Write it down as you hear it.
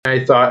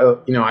I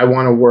thought, I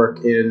want to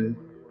work in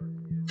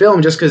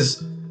film just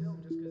because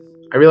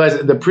I realized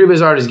that the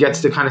previz artist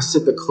gets to kind of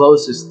sit the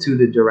closest to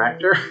the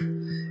director.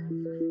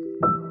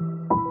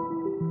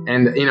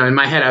 And, in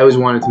my head, I always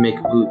wanted to make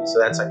a movie. So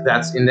that's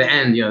in the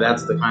end,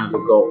 that's the kind of the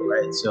goal,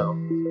 right? So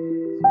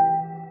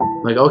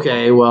like,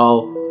 okay,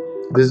 well,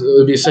 this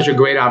would be such a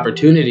great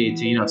opportunity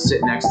to,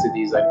 sit next to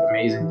these like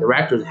amazing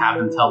directors, have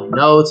them tell me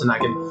notes, and I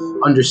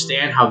can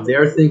understand how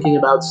they're thinking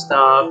about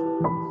stuff.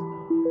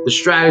 The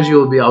strategy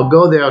will be I'll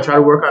go there, I'll try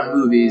to work on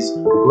movies,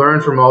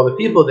 learn from all the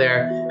people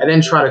there, and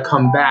then try to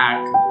come back.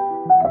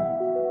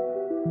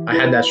 I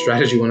had that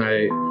strategy when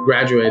I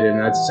graduated, and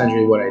that's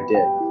essentially what I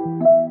did.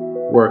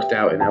 Worked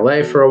out in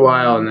LA for a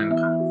while, and then kind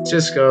of San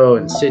Francisco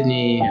and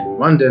Sydney and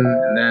London,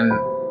 and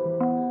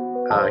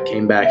then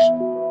came back.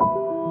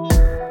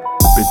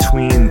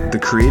 Between the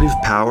creative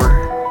power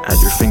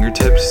at your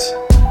fingertips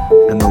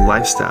and the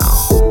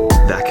lifestyle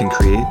that can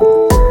create,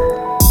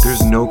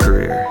 there's no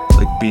career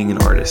like being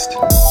an artist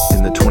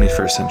in the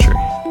 21st century.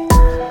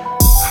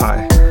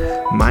 Hi,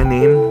 my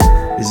name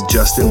is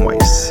Justin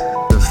Weiss,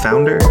 the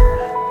founder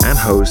and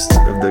host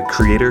of the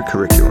Creator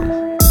Curriculum.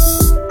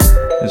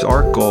 It is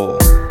our goal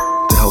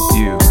to help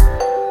you,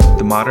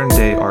 the modern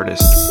day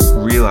artist,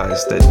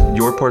 realize that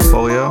your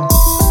portfolio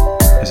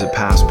is a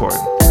passport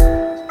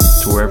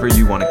to wherever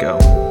you want to go.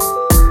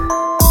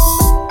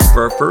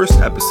 For our first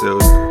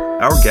episode,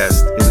 our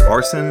guest is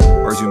Arsen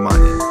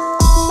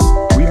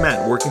Arzumanyan. We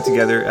met working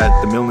together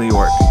at the Mill, New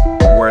York,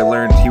 where I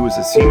learned he was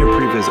a Senior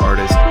Previz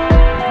artist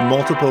with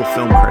multiple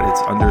film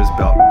credits under his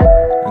belt,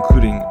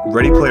 including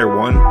Ready Player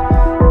One,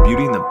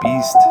 Beauty and the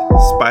Beast,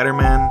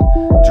 Spider-Man,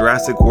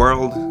 Jurassic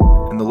World,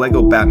 and the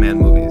Lego Batman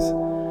movies.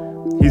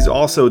 He's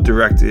also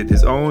directed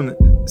his own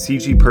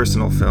CG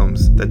personal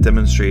films that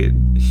demonstrate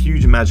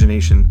huge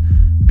imagination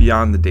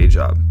beyond the day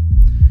job.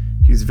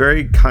 He's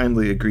very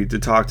kindly agreed to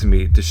talk to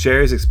me to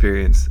share his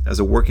experience as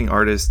a working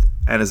artist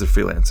and as a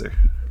freelancer.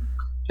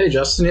 Hey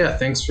Justin, yeah,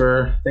 thanks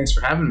for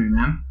having me,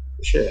 man.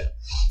 Appreciate it.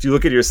 If you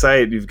look at your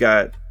site, you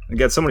got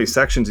so many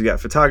sections. You got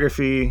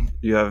photography,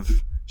 you have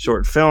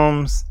short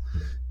films,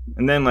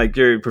 and then like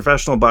your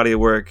professional body of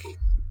work,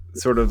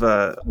 sort of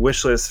a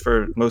wish list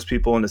for most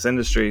people in this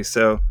industry.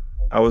 So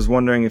I was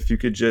wondering if you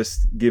could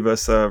just give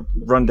us a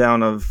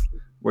rundown of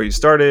where you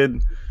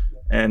started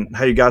and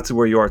how you got to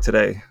where you are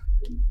today.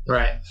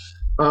 Right.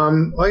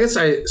 Well, I guess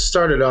I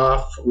started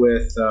off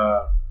with,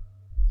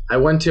 I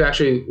went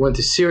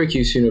to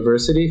Syracuse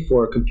University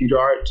for computer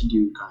art to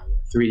do kind of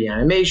 3D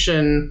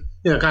animation,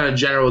 kind of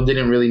general,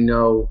 didn't really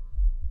know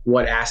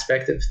what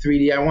aspect of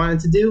 3D I wanted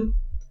to do.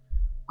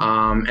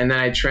 And then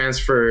I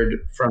transferred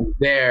from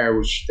there,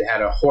 which they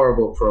had a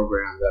horrible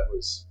program that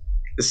was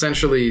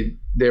essentially,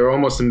 they were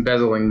almost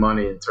embezzling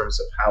money in terms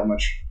of how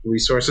much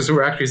resources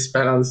were actually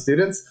spent on the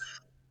students.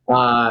 So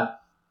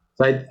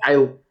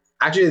I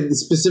actually,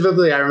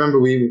 specifically, I remember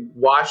we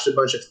watched a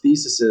bunch of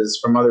theses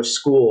from other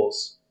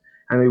schools,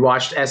 and we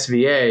watched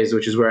SVAs,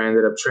 which is where I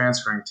ended up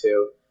transferring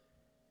to.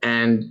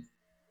 And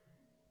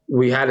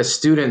we had a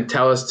student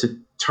tell us to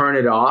turn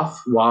it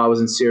off while I was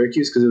in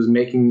Syracuse because it was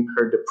making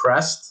her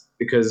depressed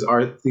because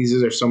our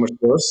theses are so much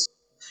worse.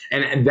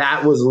 And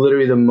that was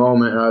literally the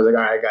moment I was like,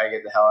 all right, I got to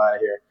get the hell out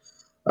of here.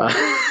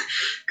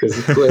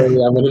 Because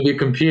clearly I'm going to be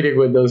competing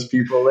with those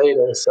people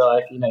later. So,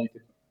 like, you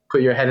could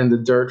put your head in the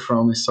dirt for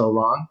only so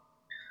long.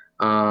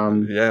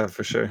 Yeah,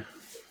 for sure.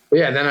 But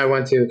yeah, then I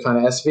went to kind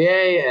of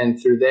SVA,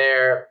 and through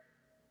there,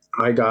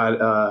 I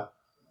got an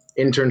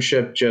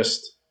internship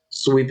just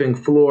sweeping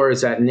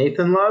floors at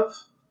Nathan Love.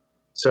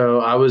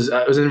 So I was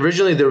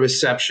originally the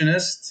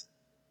receptionist,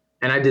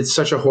 and I did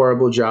such a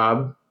horrible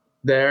job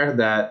there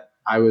that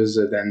I was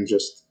then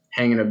just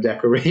hanging up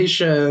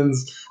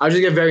decorations. I would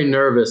just get very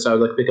nervous. I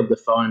would like pick up the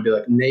phone and be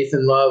like,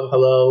 Nathan Love,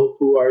 hello,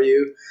 who are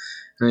you?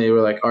 And they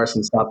were like,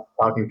 Arsen, stop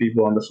talking to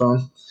people on the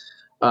phone.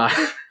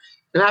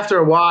 And after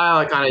a while,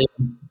 I kind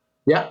of,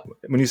 yeah.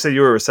 When you say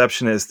you were a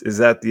receptionist, is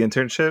that the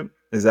internship?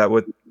 Is that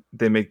what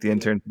they make the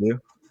intern do?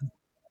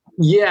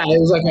 Yeah, it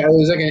was like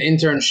an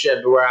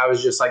internship where I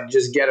was just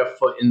get a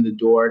foot in the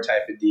door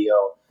type of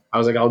deal. I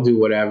was like, I'll do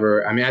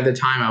whatever. I mean, at the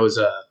time I was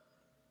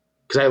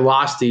because I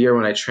lost a year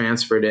when I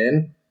transferred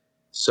in.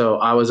 So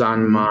I was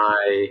on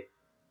my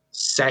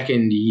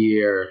second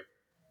year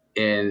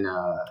in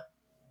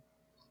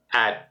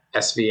at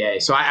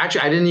SVA. So I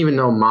didn't even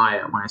know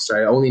Maya when I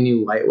started. I only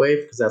knew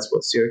Lightwave because that's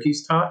what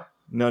Syracuse taught.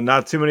 No,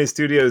 not too many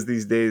studios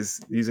these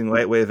days using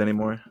Lightwave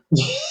anymore.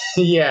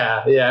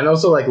 Yeah. And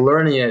also like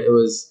learning it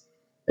was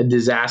a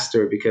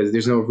disaster because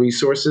there's no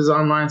resources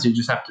online. So you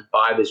just have to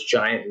buy this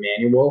giant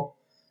manual.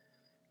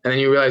 And then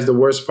you realize the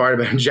worst part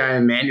about a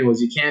giant manual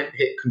is you can't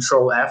hit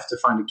Control F to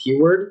find a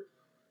keyword.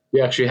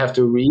 You actually have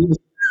to read.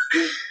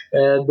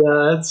 And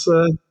it's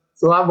a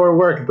lot more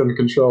work than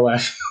Control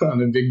F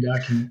on a big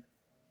document.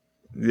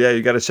 Yeah,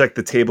 you got to check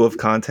the table of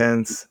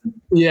contents.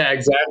 Yeah,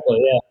 exactly.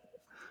 Yeah.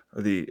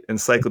 Or the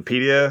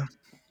encyclopedia.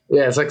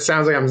 Yeah,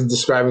 sounds like I'm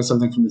describing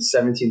something from the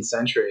 17th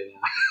century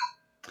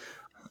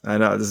now. I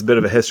know, this is a bit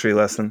of a history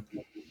lesson.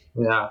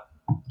 Yeah.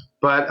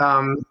 But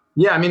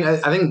Yeah, I mean, I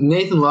think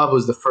Nathan Love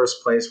was the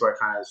first place where I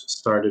kind of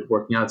started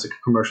working out. It's like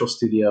a commercial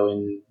studio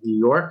in New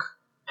York,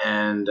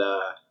 and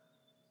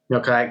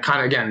cause I kind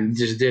of again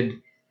just did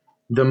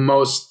the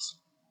most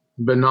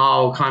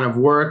banal kind of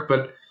work,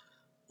 but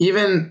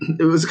even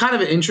it was kind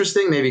of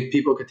interesting. Maybe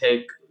people could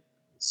take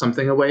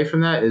something away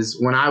from that.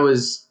 Is when I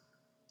was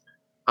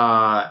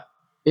uh,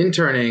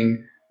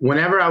 interning,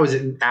 whenever I was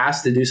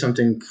asked to do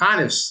something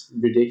kind of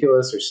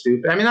ridiculous or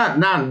stupid, I mean, not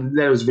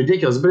that it was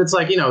ridiculous, but it's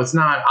like, it's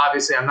not,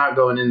 obviously I'm not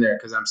going in there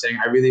because I'm saying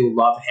I really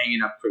love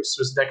hanging up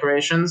Christmas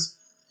decorations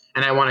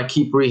and I want to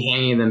keep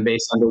rehanging them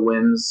based on the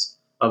whims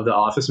of the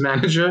office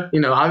manager.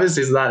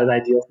 Obviously it's not an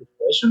ideal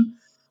situation,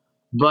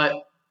 but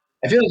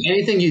I feel like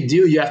anything you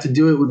do, you have to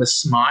do it with a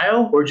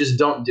smile or just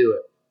don't do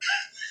it.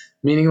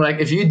 Meaning, like,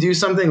 if you do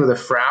something with a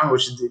frown,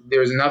 which there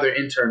was another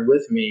intern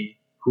with me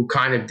who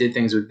kind of did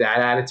things with that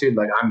attitude,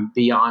 like, I'm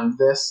beyond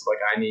this. Like,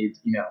 I need,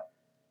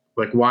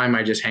 like, why am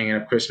I just hanging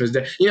up Christmas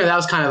Day? That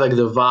was kind of like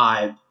the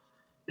vibe.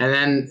 And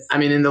then, I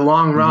mean, in the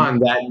long run,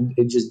 that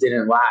it just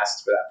didn't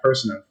last for that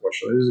person,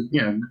 unfortunately.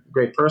 It was, a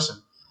great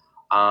person.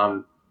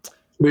 It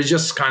was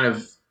just kind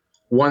of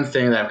one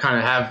thing that I kind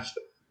of have,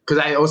 because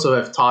I also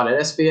have taught at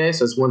SBA.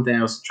 So it's one thing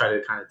I also try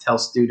to kind of tell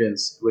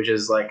students, which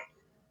is like,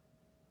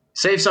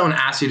 say if someone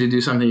asks you to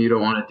do something you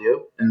don't want to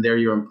do and they're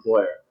your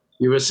employer,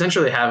 you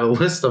essentially have a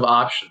list of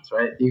options,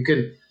 right? You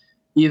can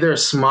either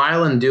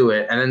smile and do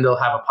it and then they'll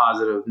have a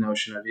positive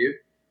notion of you.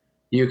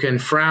 You can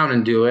frown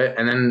and do it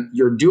and then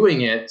you're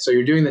doing it. So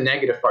you're doing the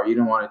negative part you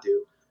don't want to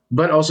do.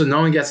 But also no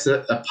one gets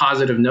a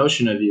positive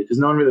notion of you because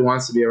no one really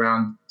wants to be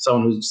around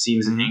someone who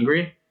seems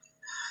angry.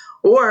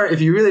 Or if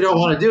you really don't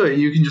want to do it,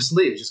 you can just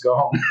leave, just go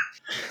home.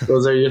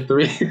 Those are your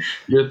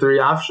three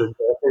options.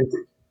 I think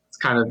it's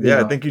kind of,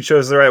 I think you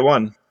chose the right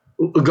one.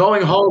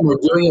 Going home or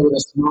doing it with a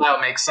smile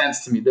makes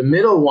sense to me. The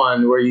middle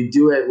one where you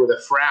do it with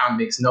a frown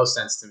makes no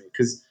sense to me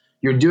because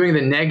you're doing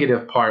the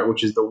negative part,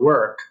 which is the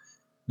work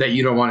that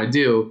you don't want to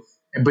do,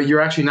 but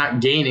you're actually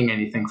not gaining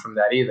anything from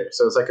that either.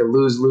 So it's like a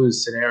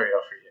lose-lose scenario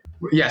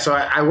for you. Yeah, so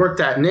I worked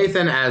at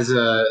Nathan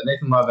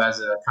Love as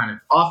a kind of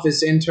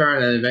office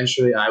intern, and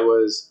eventually I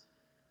was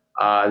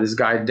this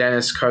guy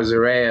Dennis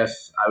Karzareyev.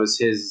 I was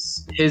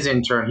his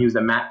intern. He was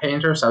the matte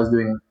painter, so I was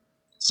doing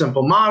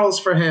simple models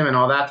for him and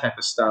all that type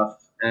of stuff.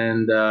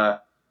 And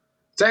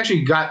it's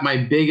actually got my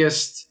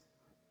biggest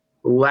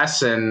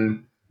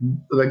lesson,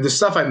 like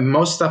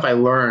most stuff I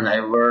learned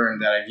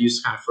that I've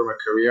used kind of for my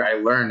career. I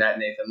learned at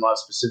Nathan Love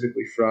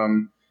specifically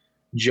from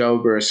Joe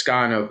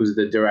Burrascano, who's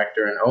the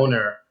director and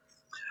owner,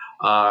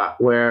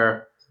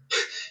 where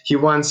he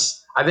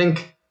once, I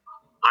think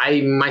I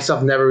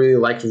myself never really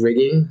liked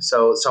rigging.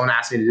 So someone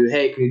asked me to do,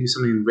 hey, can you do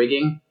something in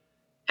rigging?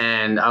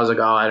 And I was like,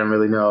 oh, I don't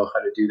really know how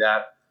to do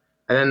that.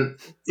 And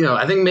then,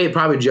 I think maybe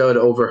probably Joe had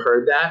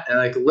overheard that. And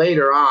like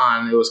later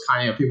on, it was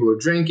kind of, people were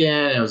drinking.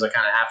 And it was like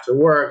kind of after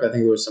work. I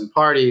think there was some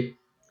party.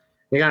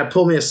 He kind of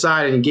pulled me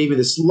aside and he gave me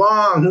this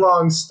long,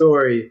 long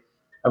story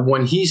of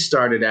when he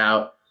started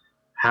out,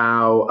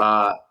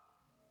 how,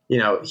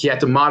 he had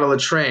to model a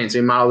train. So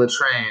he modeled a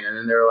train. And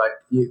then they were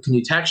like, can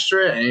you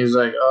texture it? And he was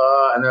like,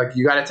 and they're like,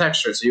 you got to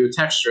texture it. So you would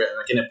texture it and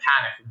like in a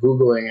panic,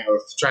 Googling it or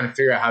trying to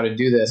figure out how to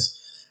do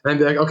this. And then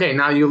be like, okay,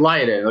 now you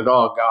light it. Like,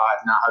 oh God,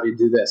 now how do you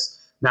do this?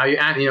 Now you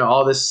add,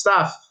 all this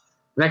stuff.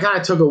 And I kind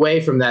of took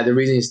away from that. The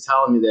reason he's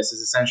telling me this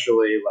is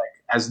essentially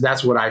like,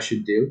 that's what I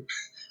should do.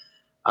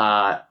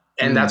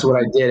 And that's what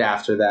I did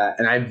after that.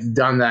 And I've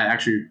done that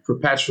actually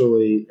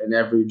perpetually in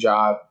every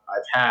job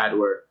I've had,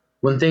 where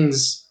when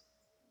things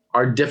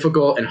are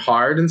difficult and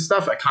hard and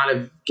stuff, it kind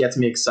of gets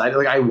me excited.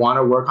 Like I want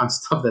to work on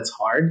stuff that's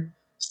hard,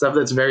 stuff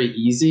that's very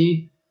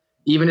easy,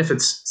 even if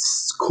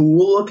it's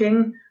cool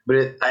looking, but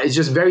it's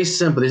just very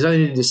simple. There's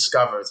nothing to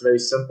discover. It's very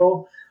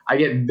simple. I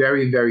get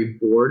very, very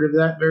bored of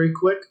that very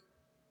quick.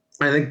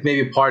 I think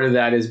maybe part of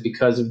that is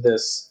because of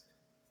this,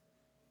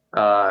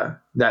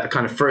 that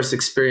kind of first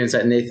experience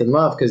at Nathan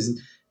Love, because,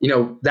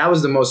 that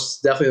was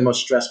definitely the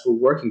most stressful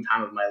working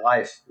time of my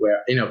life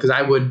where, because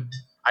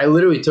I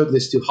literally took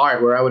this to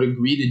heart where I would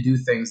agree to do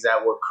things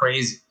that were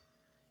crazy,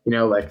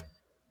 like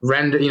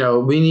render,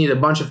 we need a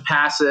bunch of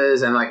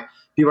passes and like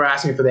people are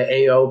asking me for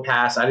the AO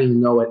pass. I didn't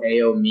even know what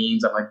AO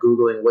means. I'm like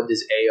Googling what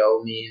does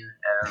AO mean?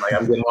 And like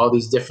I'm getting all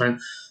these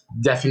different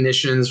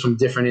definitions from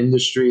different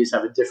industries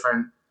have a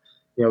different,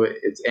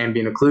 it's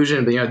ambient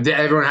occlusion, but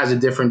everyone has a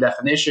different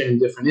definition in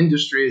different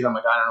industries. I'm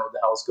like, I don't know what the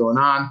hell is going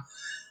on.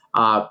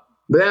 But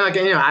then like,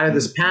 out of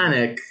this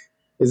panic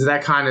is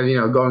that kind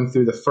of, going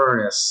through the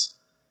furnace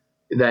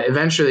that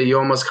eventually you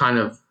almost kind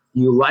of,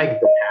 you like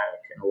the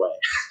panic in a way,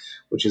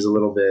 which is a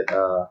little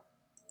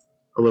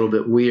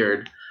bit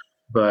weird,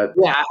 but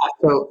yeah.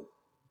 So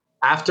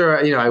after,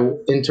 I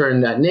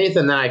interned at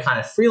Nathan, then I kind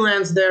of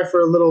freelanced there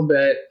for a little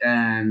bit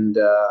and,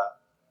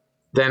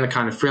 then I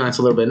kind of freelance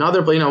a little bit in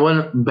other, but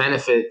one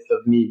benefit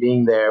of me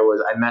being there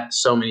was I met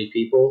so many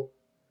people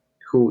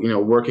who,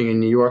 working in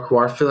New York who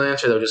are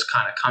freelancers. They'll just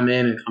kind of come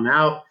in and come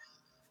out.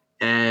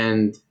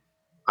 And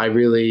I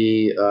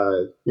really,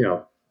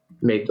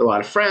 made a lot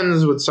of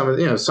friends with some of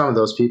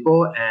those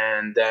people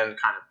and then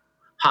kind of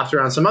hopped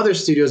around some other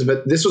studios,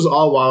 but this was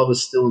all while I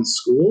was still in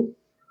school.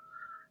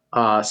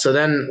 So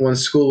then when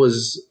school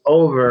was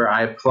over,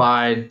 I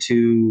applied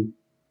to,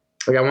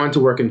 like, I wanted to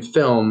work in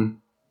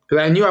film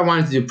because I knew I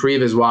wanted to do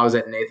previs while I was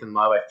at Nathan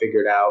Love. I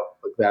figured out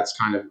like that's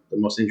kind of the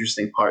most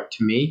interesting part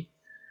to me,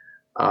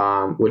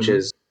 which Mm-hmm.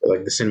 is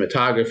like the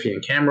cinematography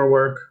and camera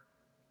work.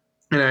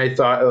 And I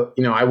thought,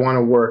 I want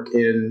to work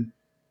in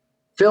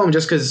film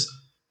just because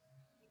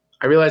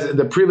I realized that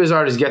the previs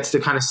artist gets to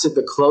kind of sit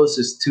the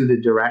closest to the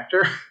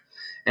director.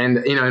 And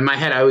in my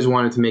head, I always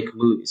wanted to make a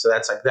movie. So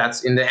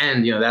that's in the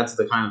end, that's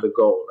the kind of the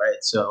goal, right?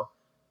 So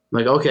I'm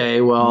like, okay,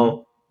 Mm-hmm.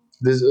 well,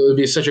 this it would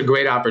be such a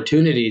great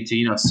opportunity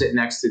to sit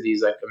next to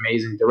these like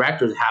amazing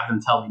directors, have them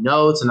tell me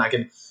notes, and I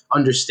can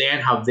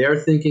understand how they're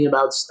thinking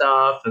about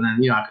stuff, and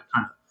then I could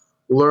kind of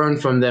learn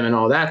from them and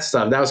all that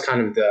stuff. That was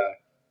kind of the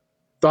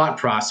thought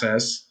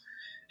process.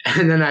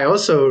 And then I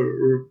also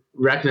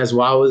recognized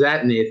while I was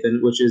at Nathan,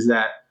 which is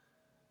that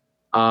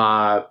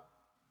uh,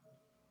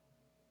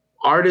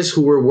 artists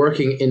who were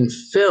working in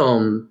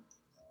film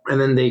and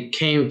then they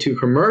came to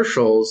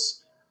commercials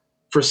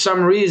for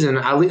some reason,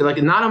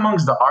 like not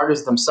amongst the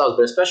artists themselves,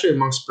 but especially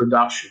amongst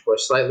production, who are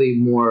slightly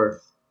more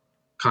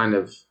kind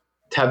of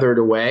tethered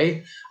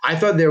away. I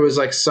thought there was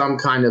like some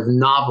kind of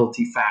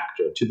novelty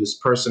factor to this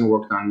person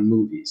working on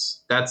movies.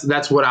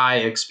 That's what I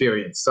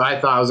experienced. So I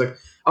was like,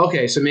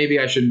 okay, so maybe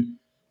I should.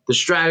 The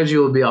strategy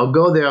will be I'll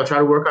go there, I'll try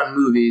to work on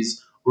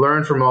movies,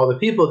 learn from all the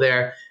people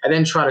there, and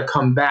then try to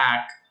come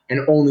back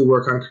and only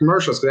work on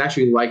commercials because I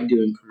actually like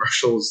doing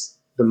commercials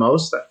the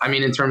most. I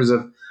mean, in terms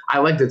of I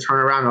like the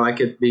turnaround. I like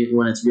it being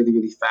when it's really,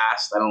 really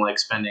fast. I don't like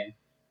spending,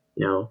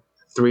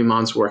 3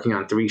 months working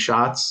on 3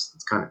 shots.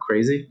 It's kind of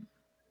crazy.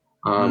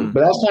 Mm.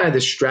 But that's kind of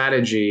the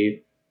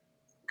strategy.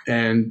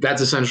 And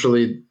that's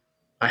essentially,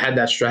 I had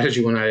that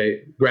strategy when I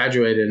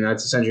graduated, and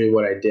that's essentially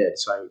what I did.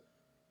 So I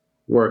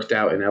worked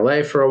out in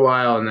LA for a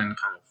while and then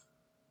kind of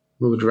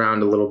moved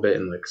around a little bit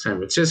in like San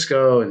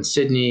Francisco and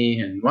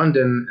Sydney and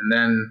London, and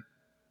then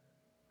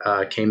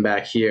came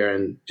back here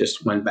and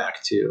just went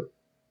back to,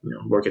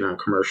 working on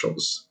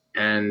commercials.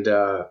 And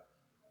I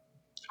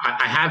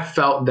have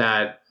felt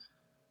that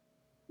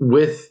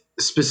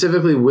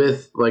specifically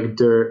with like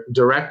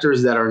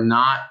directors that are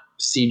not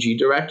CG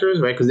directors,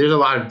 right? Because there's a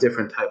lot of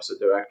different types of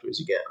directors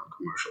you get on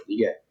commercial.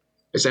 You get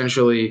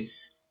essentially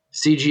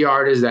CG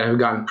artists that have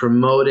gotten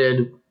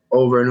promoted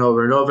over and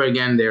over and over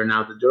again. They are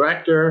now the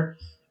director.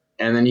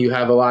 And then you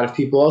have a lot of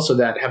people also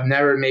that have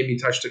never maybe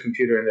touched a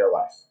computer in their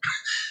life.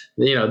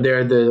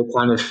 They're the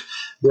kind of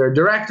they're a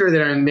director.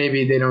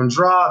 Maybe they don't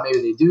draw,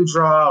 maybe they do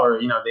draw, or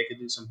they could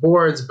do some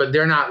boards, but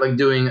they're not like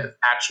doing an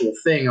actual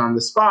thing on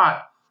the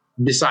spot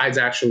besides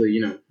actually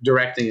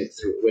directing it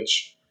through,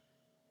 which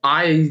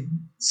I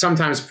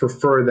sometimes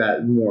prefer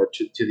that more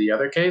to the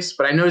other case.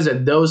 But I noticed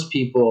that those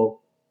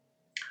people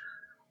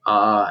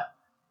uh,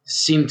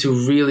 seem to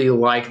really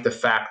like the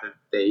fact that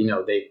they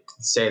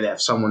say they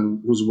have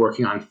someone who's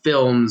working on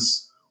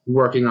films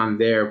working on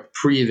their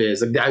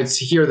previs. Like I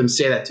hear them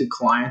say that to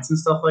clients and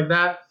stuff like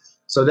that.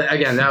 So that,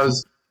 again, that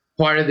was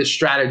part of the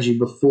strategy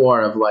before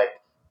of like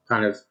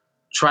kind of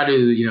try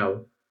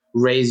to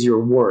raise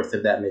your worth,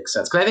 if that makes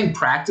sense. Because I think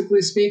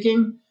practically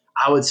speaking,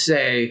 I would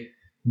say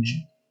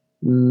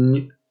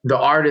the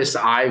artists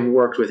I've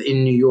worked with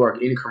in New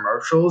York in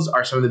commercials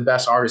are some of the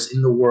best artists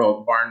in the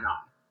world, bar none.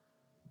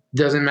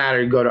 Doesn't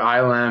matter. You go to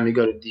ILM, you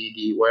go to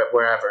DD,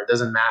 wherever. It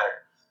doesn't matter.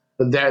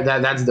 But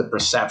that's the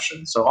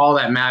perception. So all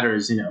that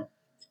matters,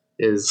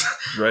 is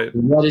Right.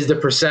 what is the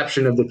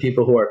perception of the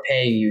people who are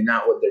paying you,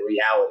 not what the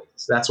reality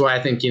is. That's why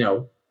I think,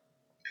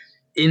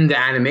 in the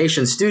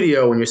animation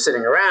studio, when you're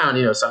sitting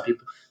around, some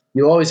people,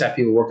 you always have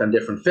people work on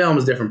different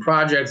films, different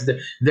projects.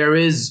 There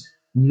is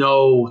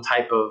no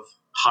type of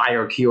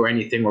hierarchy or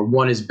anything where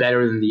one is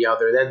better than the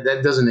other.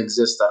 That doesn't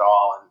exist at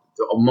all.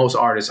 And most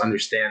artists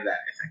understand that,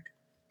 I think.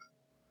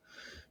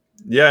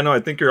 Yeah, no, I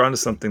think you're onto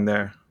something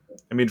there.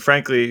 I mean,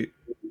 frankly,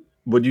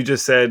 what you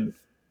just said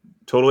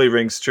totally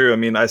rings true. I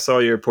mean, I saw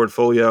your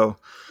portfolio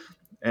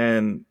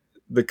and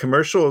the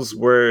commercials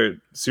were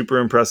super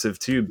impressive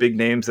too, big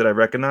names that I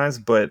recognize,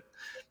 but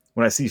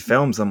when I see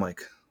films, I'm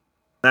like,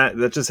 that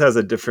just has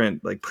a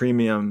different like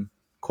premium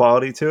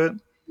quality to it.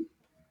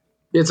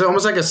 It's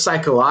almost like a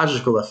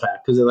psychological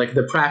effect because like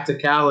the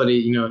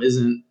practicality,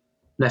 isn't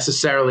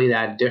necessarily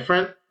that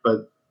different,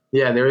 but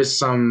yeah, there is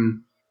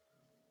some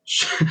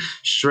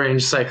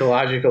strange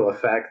psychological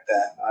effect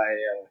that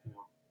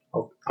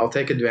I'll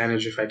take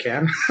advantage if I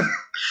can.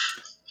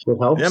 It Yeah,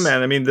 helps.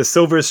 man. I mean, the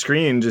silver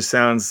screen just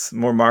sounds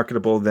more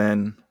marketable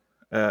than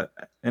uh,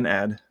 an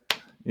ad.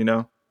 You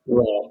know,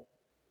 Right.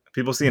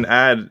 people see an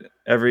ad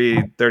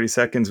every 30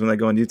 seconds when they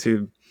go on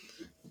YouTube,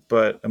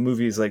 but a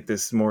movie is like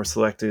this more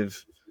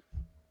selective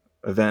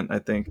event, I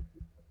think.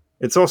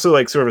 It's also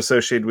like sort of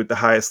associated with the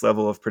highest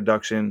level of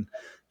production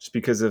just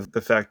because of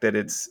the fact that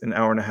it's an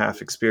hour and a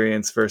half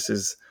experience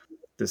versus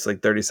this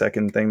like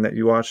 30-second thing that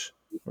you watch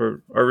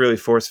or are really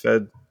force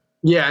fed.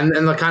 Yeah,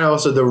 and the kind of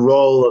also the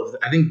role of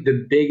I think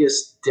the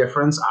biggest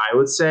difference I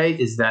would say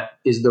is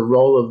the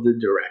role of the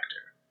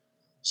director.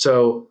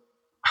 So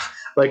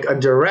like a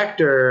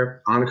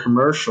director on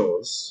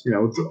commercials,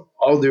 with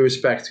all due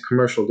respect to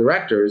commercial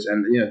directors,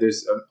 and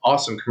there's an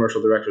awesome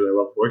commercial director I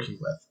love working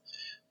with,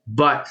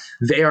 but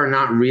they are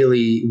not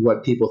really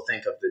what people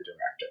think of the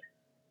director.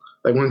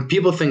 Like when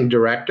people think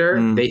director,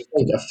 they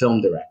think a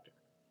film director.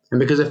 And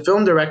because a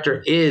film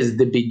director is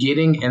the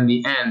beginning and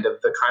the end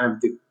of the kind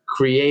of the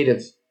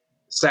creative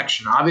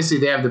section. Obviously,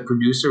 they have the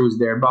producer who's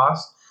their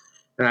boss,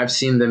 and I've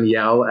seen them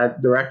yell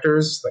at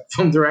directors, like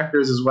film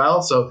directors as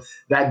well. So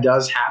that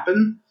does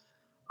happen.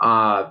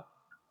 But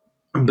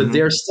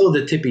they're still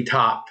the tippy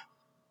top.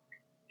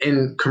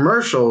 In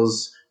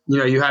commercials,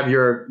 you have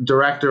your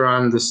director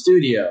on the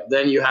studio,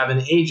 then you have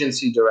an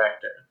agency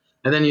director,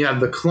 and then you have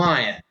the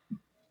client.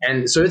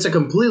 And so it's a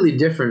completely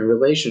different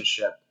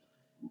relationship.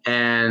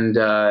 And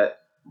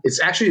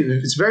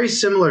it's very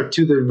similar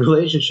to the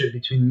relationship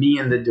between me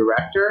and the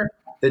director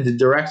that the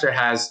director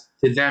has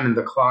to them and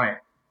the client,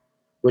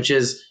 which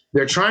is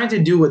they're trying to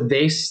do what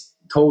they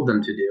told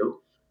them to do,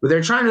 but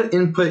they're trying to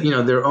input,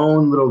 their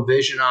own little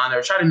vision on.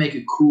 They're trying to make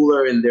it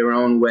cooler in their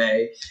own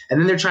way, and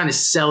then they're trying to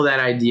sell that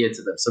idea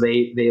to them, so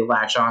they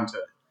latch onto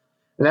it.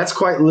 And that's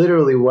quite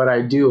literally what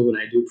I do when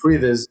I do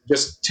previs,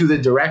 just to the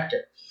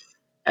director,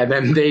 and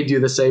then they do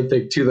the same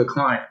thing to the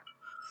client.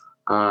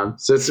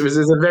 So it's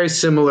a very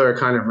similar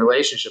kind of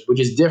relationship, which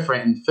is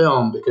different in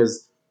film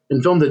because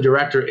in film the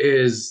director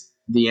is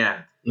the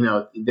end.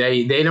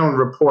 They don't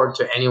report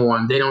to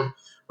anyone. They don't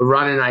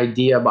run an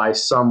idea by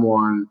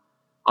someone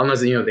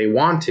unless they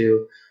want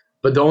to.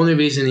 But the only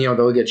reason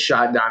they'll get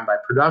shot down by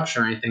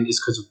production or anything is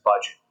because of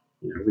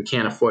budget. We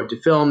can't afford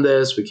to film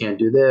this. We can't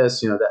do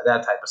this.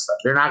 That type of stuff.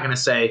 They're not going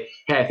to say,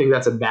 "Hey, I think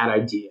that's a bad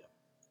idea."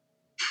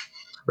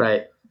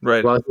 Right.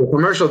 Right. Well, if you're a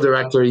commercial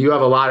director, you have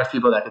a lot of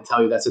people that can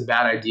tell you that's a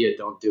bad idea.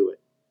 Don't do it.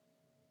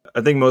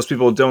 I think most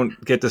people don't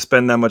get to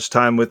spend that much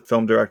time with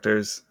film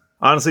directors.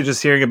 Honestly,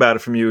 just hearing about it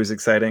from you is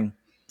exciting.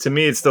 To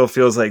me, it still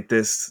feels like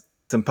it's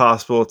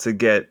impossible to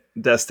get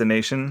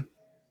destination.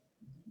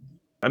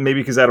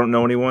 Maybe because I don't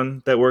know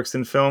anyone that works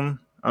in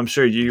film. I'm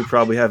sure you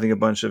probably having a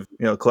bunch of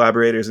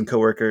collaborators and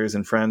coworkers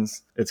and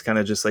friends. It's kind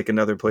of just like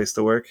another place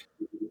to work.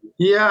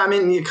 Yeah, I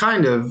mean,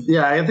 kind of.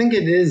 Yeah, I think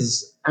it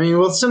is. I mean,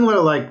 well,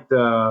 similar like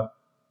the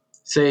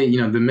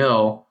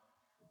Mill.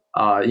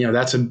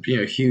 That's a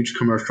huge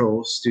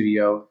commercial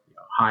studio,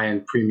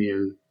 high-end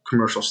premium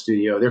commercial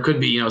studio. There could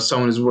be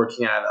someone who's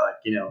working at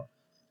a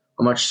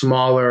much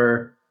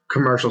smaller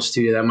commercial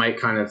studio that might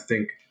kind of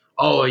think,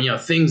 oh,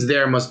 things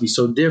there must be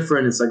so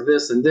different. It's like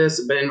this and this,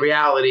 but in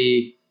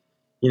reality,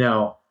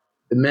 the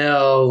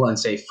Mill and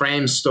say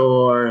Frame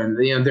Store, and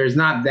there's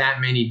not that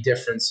many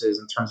differences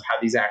in terms of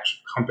how these actual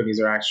companies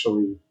are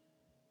actually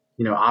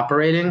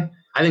operating.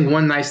 I think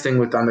one nice thing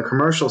on the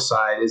commercial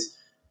side is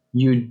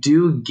you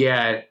do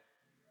get.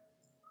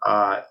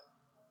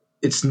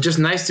 It's just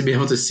nice to be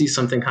able to see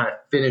something kind of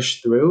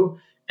finish through,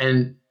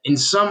 and in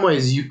some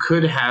ways, you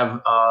could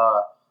have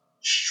a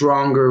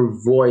stronger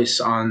voice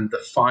on the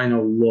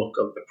final look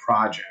of the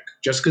project,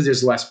 just because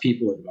there's less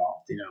people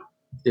involved.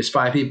 There's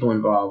 5 people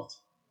involved.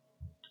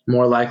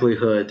 More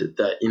likelihood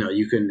that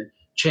you can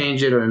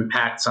change it or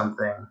impact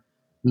something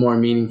more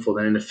meaningful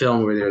than in a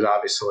film where there's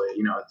obviously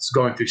it's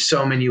going through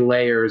so many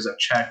layers of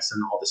checks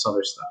and all this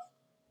other stuff.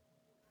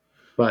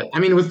 But I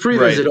mean, with previs,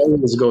 Right. It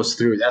always goes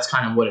through. That's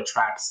kind of what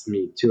attracts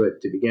me to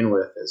it to begin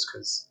with, is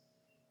because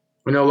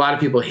I know a lot of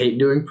people hate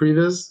doing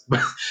previs,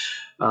 but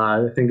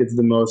I think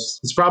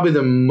it's probably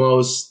the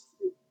most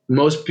if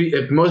most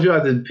people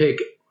had to pick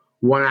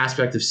one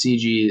aspect of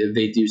CG, if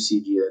they do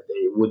CG that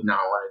they would not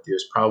want to do,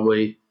 is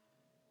probably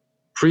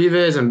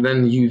previs and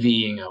then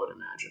UVing, I would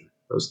imagine.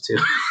 Those two.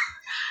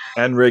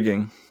 And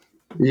rigging.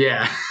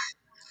 Yeah.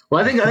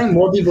 Well, I think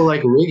more people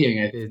like rigging.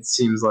 It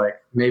seems like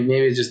maybe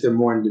it's just they're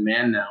more in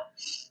demand now.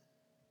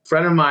 A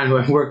friend of mine who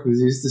I worked with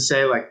used to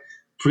say like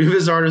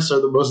previs artists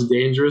are the most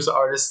dangerous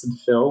artists in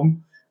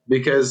film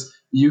because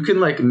you can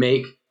like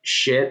make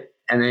shit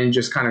and then it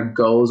just kind of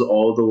goes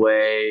all the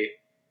way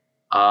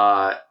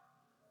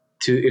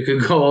it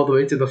could go all the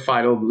way to the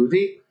final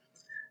movie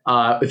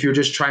if you're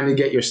just trying to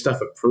get your stuff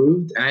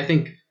approved. And I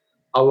think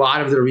a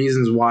lot of the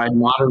reasons why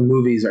modern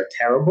movies are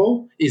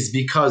terrible is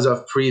because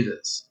of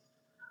previs.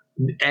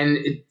 And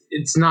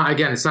it's not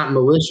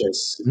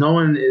malicious.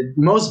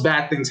 Most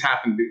bad things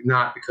happen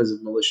not because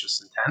of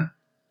malicious intent,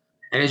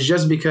 and it's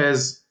just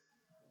because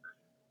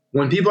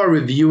when people are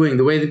reviewing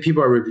the way that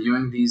people are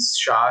reviewing these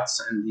shots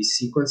and these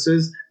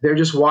sequences, they're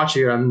just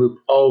watching it on loop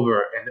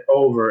over and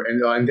over,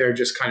 and they're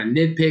just kind of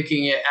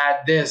nitpicking it.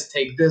 Add this,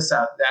 take this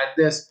out, add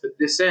this, put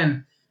this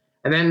in,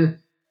 and then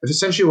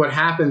essentially what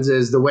happens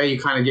is the way you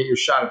kind of get your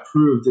shot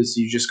approved is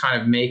you just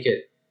kind of make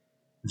it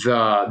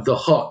the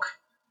hook.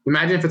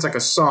 Imagine if it's like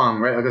a song,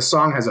 right? Like a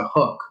song has a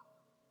hook.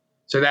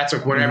 So that's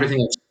like when everything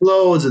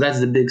explodes, that's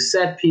the big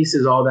set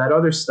pieces, all that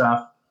other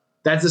stuff.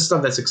 That's the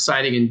stuff that's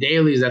exciting in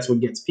dailies. That's what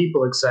gets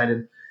people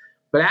excited.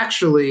 But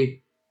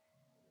actually,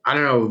 I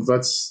don't know,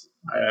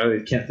 I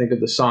can't think of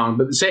the song,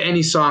 but say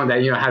any song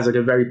that, has like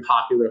a very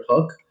popular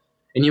hook.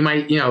 And you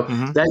might,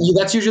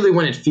 that's usually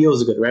when it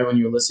feels good, right? When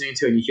you're listening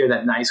to it and you hear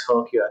that nice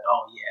hook, you're like,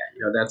 oh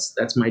yeah,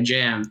 that's my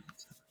jam.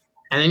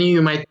 And then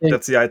you might think,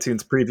 That's the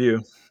iTunes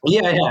preview.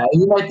 yeah, yeah.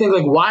 And you might think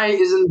like, why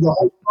isn't the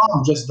whole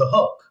song just the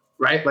hook,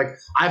 right? Like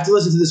I have to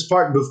listen to this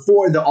part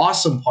before the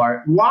awesome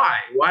part. Why?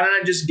 Why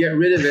don't I just get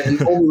rid of it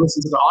and only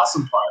listen to the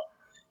awesome part?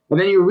 And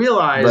then you Right.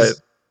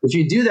 realize if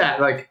you do that,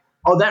 like,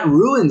 oh, that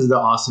ruins the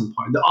awesome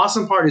part. The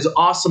awesome part is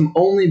awesome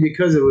only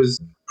because it was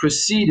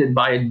preceded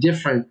by a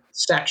different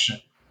section.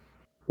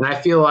 And I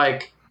feel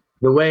like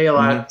the way a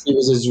lot of Hmm.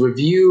 things is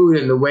reviewed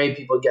and the way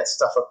people get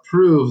stuff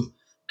approved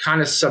kind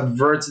of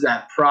subverts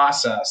that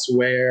process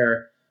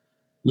where,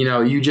 you know,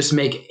 you just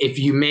make, if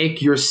you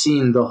make your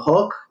scene the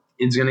hook,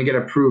 it's going to get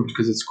approved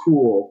because it's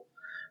cool.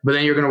 But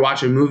then you're going to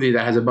watch a movie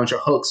that has a bunch of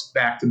hooks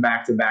back to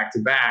back to back to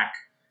back.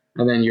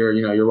 And then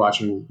you're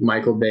watching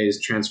Michael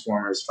Bay's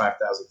Transformers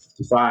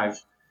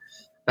 5055.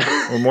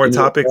 Or more And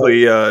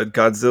topically,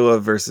 Godzilla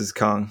versus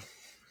Kong.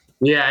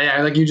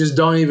 yeah, like you just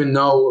don't even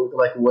know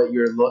like what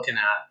you're looking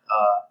at.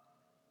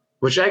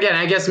 Which again,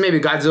 I guess maybe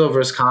Godzilla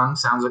vs Kong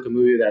sounds like a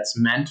movie that's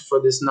meant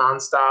for this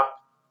nonstop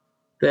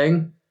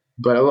thing,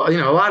 but a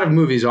lot of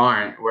movies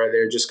aren't, where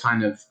they're just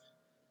kind of,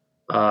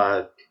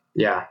 uh,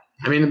 yeah.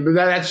 I mean,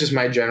 that's just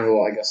my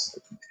general, I guess,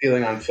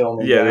 feeling on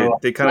film in Yeah, general.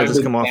 they kind I'm of not a just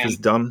big come off fan. as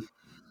dumb.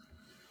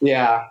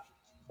 Yeah,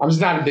 I'm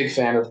just not a big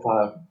fan of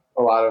kind of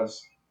a lot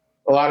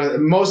of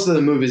most of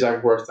the movies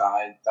I've worked on.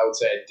 I would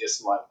say I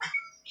dislike.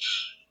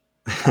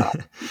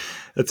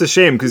 That's a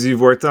shame because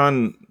you've worked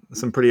on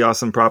some pretty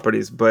awesome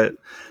properties. But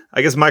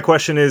I guess my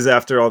question is,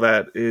 after all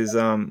that, is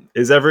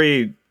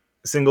every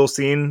single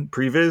scene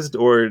prevised,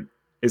 or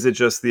is it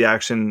just the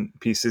action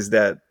pieces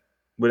that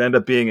would end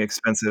up being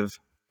expensive?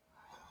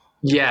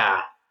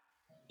 Yeah,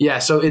 yeah.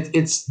 So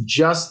it's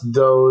just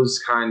those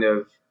kind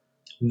of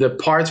the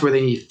parts where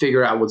they need to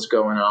figure out what's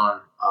going on.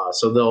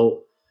 So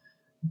they'll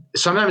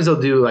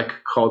do like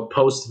called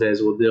post viz.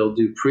 They'll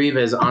do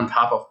previs on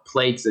top of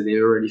plates that they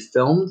already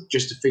filmed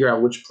just to figure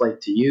out which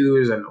plate to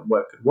use and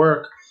what could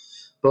work.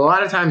 But a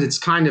lot of times it's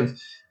kind of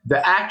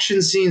the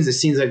action scenes, the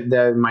scenes like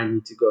that might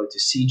need to go to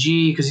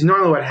CG, because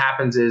normally what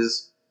happens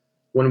is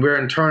when we're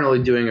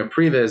internally doing a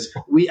previs,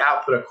 we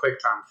output a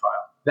QuickTime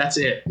file. That's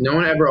it. No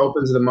one ever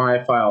opens the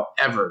Maya file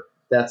ever.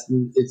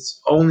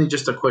 It's only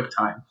just a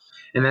QuickTime,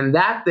 and then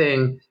that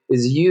thing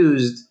is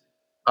used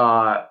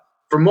uh,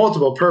 for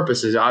multiple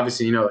purposes.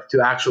 Obviously,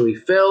 to actually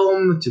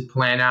film, to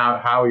plan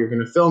out how you're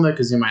going to film it,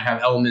 because you might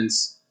have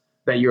elements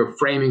that you're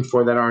framing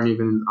for that aren't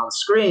even on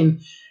screen.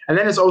 And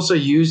then it's also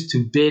used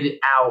to bid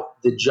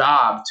out the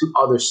job to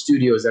other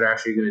studios that are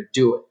actually going to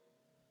do it.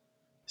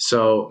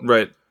 So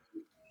Right.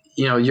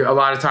 you're a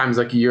lot of times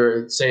like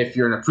say if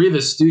you're in a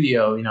previous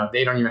studio,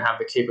 they don't even have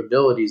the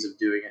capabilities of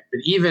doing it.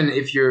 But even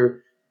if you're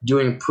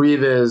doing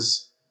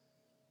previs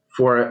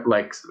for,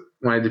 like,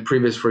 when I did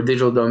previs for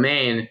Digital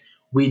Domain,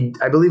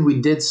 I believe we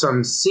did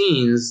some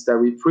scenes that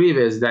we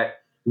previs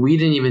that we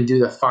didn't even do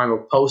the final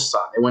post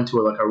on. They went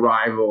to like a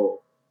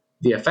rival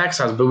VFX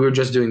house, but we were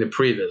just doing the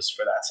previs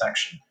for that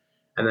section.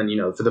 And then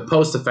for the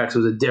post effects, it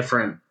was a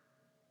different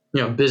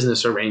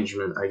business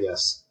arrangement, I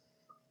guess,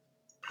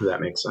 if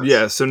that makes sense.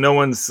 Yeah. So no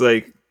one's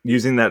like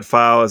using that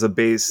file as a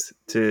base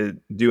to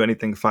do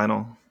anything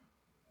final.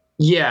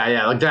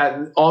 Yeah, like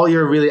that. All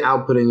you're really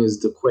outputting is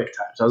the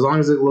QuickTime. So as long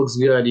as it looks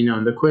good, in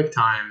the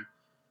QuickTime,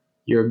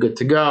 you're good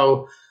to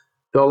go.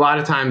 Though a lot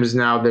of times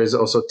now there's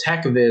also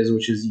TechViz,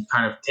 which is you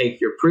kind of take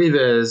your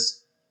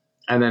previs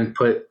and then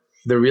put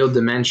the real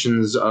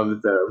dimensions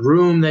of the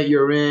room that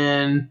you're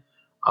in.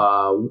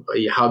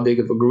 How big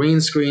of a green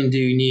screen do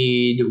you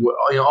need?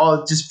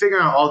 All just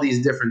figuring out all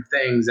these different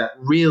things that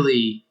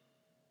really,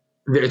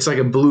 it's like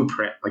a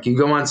blueprint. Like you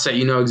go on set,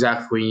 you know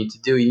exactly what you need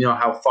to do. You know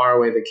how far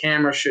away the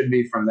camera should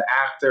be from the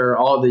actor.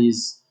 All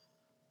this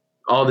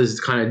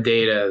kind of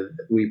data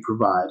that we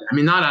provide. I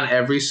mean, not on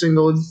every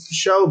single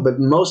show, but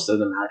most of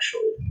them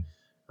actually.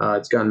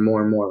 It's gotten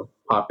more and more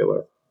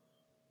popular.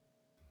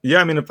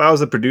 Yeah. I mean, if I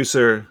was a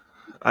producer,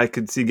 I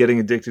could see getting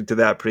addicted to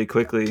that pretty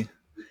quickly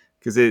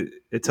because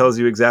it tells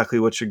you exactly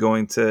what you're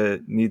going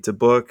to need to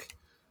book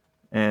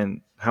and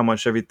how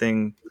much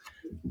everything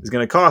is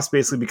going to cost.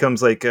 Basically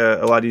becomes like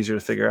a lot easier to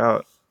figure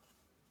out.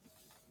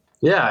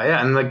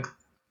 Yeah, and like,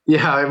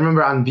 yeah, I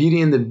remember on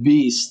Beauty and the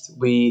Beast,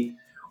 they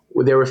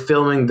were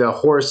filming the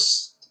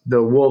horse,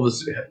 the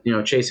wolves,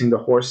 chasing the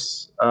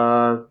horse.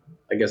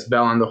 I guess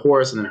Belle on the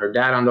horse, and then her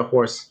dad on the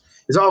horse.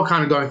 It's all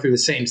kind of going through the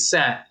same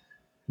set,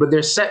 but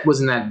their set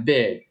wasn't that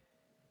big.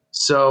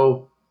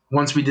 So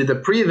once we did the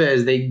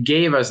previs, they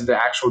gave us the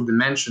actual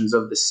dimensions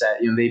of the set.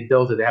 They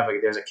built it.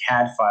 There's a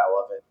CAD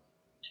file of it.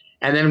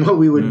 And then what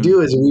we would Mm,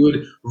 do is we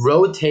would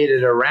rotate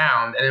it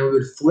around and then we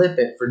would flip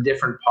it for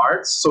different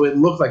parts. So it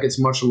looked like it's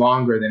much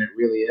longer than it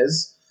really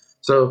is.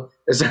 So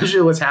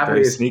essentially what's happening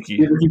very is sneaky.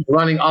 people keep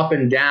running up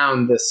and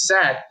down the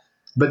set,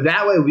 but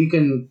that way we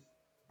can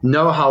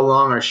know how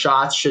long our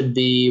shots should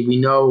be. We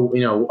know,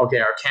 okay,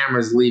 our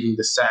camera's leaving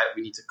the set.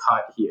 We need to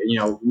cut here.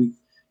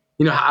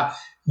 How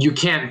you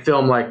can't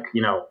film like,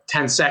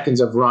 10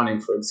 seconds of running,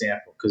 for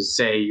example, because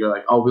say you're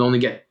like, oh, we only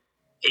get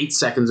 8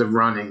 seconds of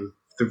running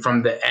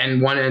from the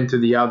one end to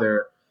the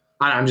other.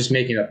 I'm just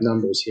making up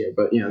numbers here,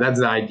 but that's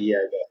the idea,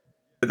 I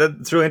guess.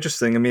 That's really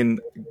interesting. I mean,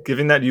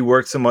 given that you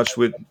work so much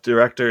with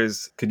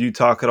directors, could you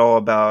talk at all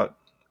about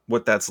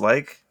what that's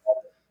like?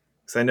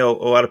 Because I know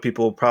a lot of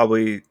people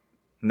probably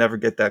never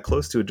get that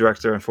close to a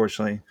director,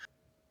 unfortunately.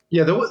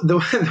 Yeah,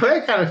 the way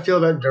I kind of feel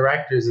about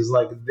directors is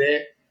like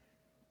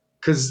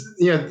because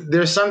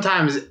there's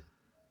sometimes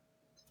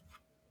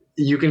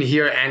you can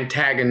hear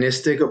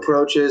antagonistic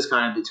approaches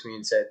kind of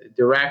between, say, the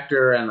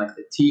director and like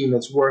the team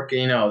that's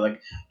working.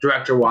 Like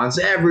director wants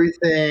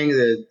everything,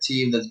 the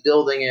team that's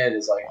building it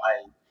is like,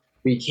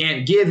 we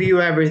can't give you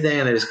everything,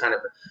 and there's kind of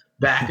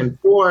back and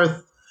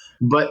forth.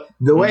 But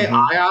the way Hmm.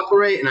 I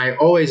operate, and I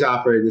always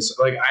operate this,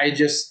 like I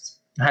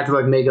had to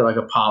like make it like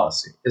a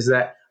policy, is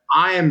that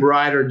I am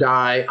ride or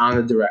die on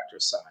the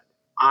director's side.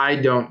 I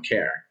don't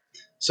care.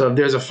 So if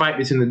there's a fight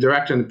between the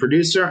director and the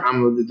producer,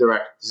 I'm with the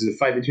director. If there's a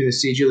fight between the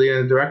CG lead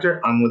and the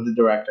director, I'm with the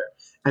director.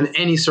 And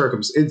any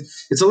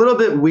circumstance, it's a little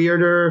bit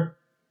weirder,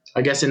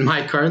 I guess, in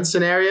my current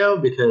scenario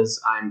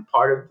because I'm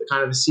part of the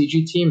kind of a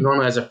CG team.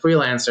 Normally, as a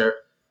freelancer,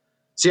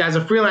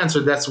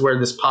 that's where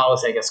this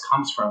policy, I guess,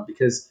 comes from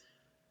because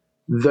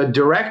the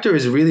director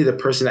is really the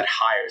person that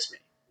hires me.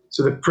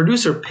 So the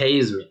producer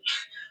pays me,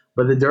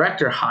 but the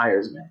director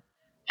hires me.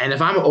 And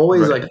if I'm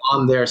always Right. like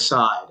on their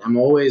side, I'm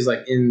always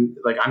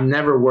I'm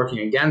never working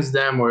against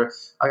them, or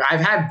like I've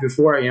had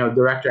before,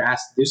 director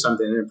asks to do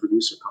something and then a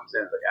producer comes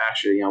in like,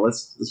 actually,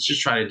 let's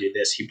just try to do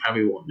this. He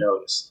probably won't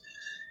notice.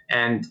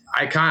 And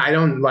I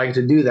don't like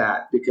to do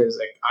that because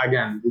like,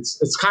 again,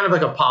 it's kind of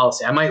like a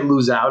policy. I might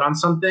lose out on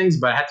some things,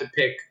 but I had to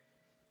pick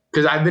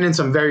because I've been in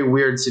some very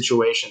weird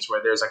situations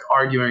where there's like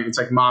arguing. It's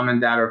like mom and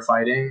dad are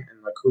fighting,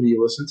 and like, who do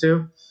you listen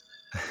to?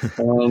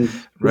 And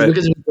it's Right.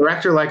 because if the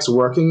director likes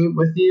working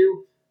with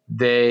you,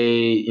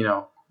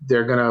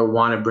 they're gonna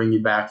want to bring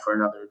you back for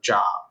another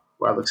job.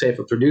 Well, let's say if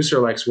a producer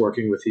likes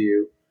working with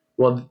you,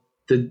 well,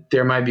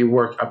 there might be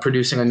work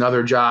producing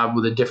another job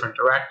with a different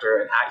director,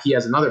 and he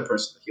has another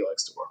person that he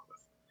likes to work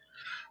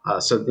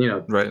with. So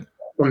Right.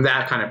 from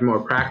that kind of more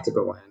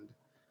practical end.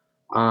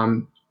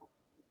 Um,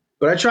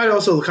 but I try to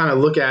also kind of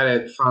look at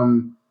it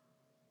from,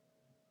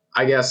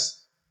 I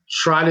guess,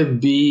 try to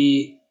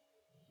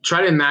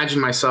imagine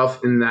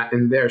myself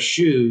in their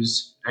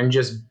shoes and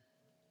just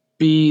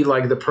be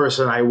like the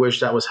person I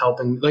wish that was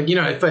helping. Like,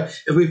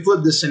 if we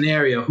flip the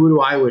scenario, who do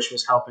I wish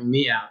was helping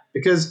me out?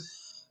 Because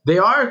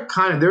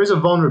there's a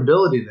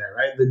vulnerability there,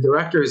 right? The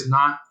director is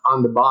not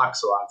on the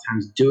box a lot of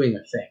times doing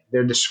a thing.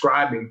 They're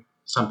describing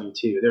something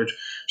to you. They're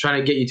trying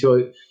to get you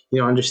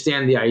to,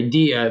 understand the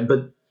idea,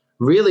 but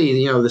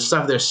really, the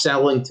stuff they're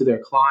selling to their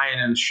client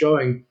and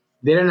showing,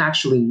 they didn't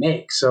actually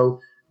make. So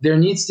there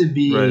needs to Right.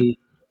 be,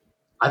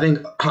 I think,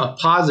 a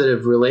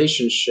positive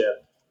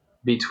relationship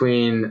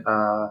between,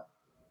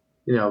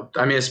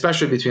 I mean,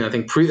 especially between, I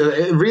think,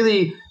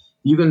 really,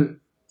 you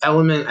can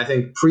element, I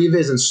think,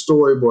 previs and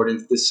storyboard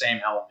into the same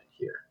element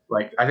here.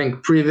 Like, I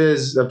think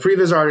the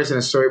previs artist and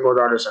the storyboard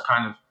artist are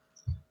kind of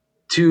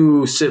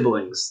two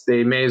siblings.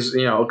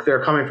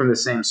 They're coming from the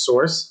same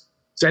source.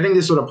 So I think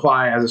this would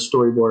apply as a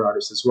storyboard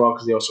artist as well,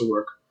 because they also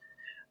work,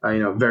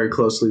 very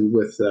closely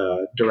with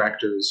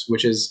directors,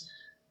 which is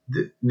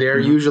they're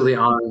Hmm. usually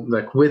on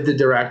like with the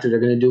director. They're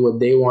going to do what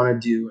they want to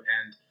do,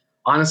 and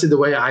honestly, the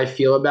way I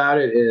feel about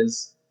it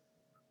is,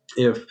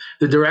 if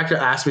the director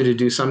asks me to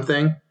do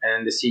something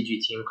and the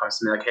CG team comes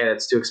to me like, hey,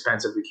 that's too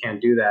expensive, we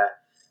can't do that.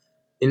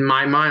 In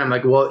my mind, I'm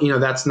like, well,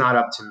 that's not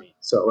up to me.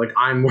 So like,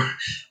 I'm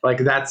like,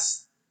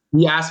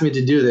 he asked me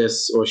to do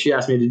this or she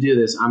asked me to do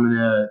this. I'm going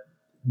to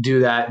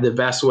do that the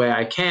best way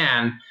I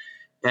can.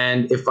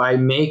 And if I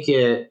make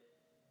it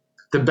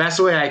the best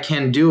way I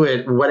can do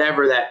it,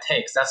 whatever that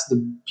takes, that's the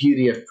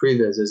beauty of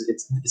previs is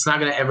it's not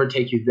going to ever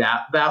take you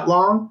that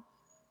long.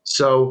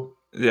 So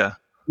Yeah.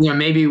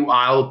 maybe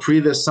I'll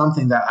previs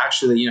something that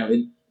actually,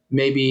 it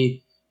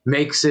maybe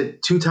makes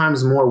it 2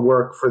 times more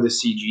work for the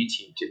CG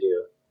team to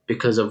do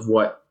because of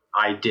what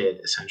I did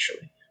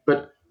essentially.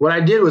 But what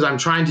I did was I'm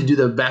trying to do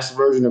the best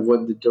version of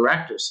what the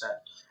director said.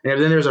 And if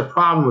then there's a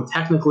problem with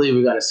technically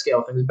we got to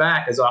scale things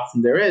back, as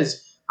often there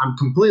is, I'm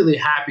completely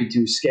happy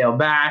to scale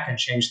back and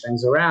change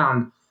things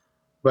around.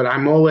 But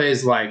I'm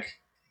always kind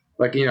of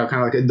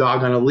like a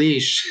dog on a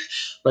leash,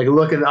 like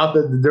looking up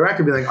at the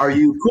director, being like, "Are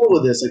you cool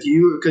with this? Like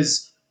you?"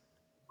 Because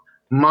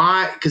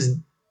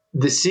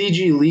the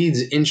CG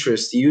lead's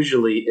interest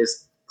usually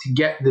is to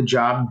get the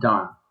job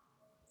done,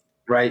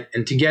 right?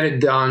 And to get it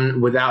done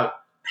without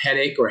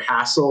headache or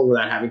hassle,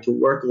 without having to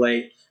work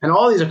late. And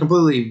all these are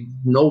completely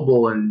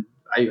noble and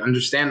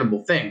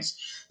understandable things.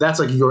 That's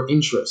like your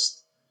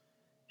interest.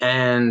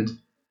 And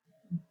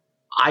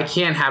I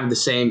can't have the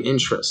same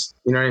interest.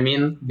 You know what I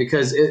mean?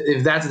 Because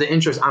if that's the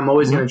interest, I'm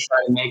always Hmm. going to try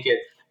to make it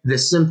the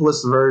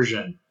simplest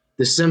version,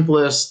 the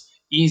simplest,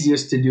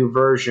 easiest to do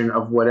version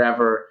of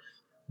whatever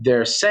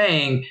they're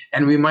saying,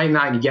 and we might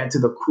not get to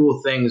the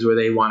cool things where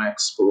they want to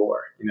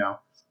explore.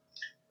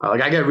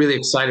 Like I get really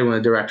excited when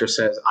the director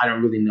says, "I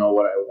don't really know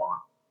what I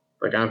want."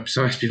 Like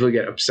sometimes people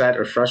get upset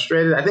or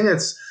frustrated. I think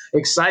that's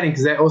exciting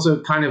because that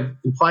also kind of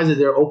implies that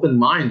they're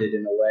open-minded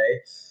in a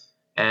way.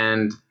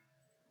 And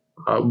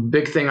a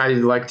big thing I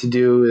like to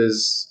do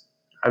is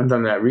I've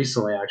done that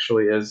recently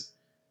actually, is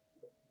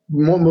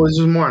this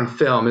is more on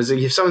film. Is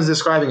if someone's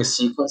describing a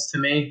sequence to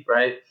me,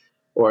 right?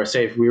 Or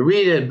say if we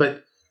read it,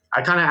 but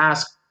I kind of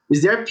ask,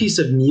 is there a piece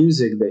of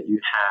music that you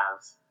have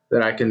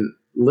that I can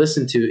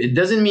listen to? It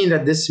doesn't mean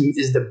that this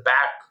is the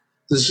back.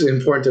 This is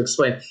important to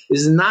explain.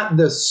 This is not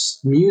the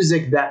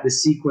music that the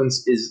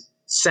sequence is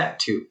set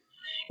to.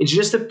 It's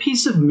just a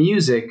piece of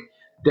music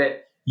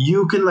that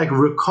you can like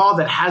recall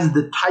that has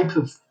the type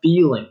of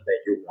feeling that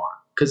you want.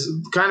 Because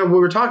kind of what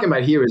we're talking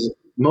about here is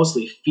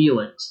mostly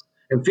feelings,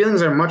 and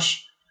feelings are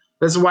much.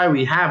 That's why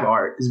we have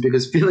art, is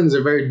because feelings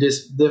are very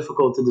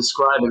difficult to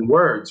describe in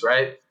words,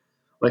 right?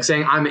 Like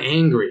saying I'm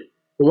angry.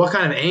 Well, what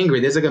kind of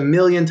angry? There's like a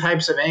million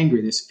types of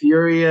angry. There's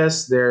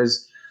furious.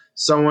 There's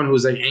someone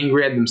who's like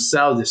angry at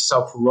themselves. There's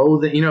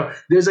self-loathing.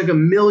 There's like a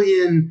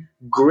million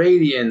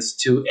gradients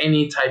to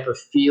any type of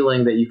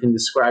feeling that you can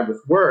describe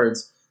with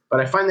words. But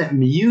I find that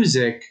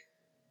music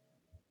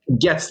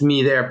gets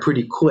me there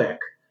pretty quick.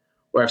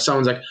 Where if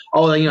someone's like,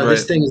 oh, this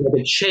Right. thing is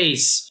like a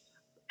chase,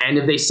 and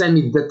if they send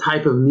me the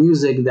type of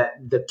music, that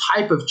the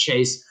type of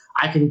chase,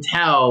 I can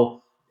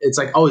tell it's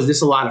like, oh, is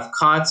this a lot of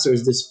cuts, or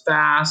is this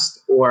fast,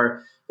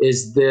 or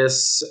is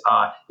this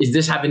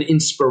have an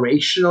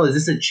inspirational? Is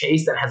this a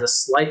chase that has a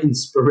slight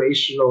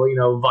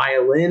inspirational,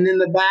 violin in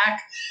the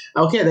back?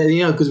 Okay,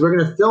 then, because we're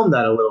gonna film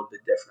that a little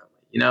bit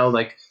differently,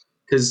 like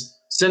because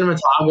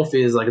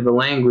cinematography is like the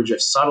language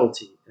of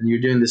subtlety, and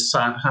you're doing this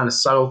kind of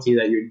subtlety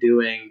that you're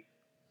doing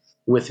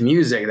with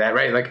music, that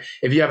right, like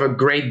if you have a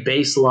great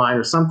bass line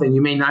or something,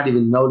 you may not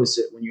even notice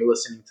it when you're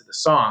listening to the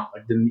song,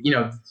 like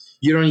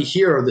you don't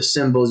hear the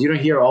cymbals, you don't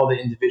hear all the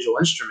individual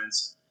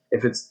instruments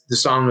if it's the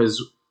song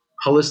is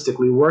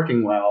holistically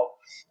working well,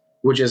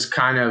 which is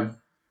kind of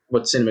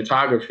what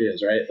cinematography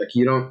is, right? Like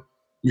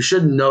you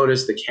shouldn't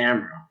notice the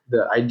camera.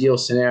 The ideal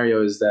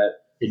scenario is that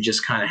it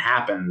just kind of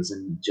happens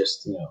and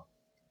just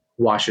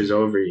washes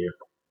over you.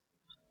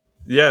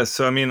 Yeah,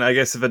 so I mean, I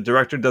guess if a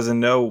director doesn't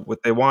know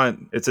what they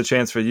want, it's a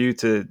chance for you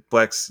to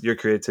flex your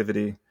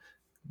creativity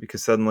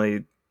because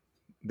suddenly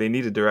they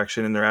need a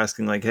direction and they're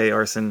asking like, "Hey,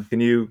 Arsen, can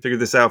you figure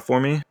this out for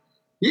me?"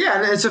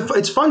 Yeah, and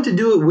it's fun to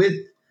do it with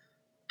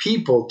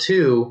people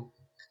too.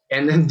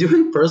 And then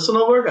doing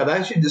personal work, I've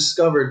actually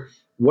discovered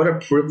what a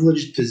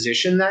privileged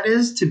position that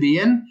is to be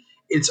in.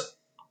 It's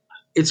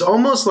it's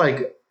almost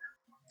like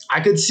I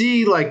could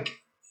see, like,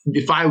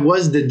 if I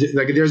was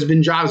like, there's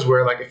been jobs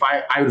where like if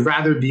I would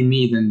rather be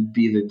me than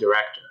be the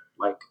director.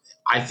 Like,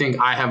 I think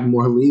I have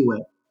more leeway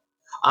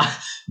uh,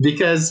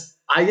 because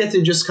I get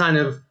to just kind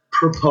of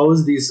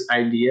propose these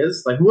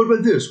ideas. Like, what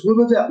about this? What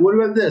about that? What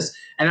about this?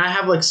 And I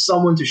have like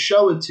someone to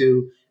show it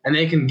to, and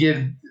they can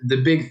give the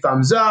big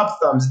thumbs up,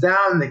 thumbs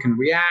down. They can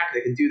react.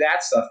 They can do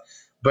that stuff.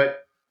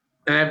 But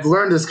and I've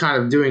learned this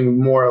kind of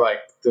doing more like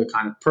the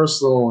kind of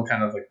personal and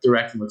kind of like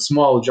direct, like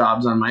small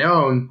jobs on my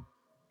own.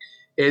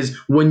 Is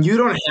when you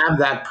don't have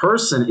that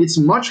person, it's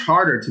much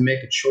harder to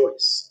make a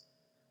choice.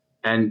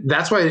 And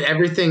that's why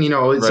everything, it's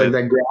like Right.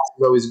 that grass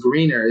is always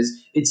greener.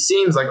 Is it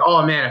seems like,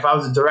 oh man, if I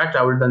was a director,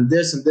 I would have done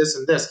this and this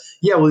and this.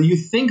 Yeah, well, you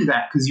think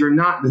that because you're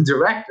not the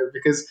director,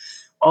 because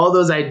all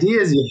those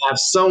ideas you have,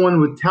 someone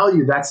would tell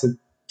you that's a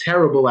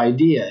terrible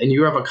idea, and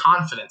you have a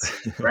confidence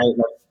in it, right?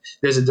 Like,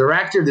 there's a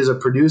director, there's a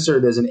producer,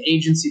 there's an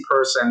agency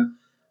person.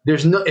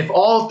 There's no If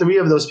all three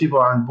of those people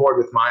are on board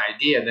with my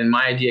idea, then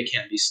my idea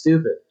can't be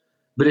stupid.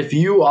 But if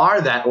you are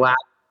that last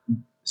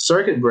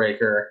circuit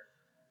breaker,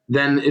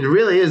 then it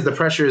really is, the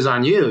pressure is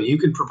on you. You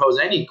can propose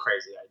any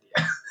crazy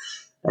idea,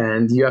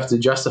 and you have to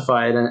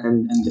justify it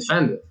and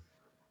defend it.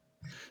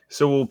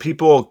 So will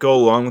people go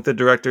along with the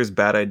director's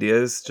bad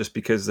ideas just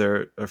because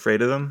they're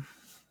afraid of them?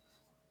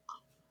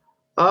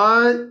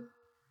 Uh,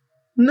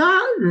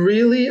 Not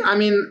really. I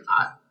mean,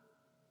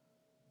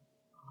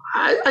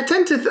 I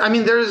tend to. I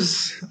mean,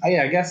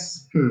 yeah, I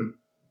guess.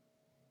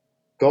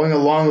 Going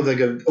along with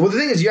well, the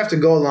thing is, you have to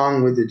go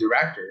along with the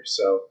director.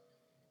 So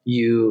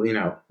you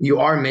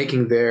are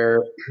making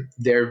their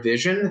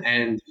vision,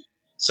 and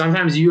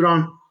sometimes you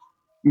don't.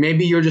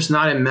 Maybe you're just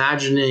not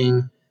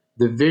imagining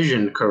the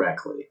vision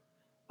correctly.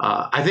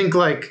 I think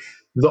like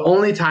the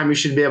only time you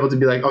should be able to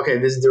be like, okay,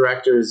 this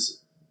director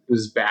is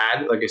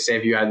bad. Like I say,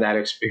 if you had that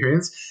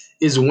experience,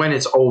 is when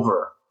it's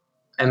over,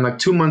 and like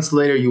 2 months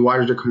later, you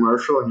watch the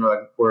commercial and you're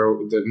like, or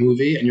the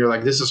movie, and you're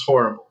like, this is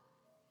horrible.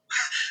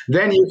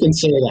 Then you can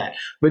say that.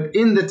 But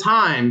in the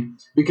time,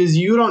 because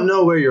you don't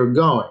know where you're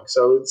going,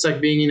 so it's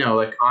like being,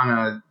 like on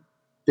a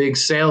big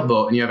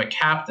sailboat and you have a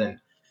captain.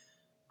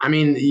 I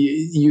mean,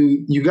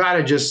 you got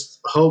to just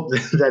hope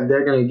that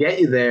they're going to get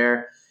you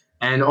there,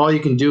 and all you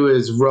can do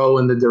is row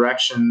in the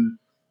direction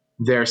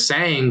they're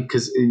saying.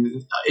 Because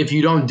if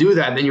you don't do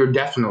that, then you're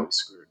definitely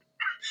screwed,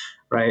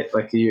 right?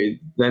 Like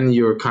then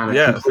you're kind of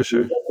Yeah, for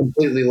sure.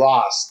 completely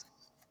lost.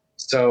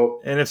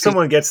 So, And if 'cause-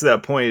 someone gets to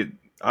that point,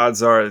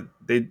 odds are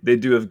they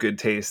do have good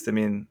taste. I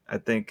mean, I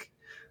think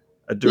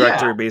a yeah,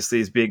 director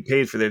basically is being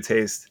paid for their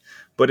taste.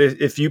 But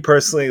if you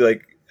personally,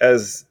 like,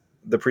 as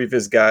the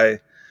previous guy,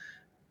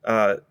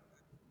 uh,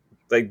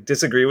 like,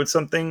 disagree with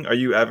something, are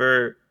you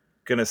ever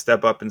gonna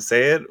step up and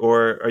say it,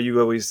 or are you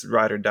always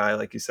ride or die,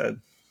 like you said?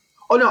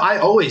 Oh no, I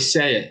always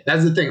say it.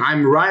 That's the thing.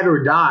 I'm ride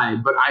or die,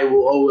 but I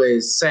will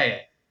always say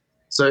it.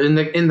 So in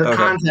the Okay.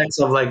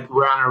 context of like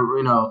we're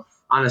on a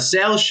on a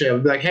sail ship, I'll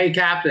be like, hey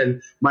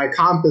captain, my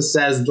compass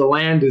says the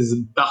land is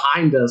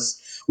behind us.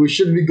 We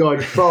should be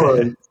going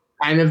forward.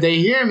 And if they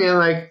hear me, I'm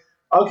like,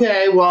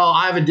 okay, well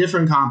I have a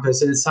different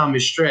compass and it's telling me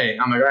straight.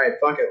 I'm like, all right,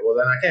 fuck it. Well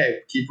then, okay,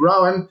 keep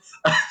rowing.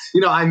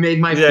 I made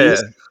my Yeah,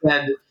 peace. yeah.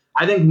 And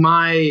I think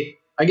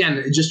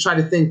again, just try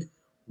to think,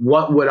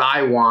 what would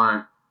I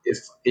want if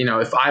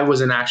if I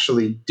wasn't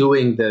actually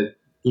doing the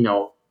you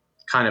know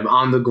kind of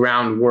on the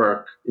ground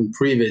work in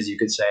previs, you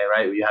could say,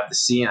 right? You have the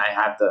scene, I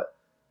have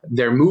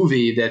their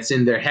movie that's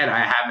in their head, I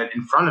have it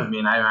in front of me,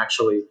 and I'm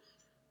actually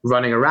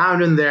running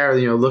around in there,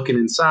 looking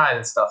inside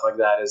and stuff like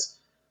that. Is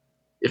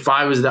if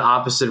I was the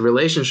opposite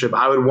relationship,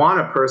 I would want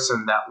a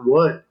person that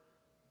would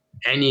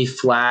any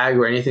flag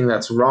or anything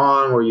that's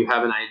wrong, or you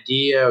have an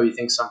idea, or you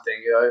think something,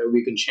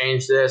 we can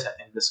change this, I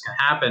think this can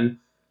happen.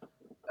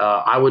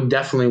 I would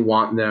definitely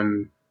want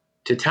them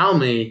to tell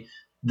me.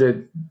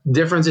 The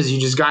difference is you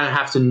just gotta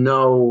have to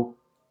know.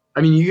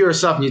 I mean, you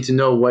yourself need to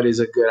know what is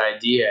a good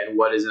idea and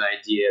what is an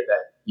idea that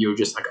you're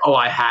just like, oh,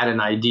 I had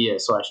an idea,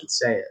 so I should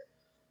say it.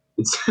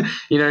 It's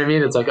you know what I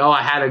mean. It's like, oh,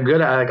 I had a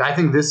good, like, I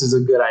think this is a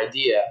good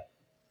idea,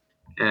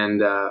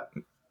 and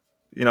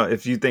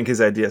If you think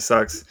his idea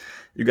sucks,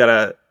 you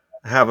gotta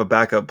have a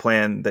backup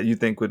plan that you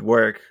think would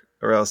work,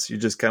 or else you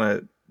just kind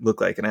of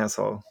look like an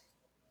asshole.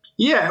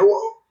 yeah,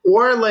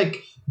 or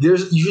like you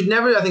should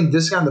never, I think,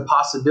 discount the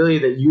possibility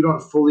that you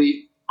don't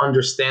fully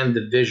understand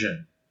the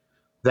vision.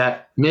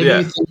 That maybe you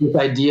Yeah, think this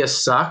idea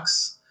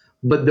sucks,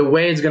 but the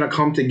way it's going to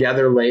come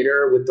together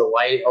later with the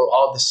light,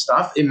 all the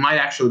stuff, it might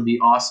actually be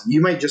awesome.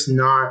 You might just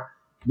not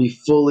be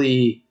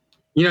fully,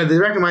 the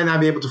director might not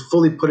be able to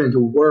fully put into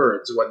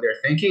words what they're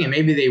thinking, and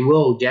maybe they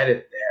will get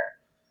it there.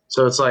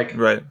 So it's like,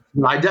 right.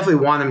 I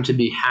definitely want them to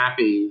be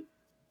happy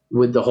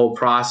with the whole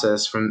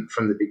process from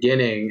the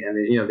beginning,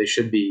 and they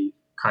should be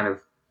kind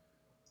of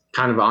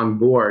on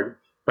board.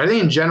 But I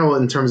think in general,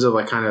 in terms of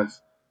like kind of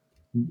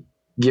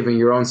giving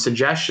your own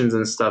suggestions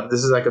and stuff,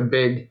 this was like I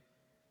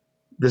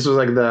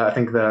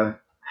think the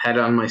head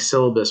on my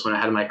syllabus when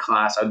I had my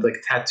class. I'd like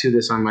tattoo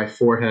this on my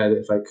forehead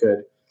if I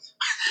could,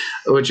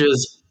 which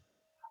is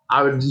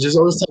I would just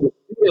always tell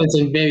students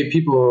and maybe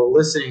people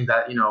listening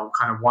that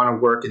kind of want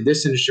to work in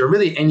this industry or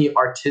really any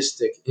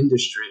artistic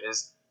industry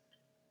is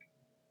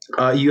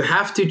you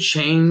have to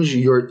change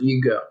your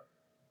ego.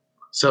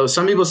 So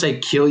some people say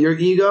kill your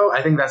ego.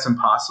 I think that's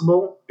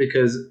impossible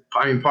because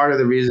I mean part of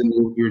the reason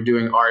you're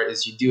doing art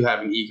is you do have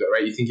an ego,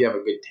 right? You think you have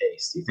a good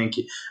taste.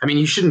 I mean,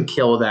 you shouldn't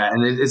kill that,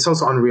 and it's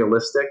also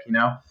unrealistic,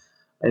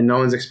 and no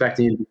one's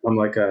expecting you to become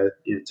like a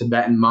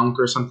Tibetan monk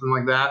or something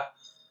like that.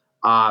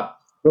 Uh,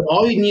 but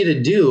all you need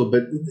to do,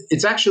 but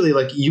it's actually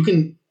like you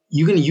can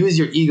use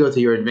your ego to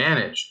your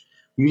advantage.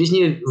 You just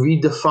need to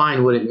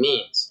redefine what it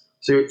means.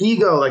 So your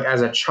ego, like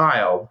as a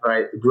child,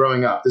 right,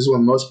 growing up, this is what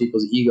most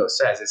people's ego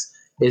says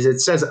is it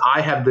says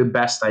I have the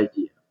best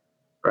idea,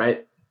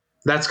 right?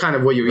 That's kind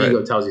of what your Right.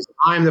 ego tells you.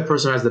 I'm the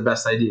person who has the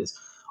best ideas.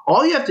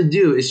 All you have to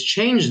do is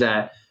change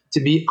that to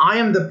be I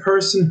am the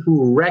person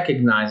who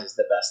recognizes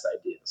the best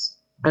ideas.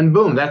 And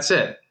boom, that's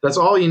it. That's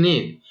all you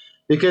need.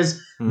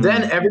 Because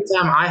then Mm. every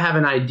time I have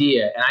an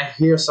idea and I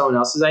hear someone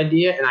else's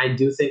idea and I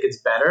do think it's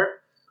better,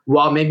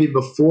 while maybe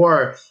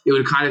before it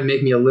would kind of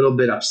make me a little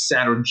bit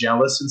upset or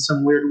jealous in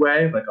some weird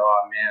way, like, oh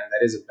man,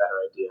 that is a better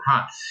idea,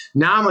 huh?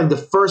 Now I'm like the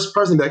first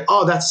person to be like,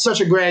 oh, that's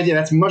such a great idea.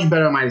 That's much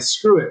better than mine.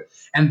 Screw it.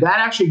 And that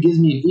actually gives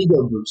me an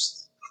ego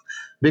boost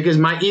because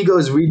my ego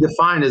is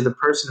redefined as the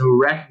person who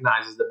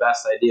recognizes the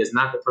best ideas,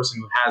 not the person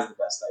who has the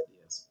best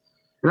ideas.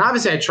 And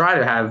obviously, I try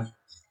to have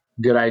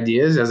good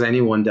ideas, as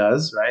anyone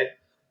does, right?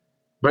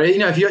 But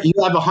if you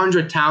have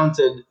 100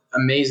 talented,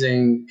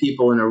 amazing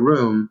people in a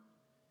room,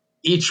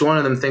 each one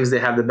of them thinks they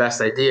have the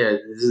best idea.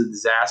 This is a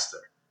disaster.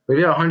 But if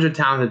you have 100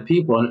 talented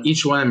people and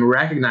each one of them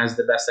recognizes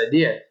the best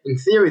idea, in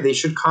theory, they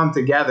should come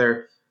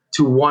together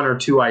to one or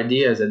two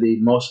ideas that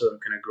most of them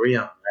can agree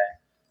on, right?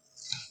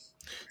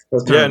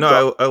 That's kind Yeah, of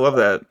thought. no, I love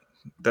that.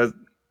 That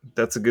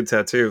that's a good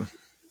tattoo.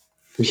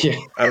 Yeah,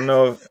 I don't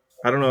know.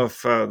 I don't know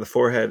if the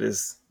forehead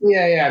is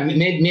yeah.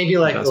 Maybe the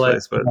like best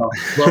place, but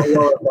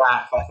lower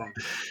back, I think.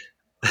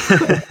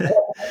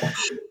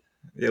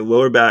 yeah,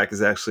 lower back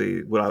is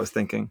actually what I was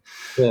thinking.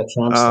 Yeah,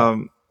 Trump stuff.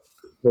 Um,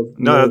 The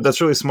no, nose.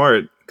 that's really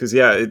smart because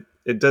yeah,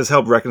 it does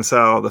help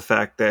reconcile the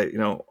fact that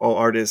all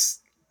artists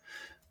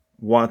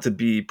want to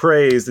be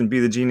praised and be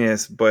the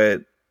genius,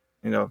 but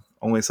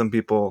only some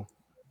people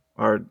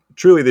are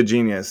truly the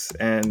genius,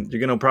 and you're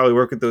gonna probably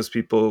work with those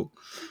people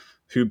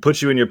who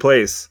put you in your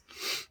place,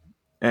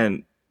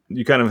 and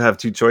you kind of have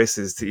two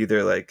choices to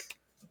either like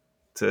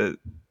to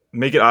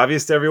make it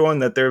obvious to everyone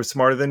that they're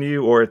smarter than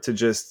you, or to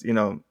just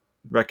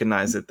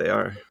recognize that they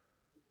are.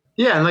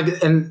 Yeah,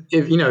 and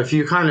if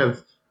you kind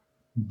of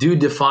do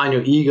define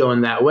your ego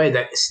in that way,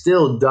 that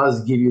still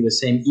does give you the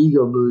same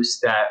ego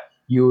boost that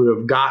you would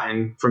have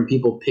gotten from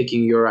people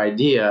picking your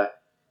idea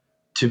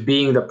to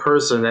being the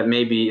person that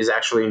maybe is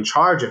actually in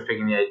charge of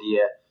picking the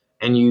idea,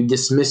 and you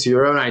dismiss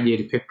your own idea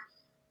to pick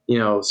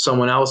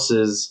someone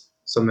else's,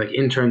 some like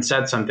intern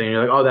said something, and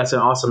you're like, oh, that's an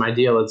awesome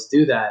idea, let's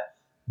do that.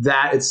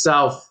 That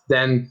itself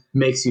then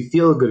makes you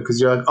feel good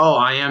because you're like, oh,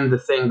 I am the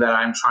thing that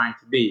I'm trying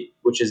to be,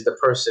 which is the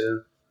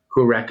person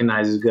who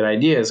recognizes good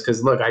ideas.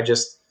 Because look, I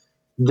just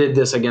did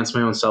this against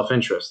my own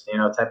self-interest,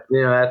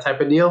 that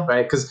type of deal,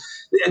 right? Because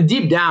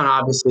deep down,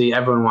 obviously,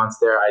 everyone wants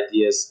their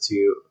ideas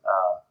to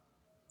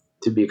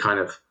be kind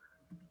of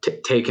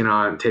taken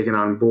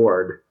on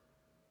board.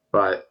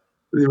 But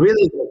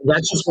really,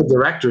 that's just what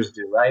directors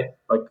do, right?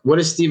 Like, what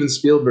does Steven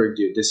Spielberg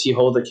do? Does he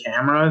hold a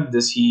camera?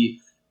 Does he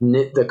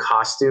knit the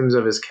costumes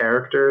of his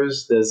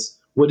characters?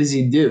 What does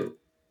he do?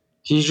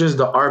 He's just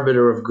the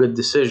arbiter of good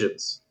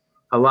decisions.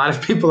 A lot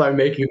of people are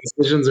making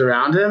decisions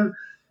around him,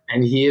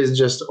 and he is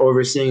just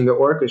overseeing the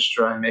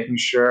orchestra and making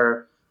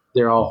sure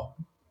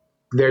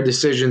their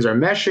decisions are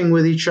meshing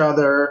with each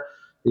other.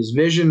 His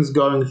vision's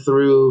going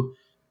through,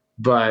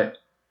 but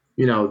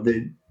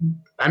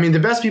the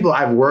best people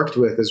I've worked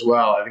with as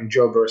well. I think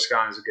Joe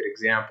Burskine is a good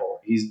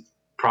example. He's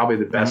probably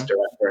the best Mm-hmm.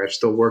 director I've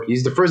still worked.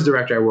 He's the first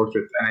director I worked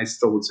with, and I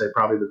still would say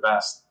probably the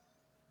best.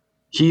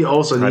 He High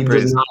does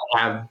praise. not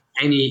have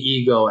any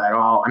ego at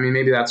all. I mean,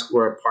 maybe that's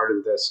where part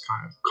of this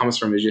kind of comes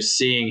from, is just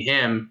seeing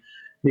him,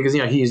 because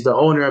he's the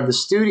owner of the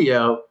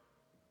studio.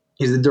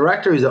 He's the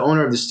director. He's the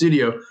owner of the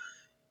studio,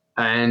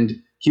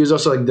 and he was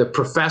also like the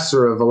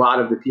professor of a lot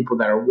of the people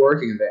that are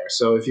working there.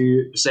 So if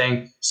you're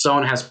saying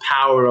someone has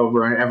power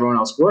over everyone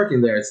else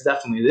working there, it's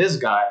definitely this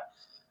guy.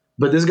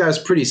 But this guy's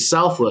pretty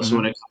selfless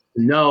when Mm-hmm. it comes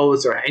to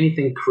notes or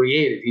anything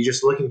creative. He's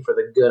just looking for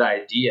the good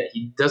idea.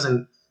 He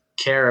doesn't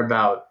care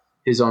about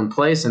his own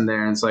place in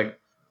there. And it's like,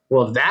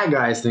 well, if that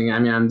guy's thinking, I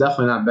mean, I'm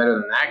definitely not better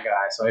than that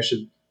guy. So I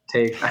should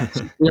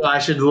I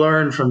should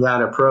learn from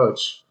that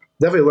approach.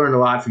 Definitely learned a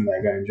lot from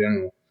that guy in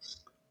general.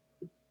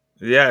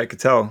 Yeah, I could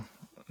tell.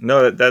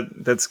 No,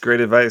 that's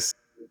great advice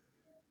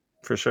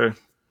for sure.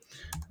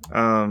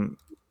 Um,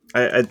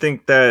 I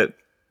think that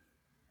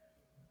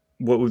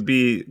what would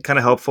be kind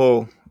of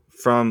helpful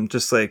from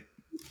just like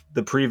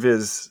the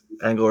previous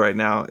angle right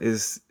now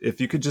is if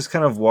you could just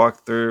kind of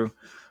walk through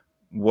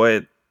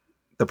what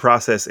the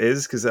process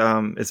is, because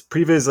it's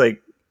previous,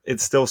 like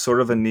it's still sort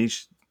of a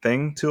niche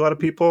thing to a lot of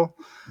people.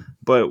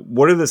 But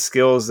what are the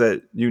skills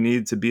that you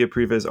need to be a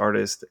previs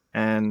artist,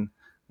 and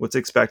what's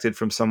expected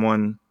from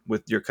someone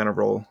with your kind of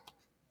role?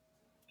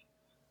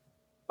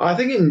 I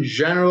think in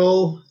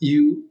general,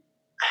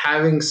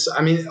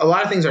 I mean, a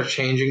lot of things are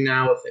changing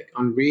now. With like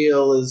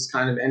Unreal is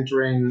kind of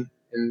entering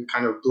and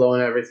kind of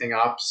blowing everything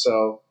up.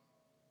 So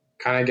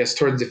kind of guess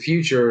towards the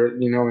future,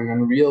 and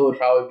Unreal would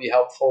probably be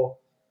helpful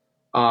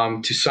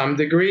to some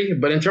degree.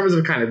 But in terms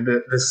of kind of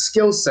the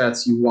skill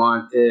sets you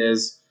want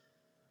is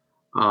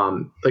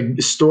like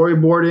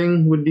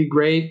storyboarding would be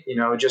great.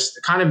 Just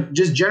kind of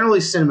just generally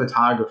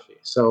cinematography.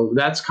 So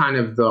that's kind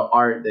of the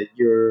art that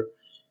you're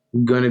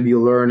going to be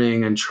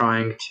learning and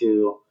trying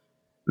to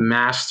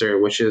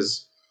master,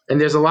 and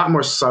there's a lot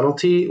more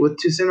subtlety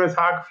to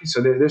cinematography.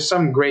 So there's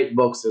some great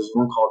books. There's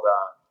one called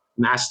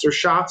Master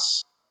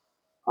Shots.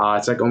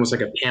 It's like almost like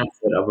a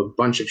pamphlet of a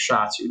bunch of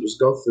shots you just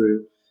go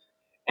through,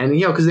 and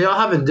because they all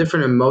have a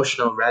different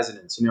emotional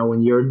resonance.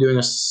 When you're doing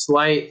a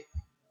slight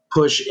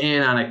push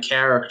in on a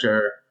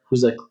character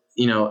who's like,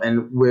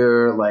 and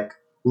we're like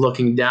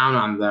looking down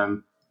on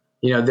them.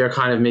 They're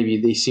kind of, maybe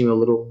they seem a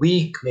little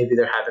weak. Maybe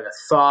they're having a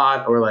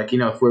thought, or like,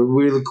 if we're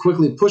really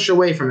quickly push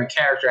away from a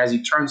character as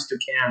he turns to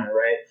camera,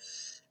 right?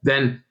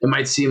 Then it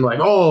might seem like,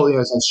 oh,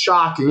 it's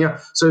shocking.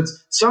 So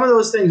it's some of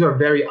those things are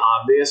very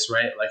obvious,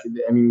 right? Like,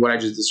 I mean, what I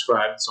just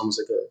described, it's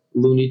almost like a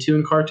Looney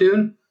Tune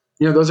cartoon.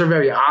 Those are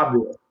very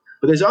obvious.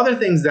 But there's other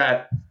things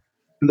that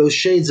those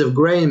shades of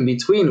gray in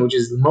between, which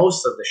is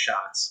most of the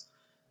shots,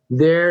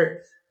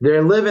 they're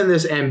live in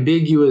this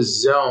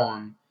ambiguous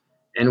zone.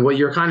 And what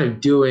you're kind of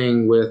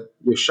doing with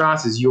your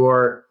shots is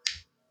you're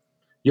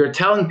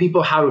telling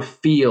people how to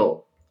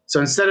feel. So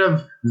instead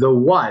of the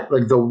what,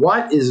 like the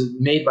what is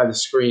made by the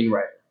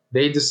screenwriter.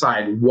 They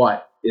decide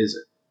what is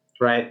it,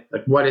 right?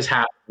 Like what is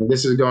happening.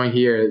 This is going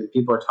here.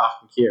 People are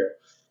talking here,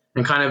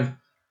 and kind of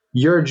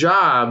your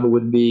job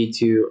would be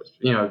to,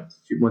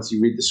 once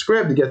you read the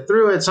script, to get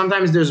through it.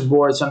 Sometimes there's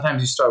boards.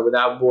 Sometimes you start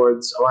without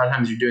boards. A lot of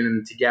times you're doing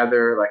them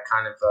together, like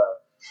kind of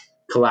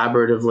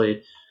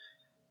collaboratively.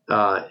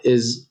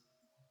 Is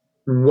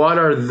What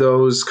are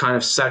those kind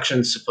of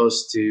sections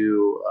supposed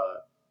to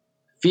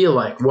feel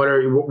like? What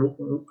are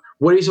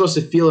you supposed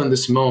to feel in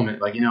this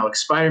moment? Like, like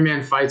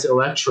Spider-Man fights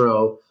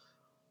Electro.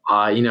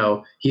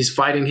 He's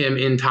fighting him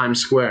in Times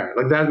Square.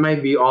 Like that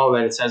might be all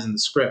that it says in the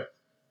script.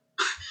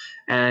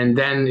 And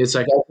then it's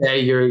like, okay,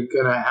 you're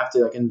gonna have to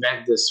like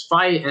invent this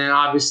fight, and then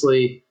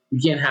obviously you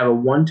can't have a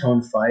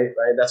one-tone fight,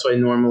 right? That's why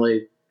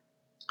normally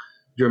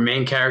your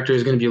main character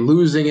is going to be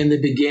losing in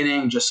the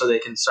beginning just so they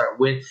can start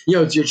win.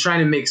 You're trying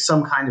to make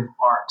some kind of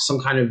arc, some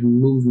kind of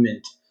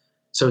movement,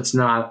 so it's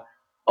not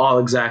all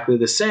exactly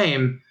the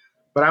same.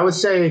 But I would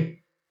say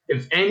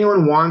if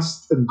anyone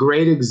wants a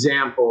great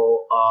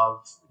example of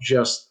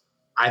just,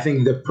 I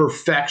think the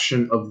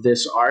perfection of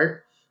this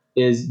art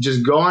is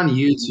just go on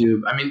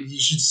YouTube. I mean, you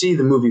should see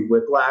the movie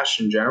Whiplash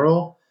in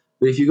general,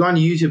 But if you go on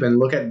YouTube and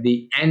look at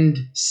the end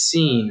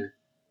scene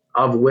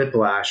of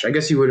Whiplash, I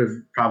guess you would have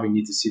probably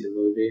need to see the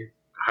movie.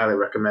 I highly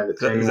recommend it Is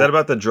to that, is anyone. that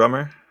about the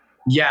drummer?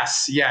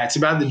 Yes, yeah, it's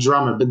about the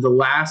drummer, but the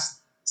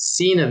last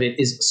scene of it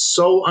is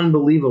so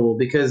unbelievable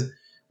because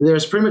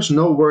there's pretty much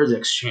no words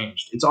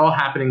exchanged. It's all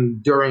happening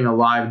during a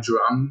live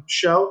drum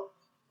show.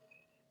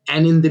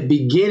 And in the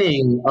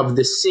beginning of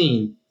the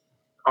scene,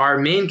 our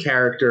main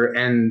character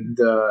and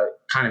the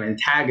kind of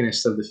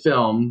antagonist of the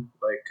film,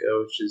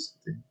 which is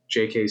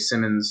J.K.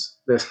 Simmons,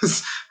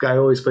 this guy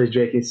who always plays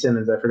J.K.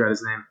 Simmons, I forgot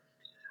his name.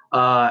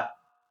 Uh,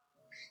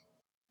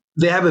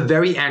 they have a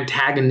very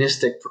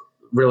antagonistic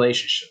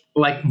relationship.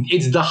 Like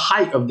it's the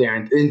height of their.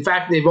 In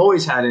fact, they've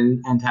always had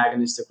an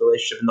antagonistic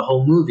relationship in the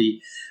whole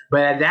movie,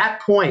 but at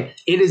that point,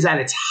 it is at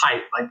its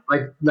height.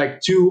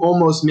 Like to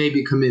almost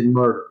maybe commit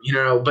murder.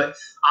 But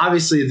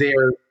obviously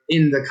they're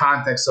in the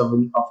context of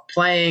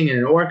playing in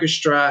an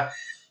orchestra,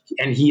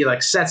 and he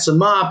like sets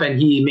him up and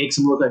he makes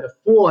him look like a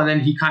fool, and then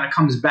he kind of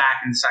comes back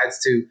and decides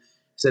to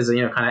says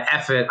kind of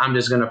F it, I'm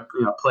just gonna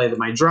play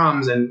my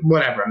drums and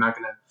whatever, I'm not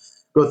gonna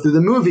go through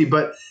the movie.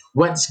 But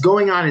what's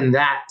going on in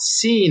that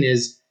scene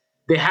is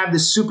they have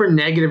this super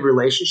negative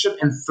relationship,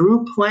 and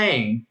through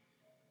playing,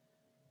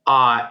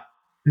 uh,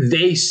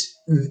 they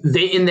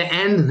they in the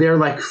end they're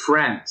like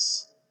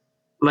friends,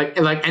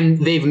 and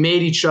they've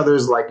made each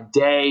other's like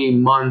day,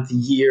 month,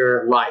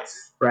 year, life,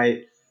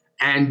 right?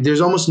 And there's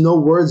almost no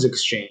words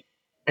exchanged,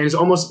 and it's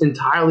almost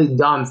entirely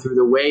done through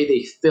the way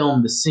they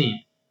film the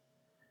scene,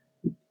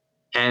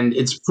 and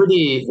it's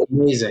pretty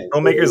amazing.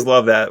 Filmmakers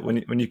love that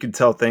when you can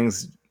tell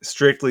things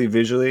strictly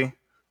visually.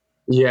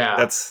 Yeah.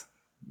 That's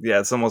yeah,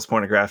 it's almost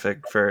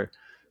pornographic for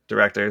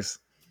directors.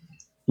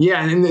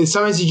 Yeah, and then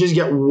sometimes you just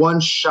get one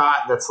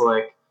shot that's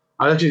like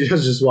I was actually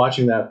just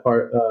watching that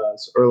part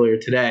earlier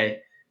today.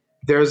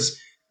 There's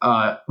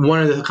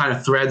one of the kind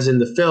of threads in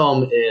the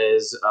film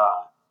is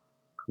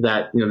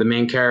that the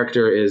main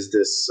character is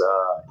this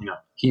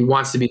he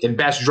wants to be the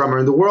best drummer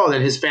in the world,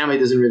 and his family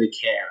doesn't really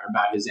care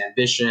about his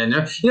ambition.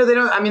 They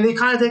don't. I mean, they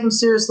kind of take him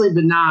seriously,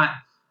 but not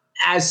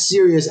as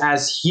serious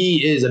as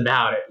he is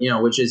about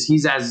it. Which is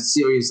he's as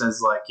serious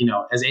as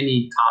as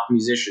any top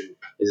musician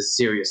is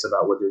serious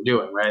about what they're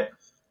doing, right?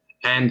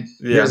 And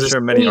Yeah, I'm there's a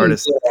sure many scene.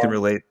 artists can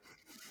relate.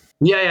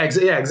 Yeah,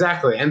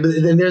 exactly. And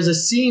then there's a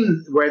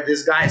scene where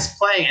this guy's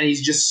playing, and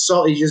he's just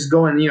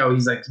going,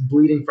 he's like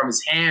bleeding from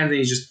his hands, and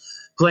he's just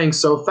playing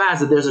so fast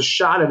that there's a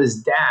shot of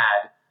his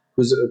dad,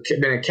 who's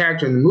been a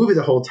character in the movie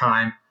the whole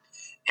time,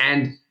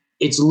 and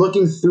it's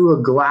looking through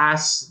a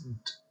glass,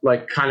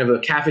 like kind of a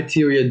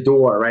cafeteria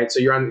door, right? So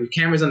your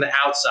camera's on the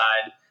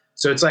outside,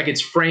 so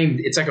it's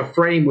framed. It's like a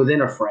frame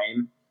within a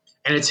frame,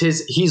 and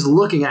he's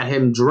looking at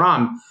him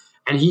drum,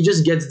 and he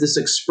just gets this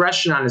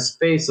expression on his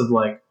face of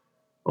like,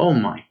 oh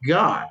my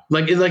god,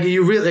 like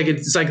you really like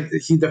it's like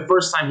the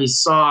first time he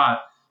saw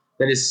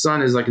that his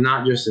son is like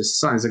not just his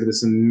son, it's like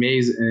this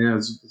amazing,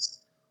 this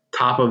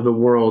top of the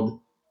world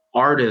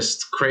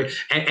artist,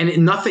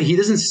 nothing, he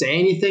doesn't say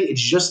anything,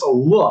 it's just a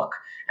look,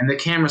 and the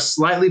camera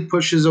slightly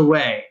pushes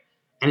away,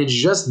 and it's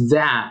just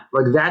that,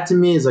 like that to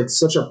me is like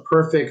such a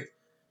perfect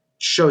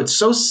show. It's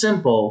so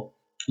simple,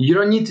 you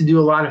don't need to do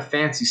a lot of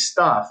fancy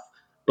stuff,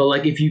 but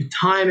like if you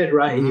time it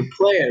right and Hmm. you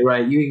play it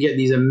right, you can get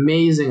these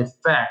amazing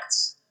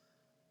effects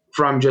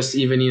from just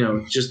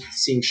even just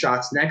seeing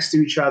shots next to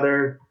each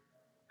other.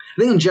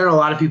 I think in general a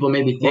lot of people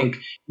maybe Well, think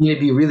you need to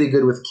be really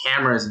good with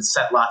cameras and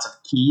set lots of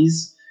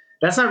keys.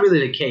 That's not really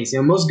the case.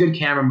 Most good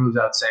camera moves,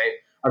 I'd say,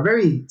 are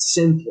very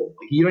simple.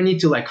 Like, you don't need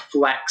to like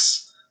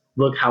flex.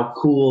 Look how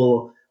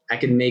cool I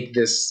can make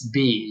this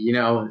be.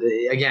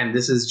 Again,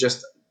 this is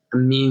just a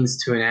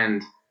means to an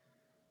end.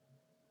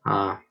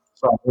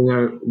 So I'm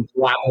going to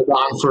blabber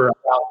on for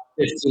about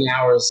 15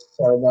 hours.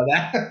 Sorry about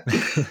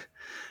that.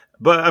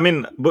 but I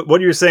mean, what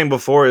you were saying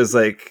before is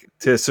like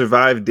to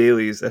survive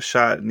dailies, a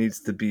shot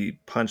needs to be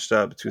punched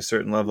up to a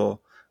certain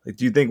level. Like,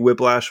 do you think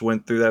Whiplash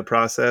went through that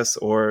process,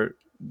 or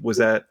was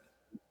that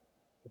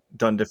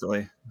done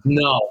differently?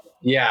 No,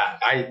 yeah,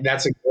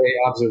 that's a great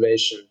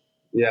observation.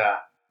 Yeah,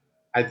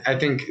 I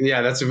think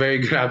that's a very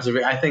good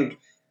observation. I think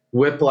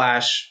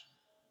Whiplash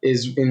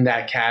is in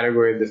that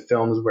category of the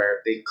films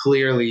where they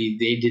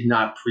did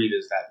not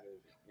previs that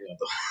movie.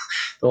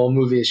 The whole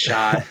movie is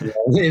shot,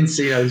 and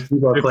so, these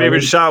people are Your favorite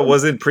playing. shot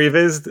wasn't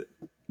previs.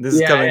 This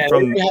is Yeah, coming yeah,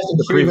 from you have to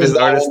the previs previs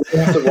that artist. one. You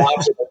have to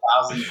watch it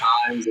 1,000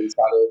 times and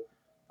try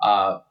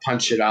to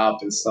punch it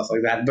up and stuff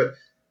like that. But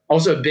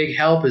also a big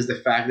help is the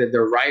fact that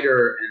the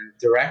writer and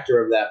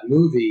director of that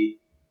movie,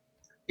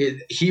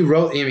 he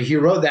wrote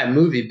that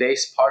movie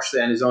based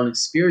partially on his own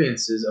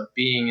experiences of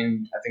being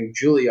in, I think,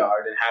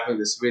 Juilliard and having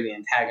this really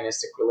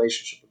antagonistic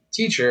relationship with the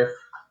teacher.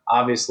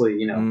 Obviously,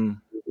 Mm,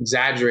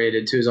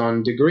 exaggerated to his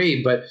own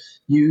degree, but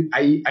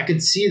I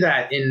could see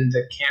that in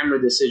the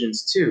camera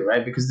decisions too,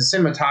 right? Because the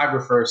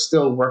cinematographer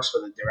still works for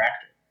the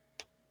director,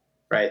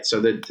 right? So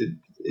if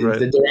right.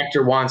 the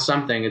director wants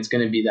something, it's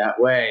going to be that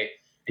way,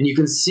 and you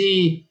can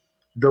see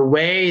the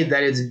way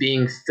that it's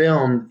being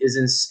filmed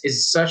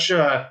is such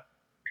a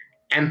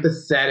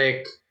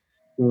empathetic,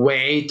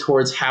 way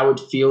towards how it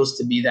feels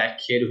to be that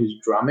kid who's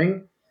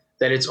drumming,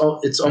 that it's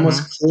Mm-hmm.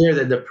 almost clear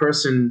that the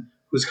person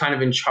who's kind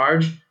of in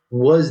charge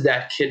was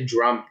that kid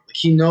drumming. Like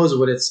he knows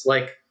what it's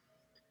like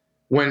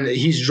when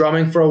he's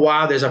drumming for a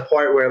while. There's a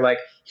part where like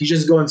he's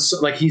just going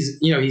like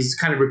he's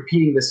kind of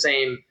repeating the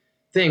same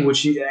thing,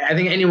 which I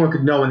think anyone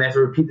could know when they have to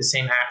repeat the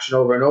same action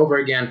over and over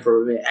again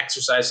for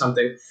exercise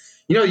something.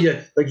 You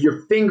like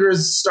your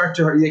fingers start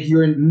to hurt, like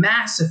you're in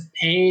massive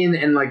pain,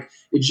 and like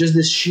it's just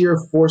this sheer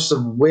force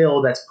of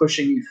will that's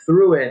pushing you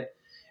through it,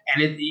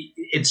 and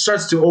it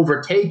starts to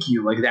overtake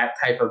you like that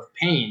type of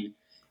pain,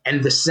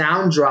 and the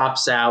sound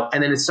drops out,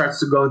 and then it starts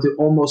to go into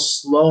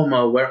almost slow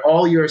mo, where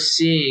all you're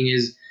seeing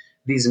is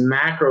these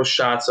macro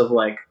shots of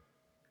like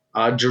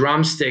a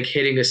drumstick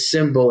hitting a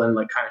cymbal and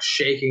like kind of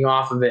shaking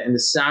off of it, and the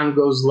sound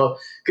goes low,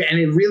 and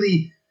it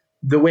really,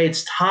 the way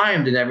it's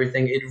timed and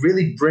everything, it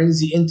really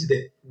brings you into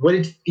the what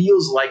it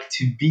feels like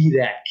to be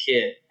that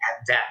kid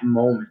at that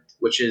moment,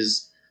 which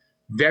is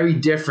very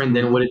different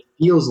than Mm. what it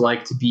feels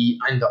like to be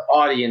in the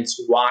audience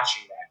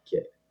watching that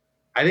kid.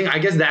 I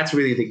guess that's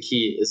really the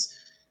key, is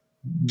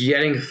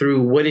getting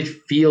through what it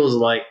feels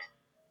like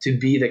to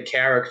be the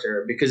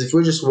character, because if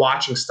we're just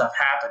watching stuff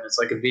happen, it's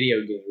like a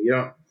video game, you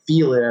don't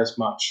feel it as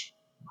much.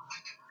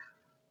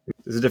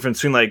 There's a difference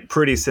between like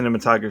pretty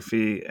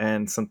cinematography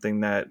and something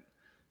that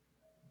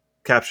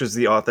captures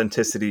the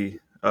authenticity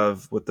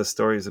of what the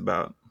story is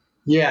about.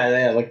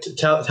 Yeah, like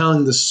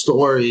telling the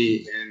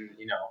story, and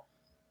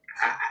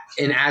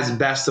in as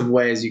best of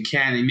way as you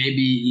can, and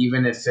maybe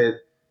even if it,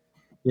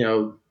 you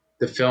know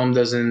the film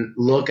doesn't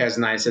look as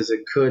nice as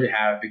it could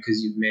have,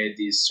 because you've made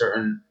these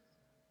certain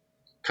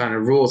kind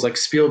of rules. Like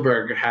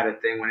Spielberg had a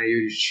thing when he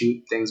would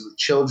shoot things with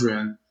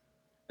children,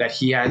 that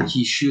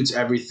he shoots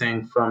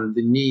everything from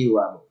the knee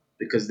level,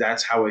 because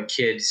that's how a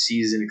kid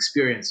sees and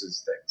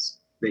experiences things.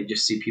 They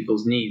just see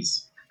people's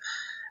knees,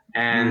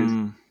 and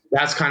Mm.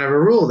 that's kind of a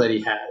rule that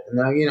he had. And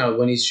then,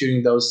 when he's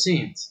shooting those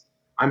scenes,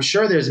 I'm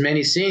sure there's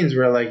many scenes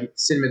where like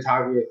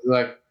cinematographically,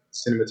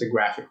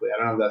 I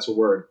don't know if that's a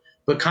word,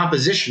 but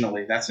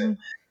compositionally, that's it,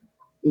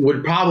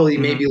 would probably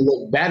Mm-hmm. maybe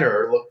look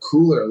better, look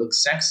cooler, look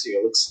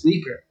sexier, look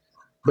sleeker.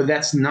 But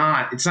it's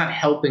not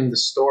helping the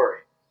story.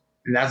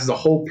 And that's the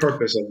whole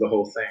purpose of the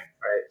whole thing,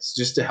 right? It's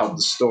just to help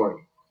the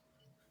story.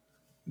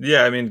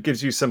 Yeah, I mean, it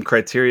gives you some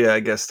criteria, I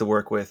guess, to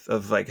work with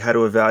of like how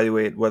to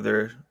evaluate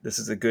whether this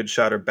is a good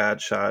shot or bad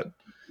shot.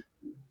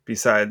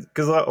 Besides,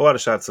 because a lot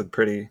of shots look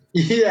pretty.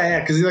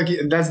 Yeah, because like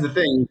that's the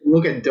thing. You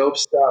look at dope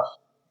stuff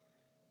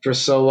for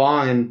so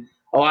long, and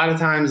a lot of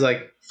times,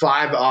 like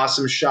five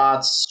awesome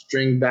shots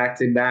stringed back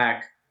to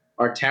back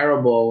are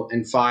terrible,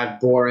 and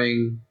five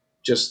boring,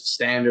 just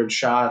standard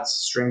shots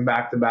stringed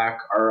back to back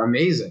are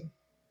amazing.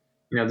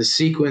 The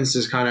sequence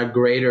is kind of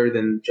greater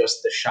than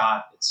just the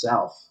shot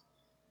itself.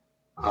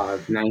 Not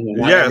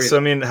Yeah, so everything. I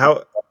mean,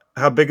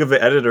 how big of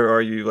an editor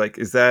are you? Like,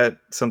 is that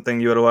something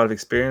you had a lot of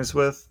experience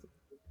with?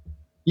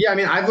 Yeah, I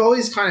mean, I've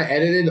always kind of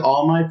edited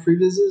all my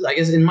previzes. I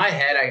guess in my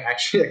head, I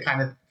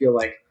kind of feel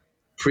like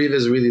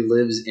previs really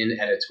lives in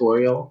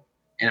editorial,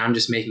 and I'm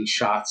just making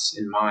shots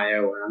in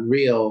Maya or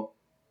Unreal.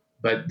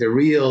 But the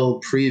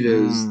real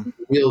previs, Mm.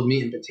 the real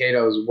meat and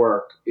potatoes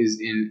work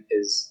is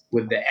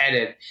with the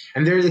edit,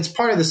 and it's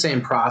part of the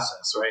same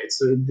process, right?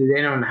 So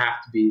they don't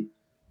have to be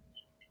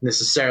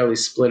necessarily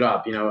split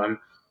up. I'm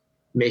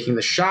making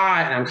the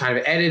shot and I'm kind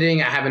of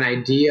editing. I have an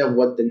idea of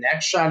what the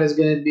next shot is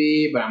going to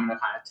be, but I'm going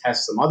to kind of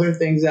test some other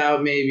things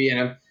out maybe. And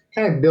I'm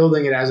kind of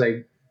building it as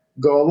I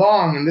go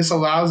along. And this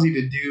allows you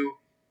to do,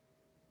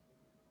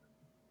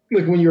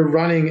 like when you're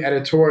running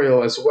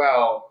editorial as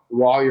well,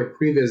 while you're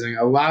prevising,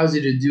 allows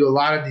you to do a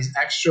lot of these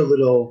extra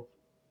little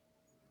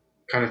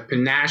kind of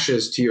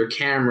panaches to your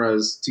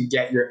cameras to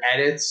get your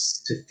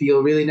edits to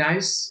feel really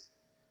nice.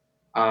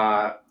 Uh,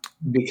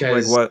 Like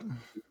because what?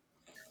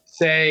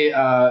 say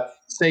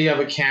you have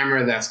a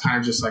camera that's kind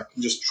of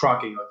just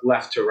trucking like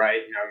left to right.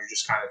 You're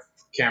just kind of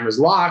camera's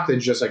locked.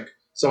 It's just like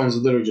someone's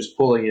literally just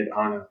pulling it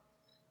on a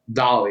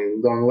dolly,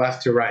 going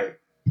left to right.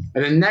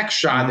 And the next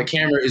shot, the Mm-hmm.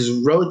 camera is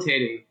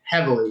rotating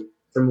heavily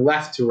from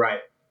left to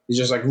right. It's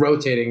just like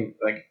rotating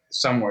like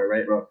somewhere,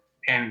 right?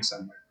 Panning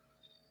somewhere.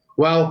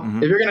 Well,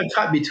 Mm-hmm. if you're going to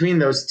cut between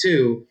those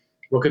two,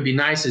 what could be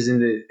nice is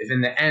if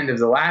in the end of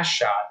the last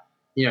shot,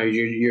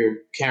 your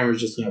camera's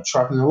just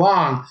trucking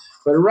along,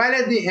 but right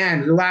at the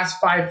end, the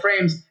last 5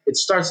 frames, it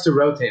starts to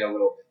rotate a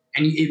little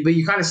bit, but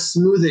you kind of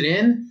smooth it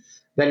in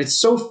that it's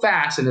so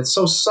fast and it's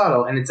so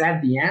subtle and it's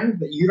at the end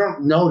that you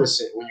don't notice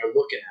it when you're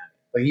looking at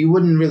it. Like you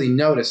wouldn't really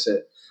notice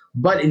it,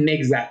 but it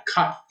makes that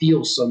cut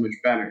feel so much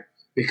better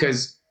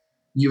because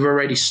you've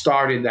already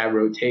started that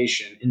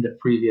rotation in the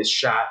previous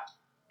shot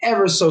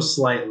ever so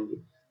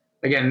slightly.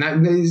 Again,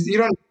 you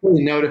don't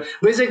really notice,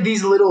 but it's like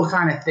these little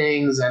kind of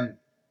things. And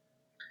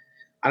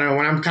I don't know,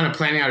 when I'm kind of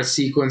planning out a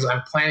sequence,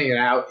 I'm planning it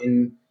out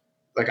in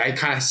like I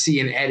kind of see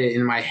an edit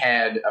in my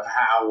head of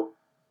how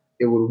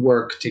it would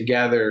work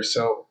together.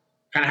 So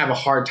kind of have a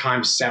hard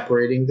time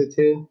separating the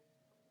two.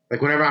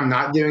 Like whenever I'm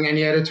not doing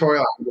any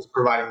editorial, I'm just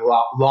providing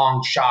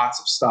long shots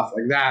of stuff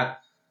like that.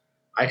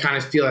 I kind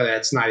of feel that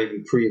it's not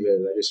even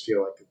previs. I just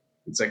feel like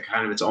it's like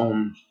kind of its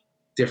own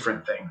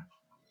different thing.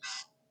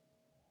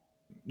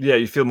 Yeah,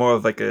 you feel more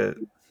of like a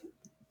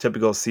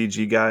typical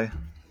CG guy.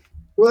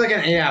 Well, like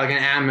a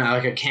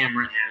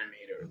camera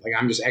animator. Like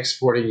I'm just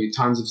exporting you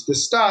tons of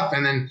this stuff,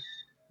 and then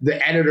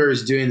the editor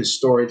is doing the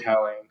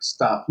storytelling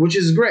stuff, which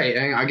is great.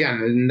 And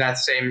again, in that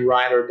same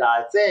ride or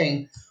die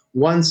thing,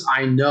 once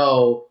I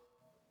know,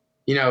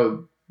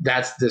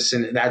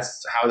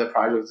 that's how the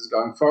project is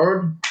going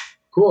forward.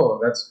 Cool,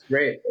 that's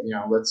great.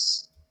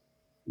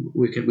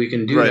 We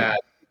can do Right.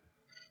 that.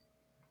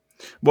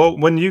 Well,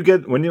 when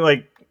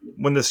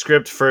the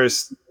script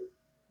first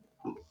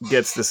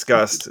gets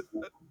discussed,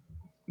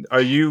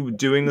 are you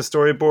doing the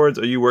storyboards?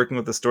 Are you working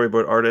with the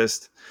storyboard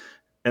artist?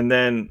 And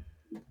then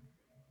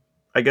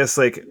I guess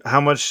like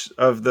how much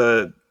of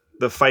the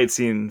fight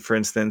scene, for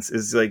instance,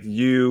 is like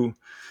you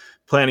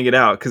planning it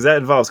out? Because that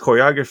involves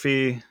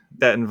choreography,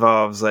 that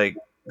involves like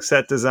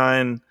set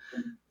design.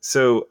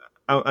 So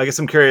I guess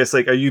I'm curious,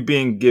 like, are you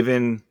being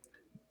given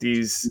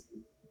these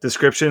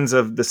descriptions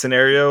of the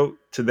scenario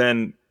to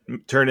then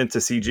turn into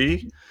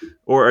CG,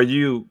 or are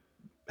you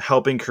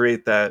helping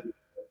create that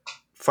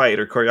fight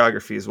or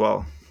choreography as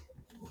well?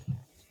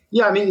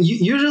 Yeah, I mean,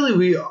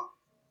 usually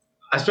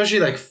especially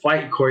like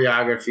fight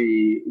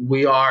choreography,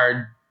 we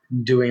are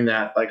doing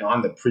that like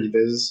on the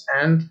previs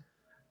end.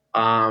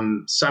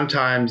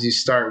 Sometimes you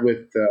start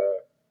with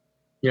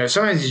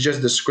sometimes it's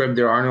just the script.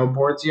 There are no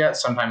boards yet.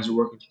 Sometimes you're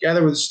working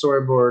together with a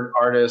storyboard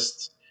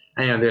artist,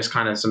 and there's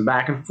kind of some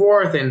back and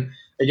forth. And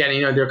again,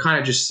 they're kind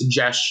of just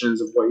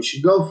suggestions of what you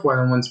should go for.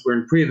 And then once we're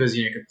in previs,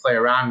 you can play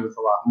around with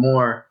a lot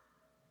more.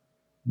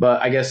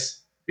 But I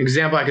guess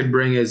example I could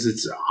bring is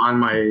it's on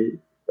my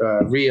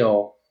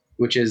reel,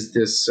 which is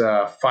this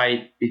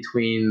fight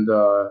between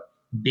the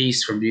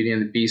beast from Beauty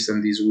and the Beast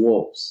and these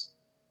wolves.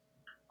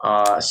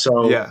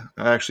 So Yeah,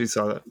 I actually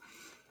saw that.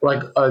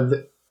 like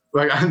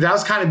like that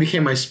was kind of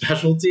became my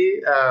specialty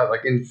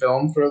like in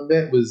film for a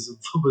bit was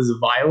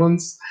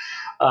violence,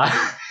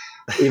 uh,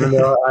 even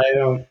though I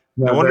don't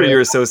No wonder very you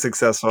were so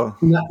successful.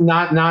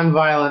 not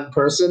non-violent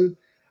person,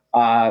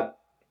 uh,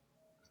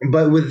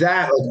 but with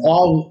that,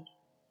 like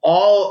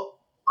all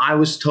I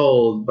was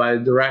told by the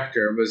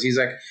director was he's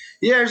like,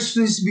 yeah, it just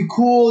needs to be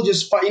cool,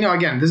 just fight.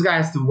 Again, this guy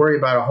has to worry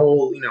about a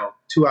whole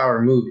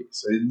 2-hour movie,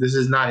 so this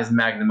is not his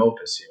magnum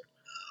opus here.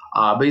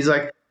 But he's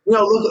like,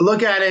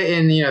 look at it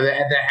in the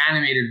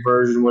animated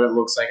version, what it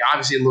looks like.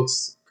 Obviously,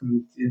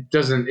 it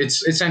doesn't.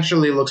 It's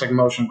essentially looks like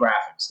motion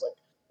graphics. Like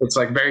it's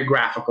like very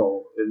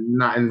graphical,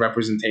 not in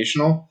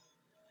representational.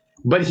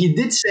 But he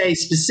did say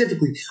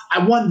specifically,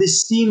 I want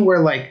this scene where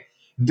like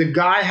the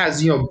guy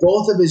has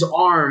both of his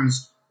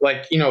arms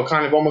like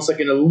kind of almost like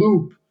in a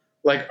loop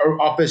like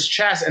up his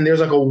chest, and there's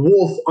like a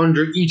wolf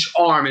under each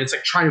arm, and it's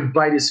like trying to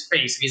bite his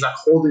face, and he's like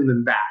holding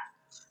them back.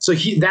 So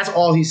that's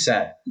all he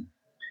said.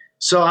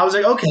 So I was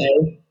like,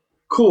 okay,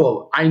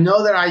 cool. I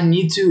know that I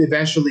need to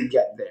eventually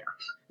get there.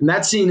 And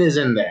that scene is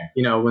in there.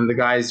 When the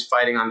guy's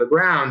fighting on the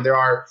ground,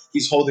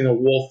 he's holding a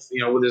wolf,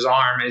 with his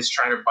arm, and he's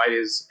trying to bite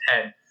his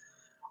head.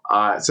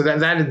 So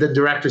that the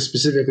director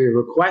specifically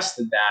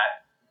requested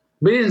that,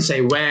 but he didn't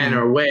say when Mm.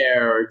 or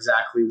where or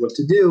exactly what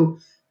to do.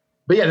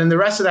 But yeah, then the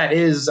rest of that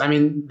is, I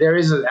mean, there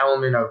is an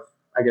element of,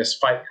 I guess,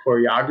 fight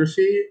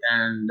choreography,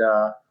 and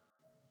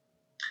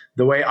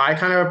the way I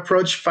kind of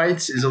approach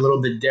fights is a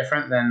little bit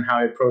different than how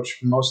I approach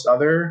most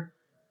other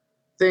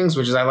things,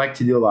 which is I like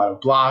to do a lot of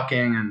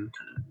blocking and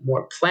kind of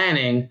more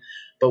planning.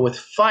 But with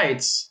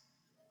fights,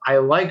 I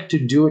like to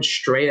do it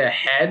straight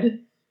ahead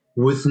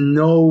with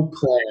no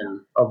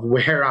plan of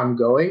where I'm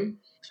going,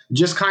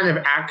 just kind of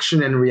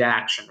action and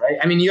reaction, right?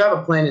 I mean, you have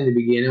a plan in the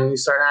beginning when you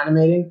start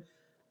animating,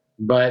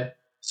 but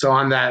so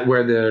on that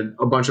where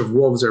a bunch of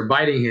wolves are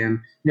biting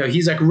him,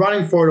 he's like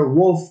running for it. A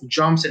wolf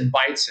jumps and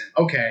bites him.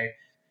 Okay,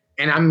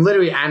 and I'm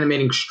literally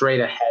animating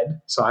straight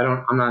ahead, so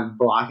I'm not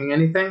blocking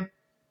anything.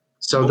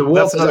 So the Well, wolf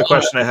that's is another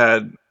question I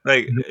had.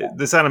 Like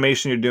this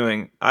animation you're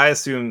doing, I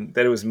assumed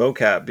that it was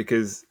mocap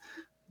because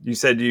you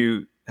said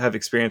you have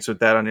experience with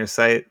that on your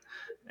site,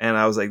 and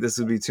I was like, this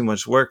would be too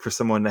much work for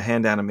someone to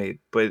hand animate.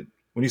 But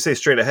when you say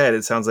straight ahead,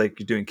 it sounds like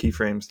you're doing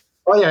keyframes.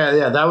 oh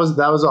yeah, that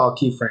was all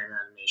keyframe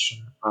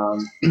animation.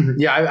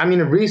 Yeah, I mean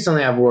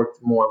recently I've worked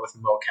more with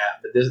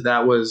mocap, but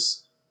that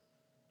was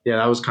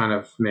kind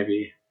of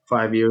maybe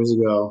 5 years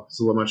ago. It's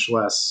a little much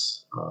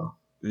less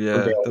Yeah,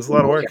 available that's a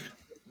lot of work.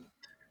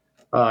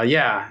 mocap.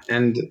 Yeah,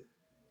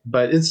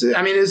 but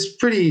it's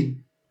pretty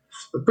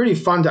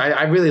fun.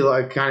 I really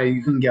like kind of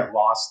you can get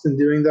lost in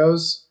doing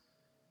those.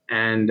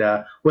 And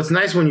what's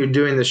nice when you're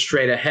doing the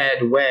straight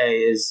ahead way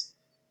is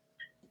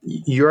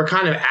you're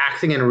kind of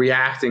acting and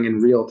reacting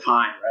in real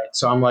time, right?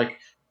 So I'm like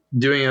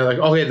doing it like,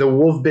 okay, the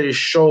wolf bit his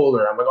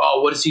shoulder. I'm like,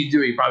 oh, what does he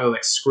do? He probably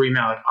like scream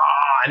out like,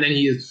 ah, and then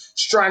he's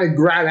trying to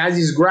grab. As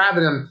he's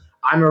grabbing him,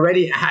 I've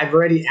already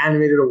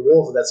animated a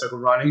wolf that's like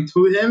running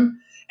to him,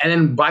 and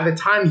then by the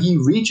time he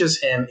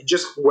reaches him,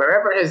 just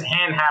wherever his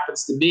hand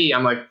happens to be,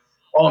 I'm like,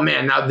 oh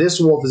man, now this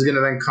wolf is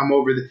gonna then come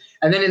over,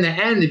 and then in the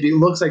end,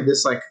 looks like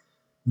this like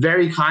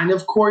very kind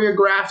of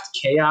choreographed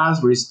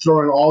chaos where he's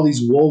throwing all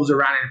these wolves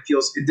around and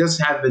it does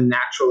have a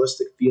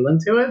naturalistic feeling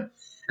to it.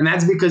 And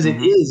that's because it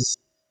Mm-hmm. is,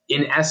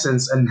 in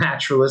essence, a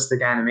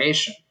naturalistic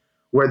animation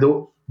where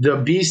the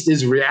beast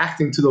is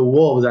reacting to the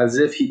wolves as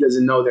if he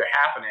doesn't know they're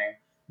happening,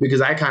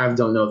 because I kind of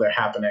don't know they're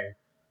happening.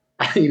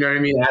 You know what I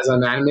mean? As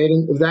I'm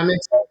animating, if that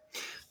makes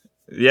sense.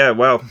 Yeah,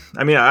 well,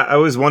 I mean, I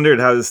always wondered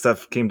how this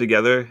stuff came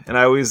together, and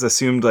I always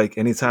assumed like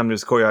anytime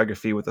there's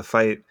choreography with a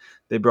fight,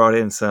 they brought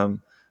in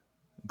some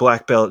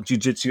black belt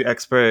jujitsu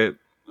expert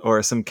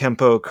or some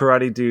kempo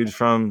karate dude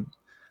from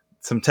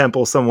some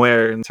temple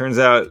somewhere, and turns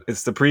out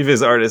it's the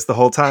previous artist the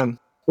whole time.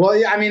 Well,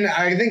 yeah, I mean,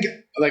 I think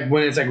like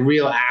when it's like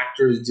real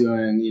actors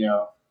doing,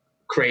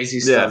 crazy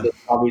stuff, Yeah, they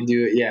probably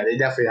do it. Yeah, they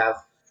definitely have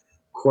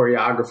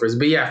choreographers.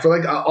 But yeah, for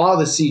like all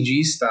the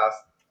CG stuff,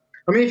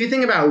 I mean, if you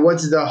think about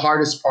what's the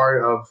hardest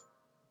part of,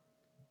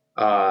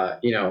 uh,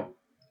 you know,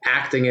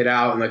 acting it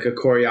out and like a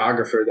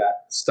choreographer, that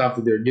stuff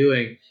that they're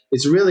doing,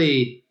 it's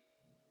really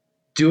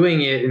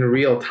doing it in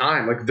real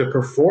time, like the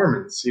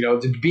performance,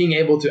 being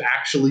able to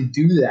actually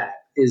do that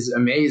is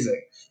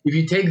amazing. If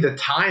you take the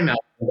time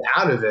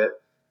out of it,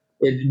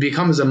 it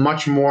becomes a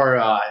much more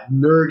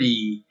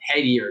nerdy,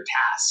 headier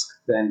task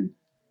than,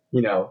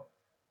 you know,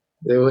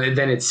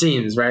 than it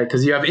seems, right?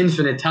 Because you have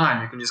infinite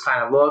time. You can just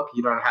kind of look.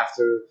 You don't have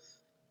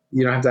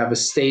to have a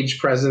stage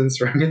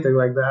presence or anything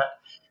like that.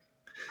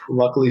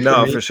 Luckily for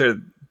no, me. for sure,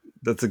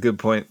 that's a good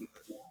point.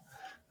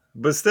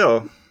 But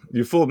still,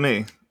 you fooled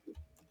me.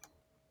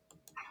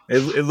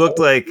 It looked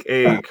like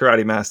a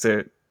karate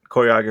master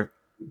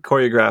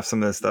choreographed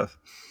some of this stuff.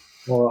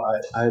 Well,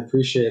 I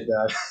appreciate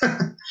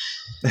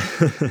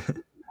that.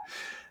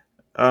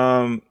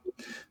 um,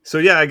 so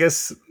yeah, I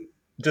guess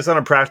just on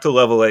a practical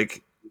level,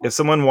 like if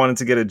someone wanted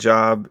to get a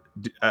job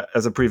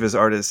as a previous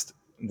artist,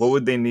 what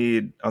would they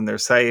need on their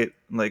site?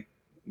 Like,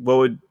 what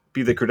would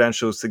be the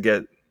credentials to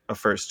get a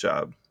first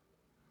job?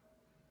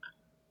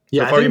 So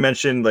Yeah, I far, you think.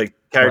 mentioned like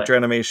Right. character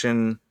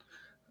animation.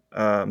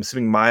 I'm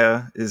assuming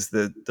Maya is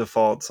the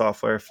default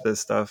software for this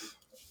stuff.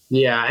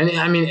 Yeah, and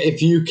I mean,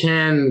 if you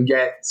can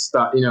get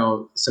stuff,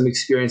 some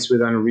experience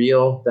with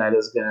Unreal, that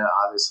is going to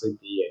obviously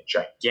be a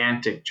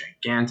gigantic,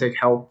 gigantic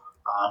help,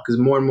 because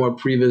more and more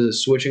previs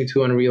is switching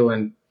to Unreal,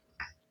 and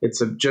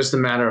it's just a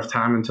matter of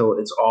time until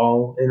it's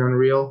all in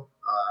Unreal.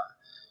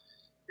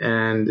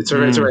 And it's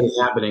Mm. already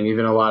happening.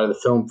 Even a lot of the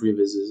film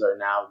previses are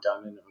now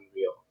done in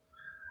Unreal,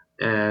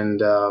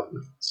 and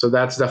so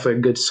that's definitely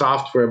a good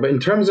software. But in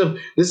terms of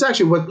this, is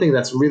actually one thing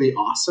that's really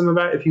awesome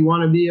about if you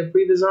want to be a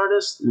previs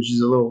artist, which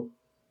is a little.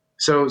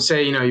 So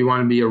say you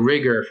want to be a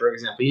rigger, for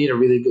example, you need a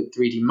really good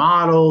 3D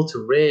model to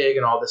rig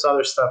and all this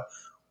other stuff.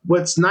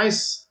 What's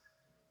nice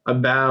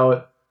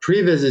about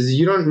previs is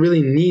you don't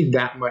really need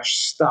that much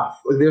stuff.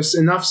 There's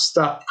enough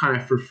stuff kind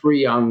of for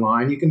free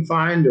online you can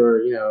find,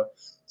 or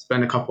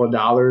spend a couple of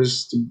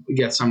dollars to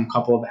get some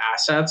couple of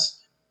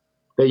assets.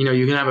 That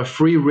you can have a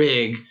free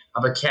rig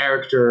of a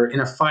character in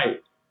a fight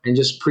and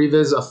just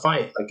previs a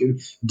fight. Like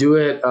do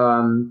it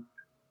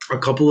a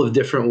couple of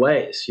different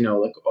ways.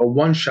 Like a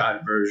one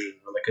shot version,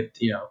 or like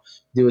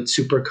do it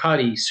super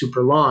cutty,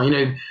 super long.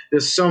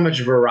 There's so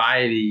much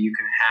variety you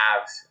can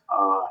have.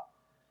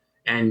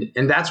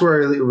 And that's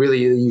where really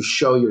you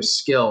show your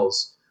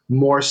skills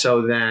more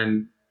so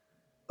than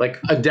like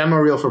a demo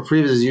reel for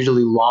previs is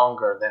usually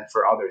longer than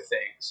for other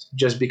things,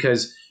 just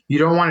because you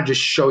don't want to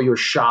just show your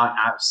shot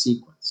out of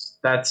sequence.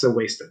 That's a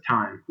waste of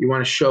time. You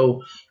want to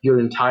show your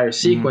entire Hmm.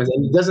 sequence,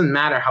 and it doesn't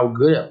matter how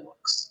good it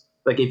looks.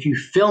 Like if you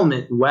film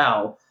it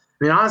well,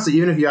 I mean, honestly,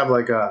 even if you have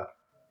like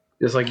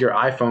just like your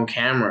iPhone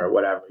camera or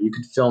whatever, you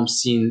could film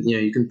scene.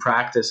 You can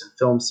practice and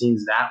film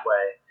scenes that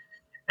way,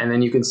 and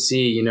then you can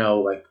see,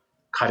 like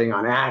cutting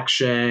on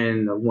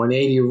action, the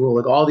 180 rule,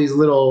 like all these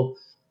little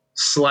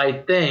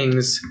slight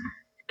things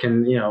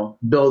can,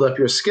 build up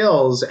your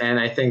skills. And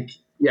I think,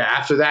 yeah,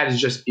 after that is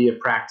just be a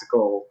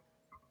practical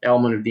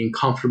element of being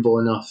comfortable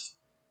enough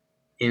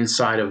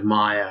inside of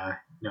Maya,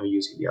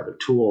 using the other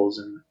tools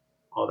and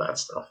all that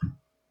stuff.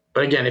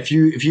 But again, if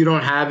you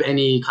don't have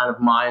any kind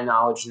of Maya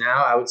knowledge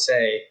now, I would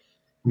say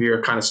if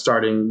you're kind of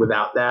starting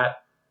without that,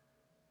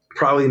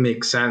 probably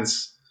makes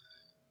sense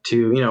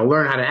to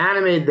learn how to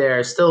animate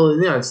there. Still,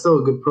 it's still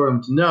a good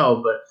program to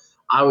know, but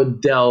I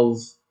would delve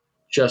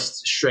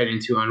just straight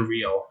into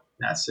Unreal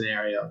in that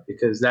scenario,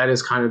 because that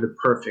is kind of the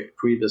perfect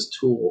previs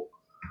tool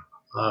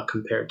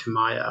compared to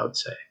Maya, I would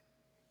say.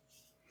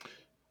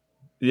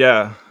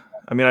 Yeah,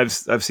 I mean,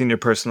 I've seen your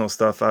personal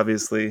stuff,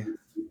 obviously,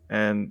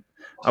 and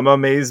I'm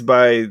amazed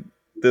by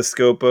the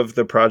scope of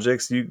the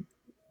projects you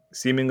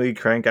seemingly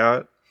crank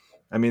out.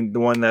 I mean, the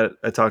one that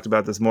I talked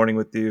about this morning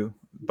with you,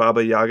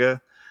 Baba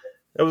Yaga,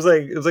 it was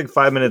like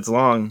 5 minutes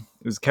long.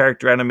 It was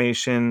character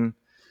animation.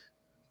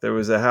 There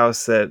was a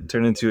house that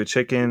turned into a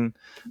chicken,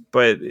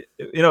 but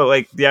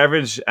like the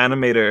average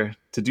animator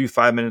to do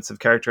 5 minutes of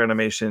character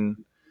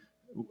animation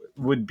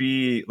would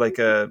be like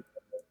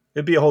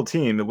it'd be a whole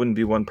team. It wouldn't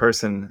be one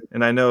person.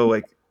 And I know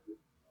like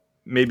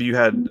maybe you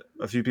had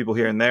a few people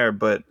here and there,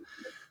 but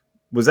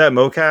was that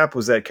mocap?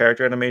 Was that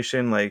character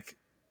animation? Like,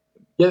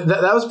 Yeah,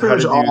 that was pretty how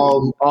much did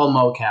you? all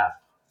mocap.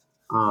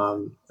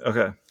 Um,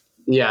 Okay.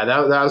 yeah,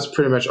 that was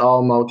pretty much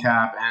all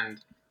mocap, and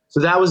so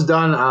that was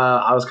done.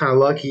 I was kind of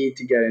lucky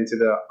to get into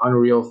the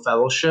Unreal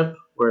Fellowship,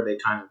 where they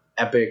kind of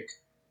epic.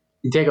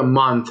 You take a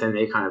month, and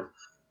they kind of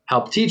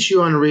help teach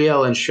you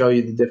Unreal and show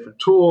you the different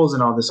tools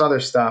and all this other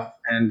stuff.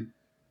 And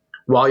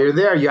while you're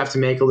there, you have to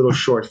make a little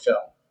short film.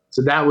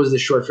 So that was the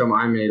short film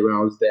I made when I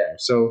was there.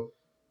 So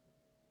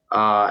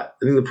I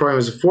think the program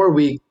was 4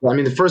 weeks. I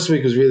mean, the first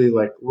week was really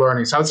like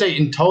learning. So I would say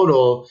in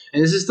total,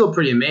 and this is still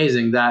pretty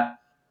amazing, that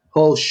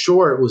whole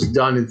short was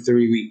done in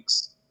 3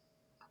 weeks.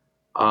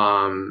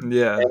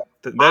 Yeah,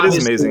 that is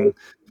Obviously, amazing.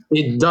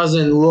 it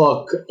doesn't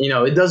look,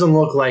 it doesn't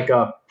look like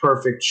a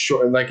perfect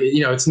short. Like,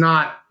 it's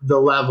not the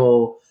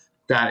level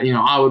that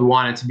I would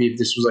want it to be if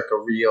this was like a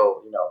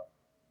real,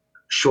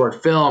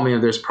 short film.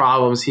 There's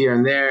problems here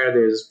and there.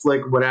 There's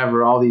like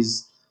whatever, all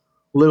these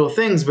little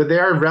things, but they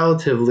are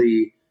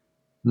relatively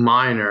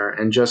minor,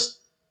 and just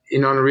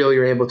in Unreal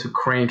you're able to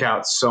crank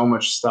out so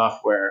much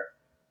stuff where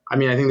I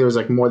think there was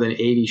like more than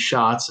 80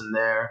 shots in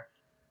there,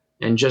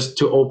 and just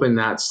to open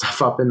that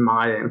stuff up in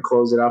Maya and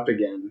close it up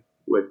again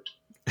would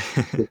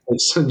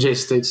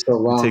just take so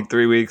Take long.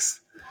 3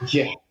 weeks.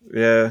 Yeah.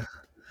 Yeah.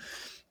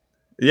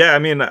 Yeah, I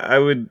mean, I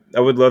would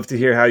love to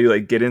hear how you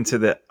like get into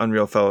the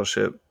Unreal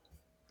Fellowship,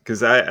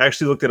 because I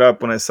actually looked it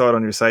up when I saw it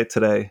on your site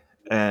today,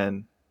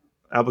 and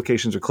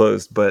applications are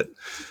closed. But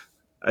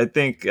I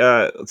think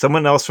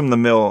someone else from the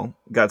mill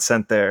got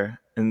sent there,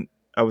 and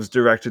I was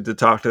directed to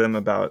talk to them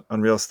about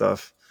Unreal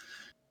stuff.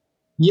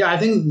 Yeah, I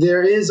think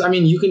there is.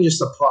 You can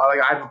just apply. Like,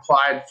 I've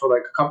applied for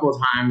like a couple of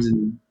times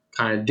and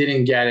kind of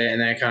didn't get it, and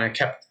then I kind of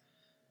kept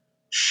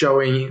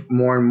showing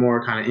more and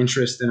more kind of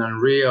interest in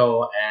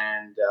Unreal,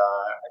 and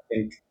I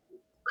think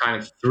kind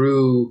of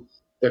through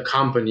the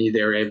company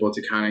they were able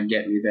to kind of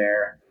get me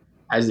there,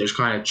 as they're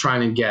kind of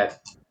trying to get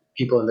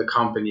people in the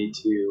company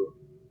to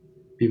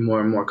be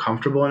more and more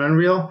comfortable in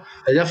Unreal.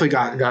 I definitely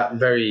got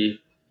very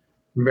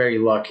very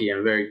lucky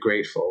and very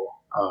grateful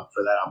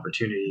for that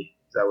opportunity.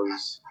 That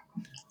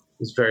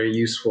was very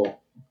useful.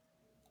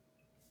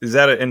 Is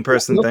that an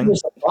in-person You can thing?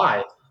 just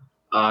apply.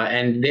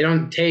 And they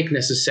don't take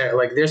necessarily,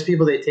 like, there's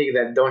people they take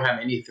that don't have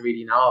any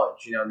 3D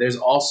knowledge. There's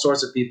all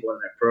sorts of people in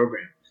their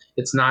program.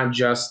 It's not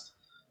just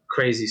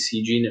crazy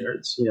CG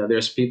nerds.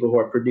 There's people who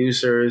are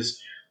producers.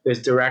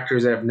 There's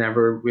directors that have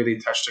never really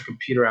touched a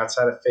computer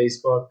outside of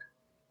Facebook.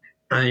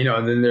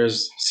 And then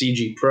there's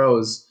CG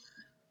pros,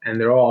 and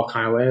they're all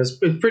kind of, it's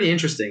pretty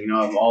interesting.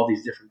 Of all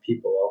these different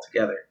people all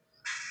together.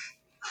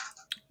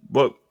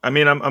 Well, I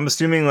mean, I'm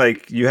assuming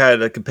like you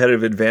had a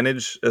competitive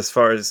advantage as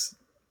far as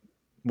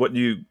what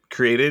you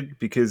created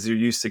because you're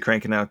used to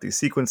cranking out these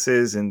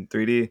sequences in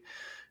 3D.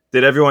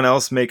 Did everyone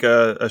else make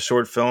a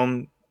short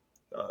film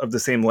of the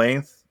same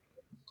length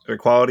or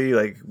quality?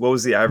 Like, what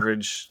was the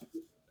average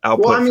Well,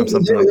 output from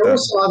something like there were that?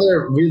 some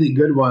other really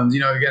good ones.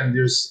 Again,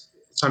 there's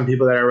some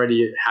people that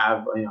already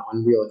have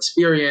Unreal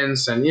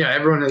experience, and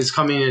everyone is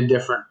coming in at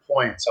different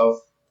points. So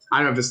I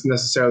don't know if it's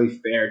necessarily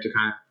fair to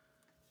kind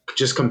of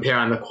just compare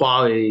on the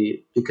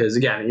quality, because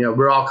again,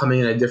 we're all coming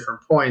in at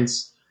different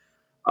points.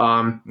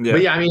 But Yeah.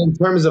 yeah, in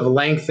terms of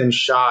length and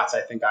shots,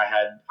 I think I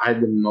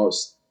had the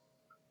most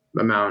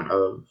amount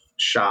of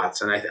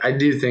shots, and I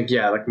do think,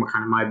 yeah, like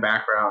kind of my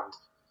background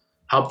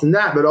helped in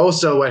that. But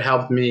also, what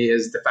helped me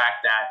is the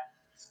fact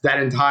that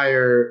that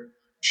entire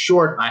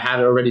short I had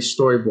already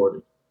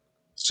storyboarded,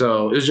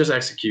 so it was just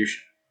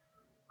execution.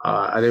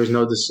 There was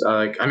no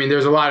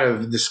there's a lot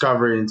of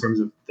discovery in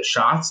terms of the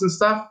shots and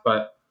stuff,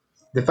 but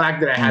the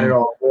fact that I had it Mhm.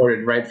 all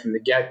boarded right from the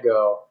get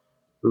go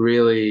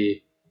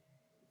really,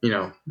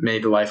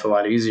 made life a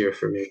lot easier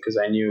for me, because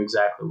I knew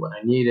exactly what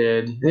I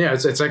needed. Yeah,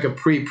 it's like a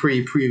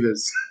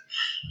previs,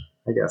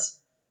 I guess.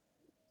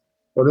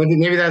 Or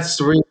maybe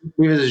that's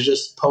previs is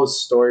just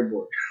post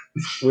storyboard.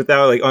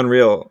 Without like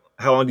Unreal,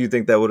 how long do you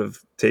think that would have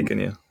taken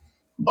you?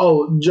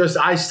 Oh, just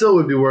I still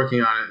would be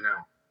working on it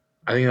now.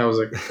 I think that was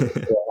like half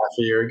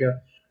a year ago.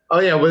 Oh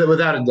yeah,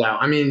 without a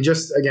doubt.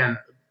 Just again,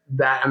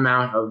 that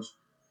amount of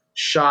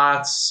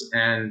shots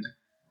and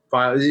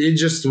files, it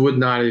just would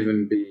not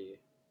even be.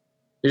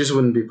 It just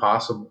wouldn't be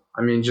possible.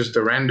 Just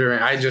the rendering.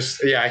 I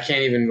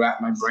can't even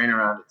wrap my brain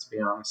around it, to be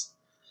honest.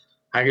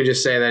 I could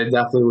just say that it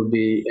definitely would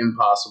be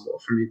impossible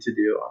for me to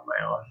do on my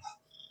own.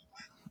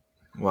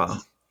 Wow.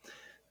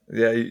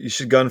 Yeah, you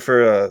should gun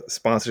for a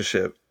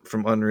sponsorship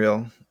from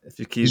Unreal if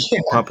you keep Yeah.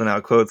 pumping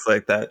out quotes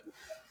like that.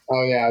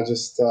 Oh yeah.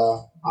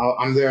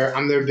 I'm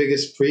their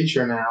biggest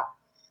preacher now.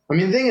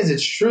 The thing is,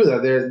 it's true though.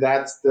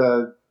 That's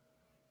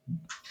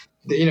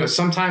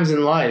sometimes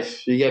in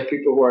life you get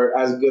people who are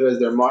as good as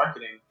their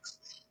marketing.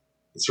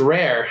 It's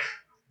rare,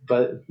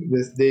 but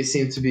they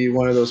seem to be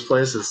one of those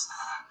places.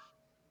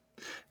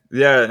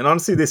 Yeah, and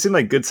honestly, they seem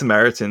like good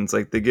Samaritans.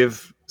 Like they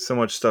give so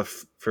much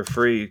stuff for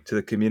free to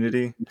the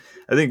community.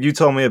 I think you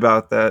told me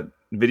about that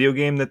video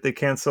game that they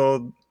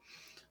canceled.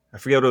 I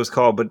forget what it was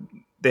called, but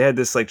they had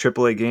this like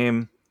AAA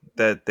game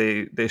that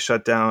they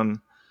shut down,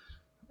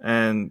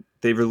 and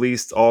they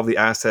released all the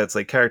assets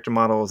like character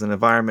models and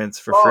environments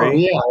for Oh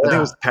free. yeah, I think it yeah,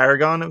 was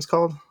Paragon. It was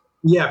called.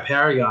 yeah.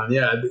 Paragon,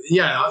 yeah,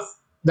 yeah.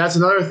 that's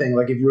another thing.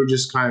 Like if you were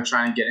just kind of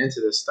trying to get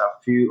into this stuff,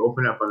 if you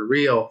open up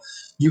Unreal,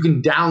 you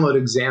can download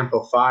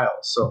example files.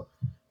 So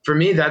for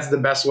me, that's the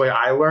best way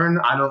I learn.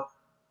 I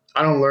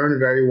don't learn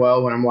very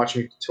well when I'm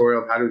watching a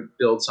tutorial of how to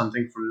build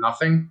something from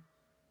nothing.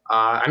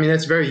 I mean,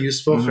 that's very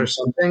useful for Hmm.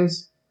 some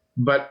things,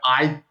 but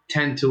I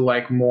tend to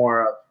like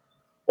more of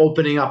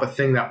opening up a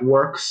thing that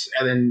works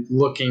and then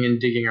looking and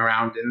digging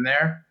around in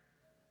there.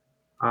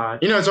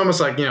 It's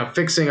almost like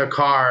fixing a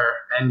car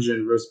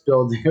engine versus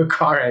building a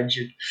car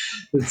engine.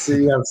 It's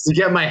to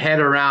get my head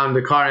around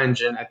the car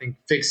engine. I think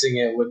fixing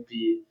it would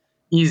be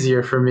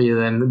easier for me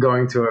than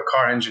going to a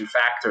car engine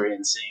factory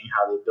and seeing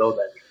how they build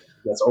everything.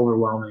 That's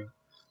overwhelming,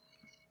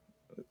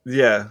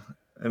 Yeah,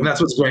 and and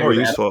that's what's great more with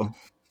Epic. useful.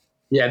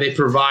 Yeah, they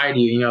provide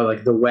you,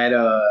 like the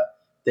Weta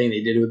thing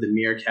they did with the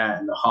Meerkat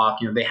and the Hawk.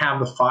 They have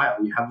the file.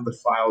 You have the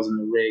files in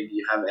the rig.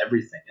 You have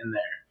everything in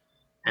there,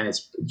 and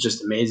it's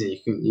just amazing.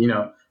 You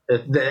can,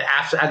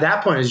 after at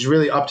that point, it's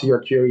really up to your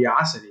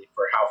curiosity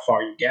for how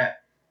far you get.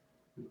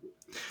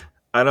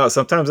 I know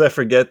sometimes I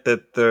forget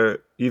that there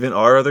even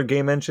are other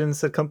game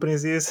engines that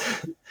companies use.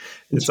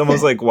 It's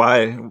almost like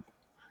why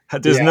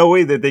there's Yeah, no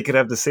way that they could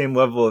have the same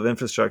level of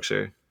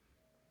infrastructure.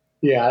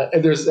 yeah.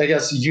 There's, I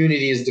guess,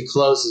 Unity is the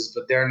closest,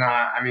 but they're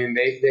not. I mean,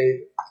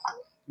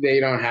 they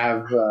don't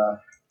have.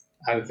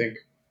 I don't think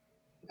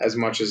as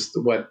much as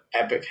what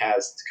Epic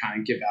has to kind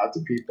of give out to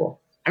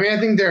people. I mean, I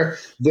think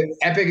the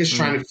Epic is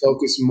trying Mhm. to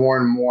focus more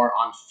and more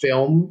on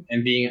film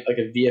and being like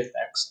a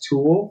VFX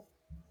tool,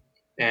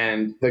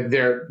 and like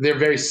they're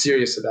very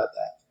serious about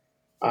that.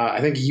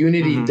 I think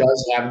Unity Mhm.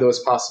 does have those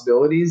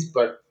possibilities,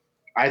 but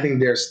I think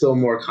they're still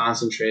more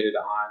concentrated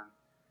on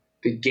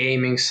the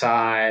gaming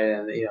side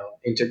and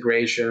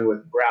integration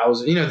with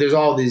browser. There's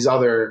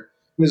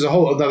a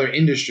whole other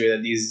industry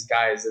that these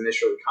guys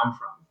initially come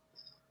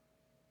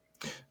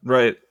from.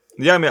 Right.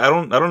 Yeah, I mean I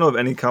don't know of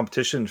any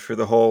competition for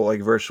the whole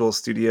like virtual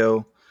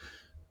studio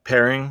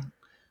pairing.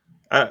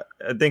 I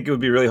think it would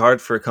be really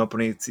hard for a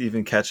company to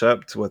even catch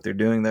up to what they're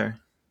doing there.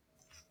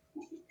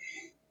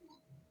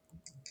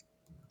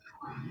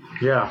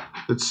 Yeah,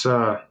 it's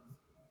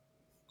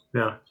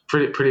yeah,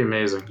 pretty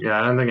amazing.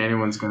 Yeah, I don't think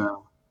anyone's gonna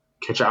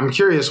catch up. I'm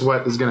curious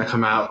what is gonna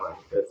come out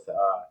like with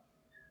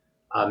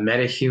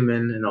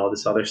MetaHuman and all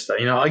this other stuff.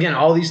 Again,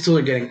 all these tools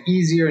are getting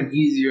easier and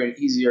easier and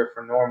easier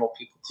for normal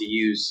people to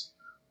use,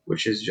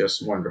 which is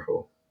just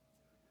wonderful.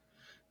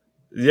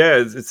 Yeah,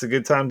 it's a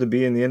good time to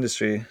be in the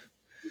industry.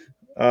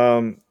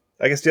 Um,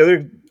 I guess the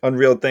other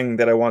Unreal thing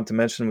that I want to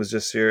mention was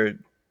just your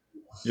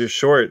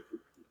short,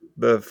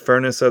 the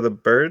Furnace of the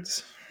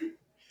Birds.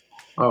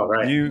 Oh,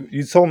 right.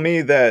 You told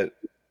me that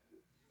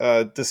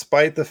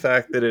despite the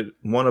fact that it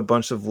won a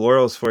bunch of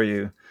laurels for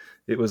you,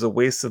 it was a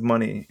waste of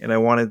money, and I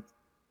wanted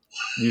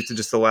you to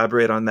just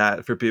elaborate on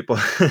that for people.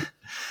 Because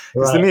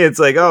to Right. me, it's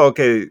like, oh,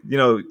 okay,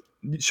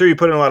 sure, you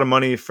put in a lot of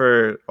money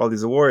for all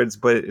these awards,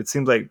 but it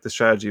seems like the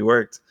strategy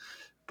worked.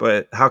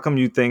 But how come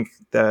you think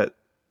that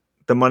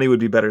the money would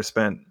be better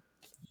spent?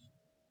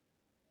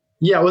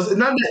 Yeah, it was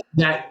not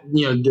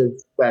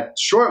that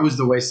short was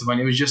the waste of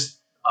money. It was just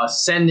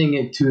sending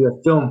it to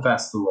the film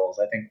festivals.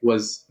 I think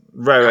was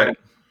Right, kind right.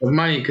 of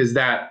money because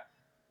that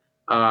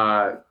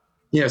uh,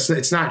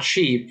 it's not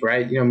cheap,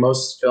 right?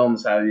 Most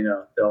films have they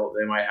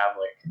might have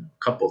like a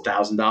couple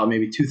 $1,000,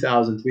 maybe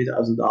 $2,000,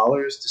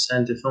 $3,000 to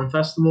send to film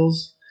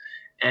festivals,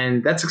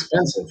 and that's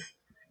expensive.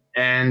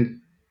 And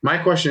my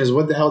question is,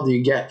 what the hell do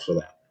you get for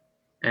that?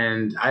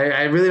 And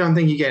I really don't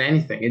think you get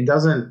anything. It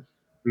doesn't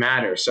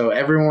matter. So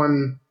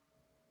everyone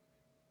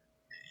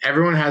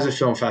has a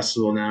film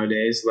festival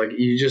nowadays. Like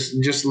you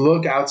just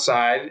look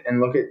outside and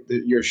look at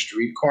your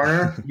street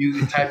corner.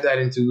 You type that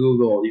into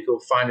Google, you can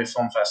find a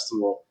film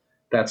festival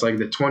that's like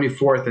the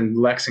 24th and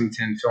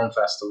Lexington Film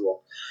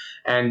Festival,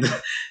 and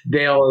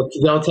they'll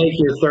take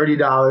your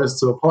 $30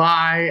 to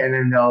apply, and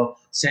then they'll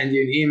send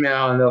you an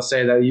email and they'll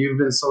say that you've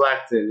been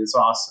selected. It's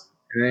awesome,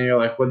 and then you're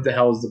like,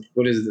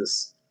 what is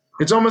this?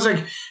 It's almost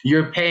like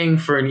you're paying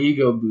for an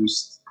ego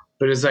boost,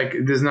 but it's like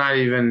there's not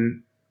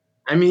even.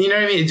 I mean, you know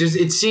what I mean?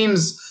 It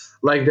seems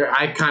like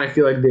I kind of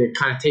feel like they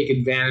kind of take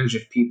advantage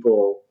of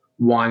people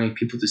wanting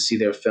people to see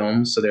their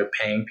films, so they're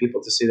paying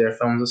people to see their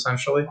films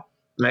essentially.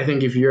 And I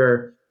think if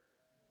you're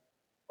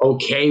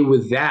okay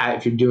with that,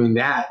 if you're doing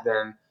that,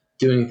 then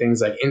doing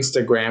things like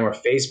Instagram or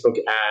Facebook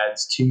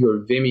ads to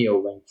your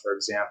Vimeo link, for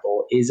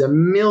example, is a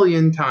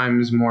million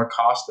times more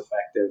cost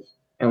effective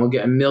and will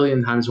get a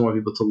million times more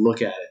people to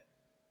look at it.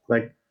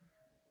 Like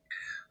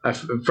a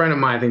friend of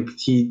mine, I think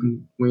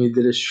when he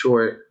did his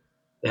short,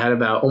 they had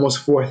about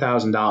almost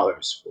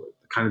 $4,000 for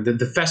kind of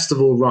the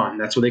festival run.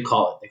 That's what they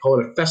call it. They call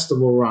it a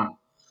festival run.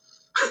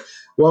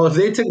 Well, if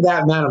they took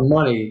that amount of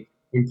money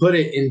and put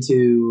it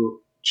into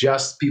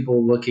just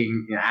people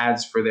looking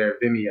ads for their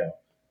Vimeo,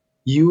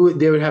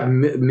 they would have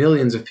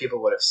millions of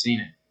people would have seen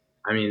it.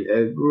 I mean,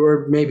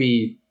 or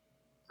maybe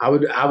I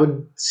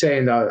would say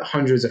in the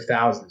hundreds of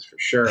thousands for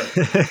sure.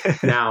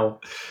 Now,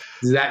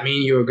 does that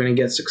mean you are going to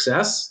get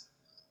success?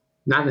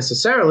 Not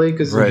necessarily,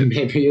 because Right.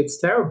 maybe it's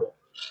terrible.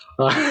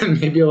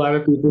 Maybe a lot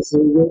of people say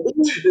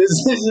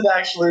this isn't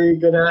actually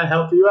going to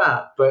help you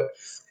out, but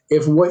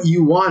if what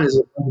you want is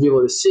to be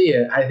able to see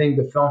it, I think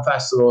the film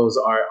festivals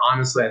are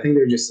honestly, I think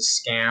they're just a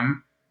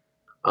scam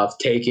of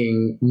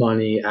taking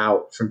money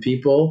out from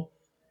people,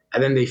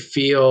 and then they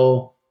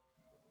feel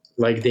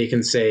like they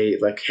can say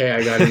like, "Hey,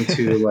 I got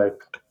into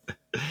like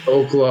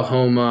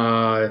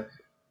Oklahoma,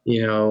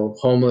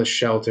 homeless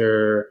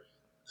shelter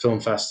film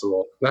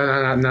festival."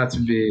 Not to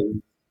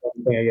be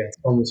against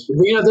homeless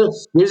people.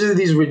 There's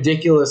these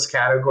ridiculous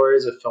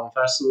categories of film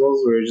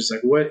festivals where you're just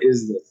like, what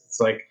is this? It's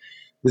like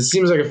this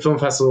seems like a film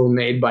festival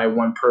made by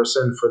one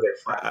person for their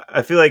friend.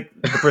 I feel like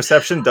the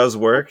perception does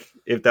work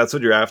if that's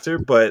what you're after,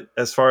 but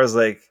as far as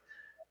like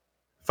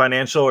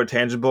financial or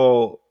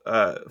tangible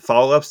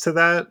follow-ups to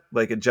that,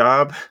 like a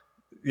job,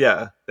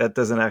 yeah, that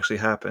doesn't actually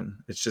happen.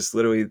 It's just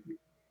literally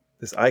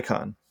this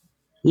icon.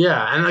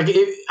 Yeah, and like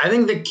I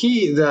think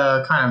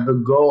the kind of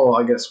the goal,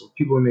 I guess, for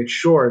people who make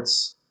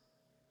shorts,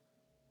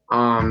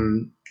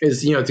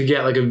 is to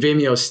get like a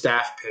Vimeo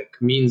staff pick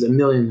means a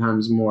million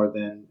times more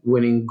than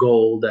winning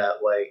gold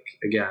at like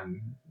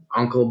again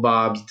Uncle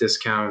Bob's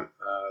discount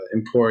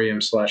emporium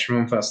 /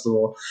 film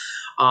festival.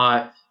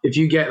 If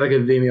you get like a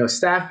Vimeo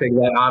staff pick,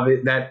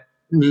 that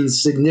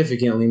means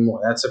significantly more.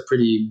 That's a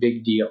pretty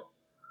big deal.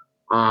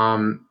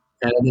 And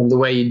then the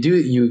way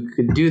you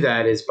could do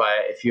that is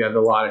by if you have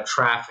a lot of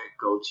traffic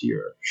go to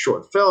your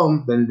short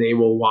film, then they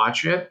will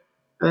watch it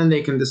and then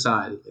they can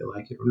decide if they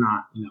like it or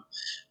not.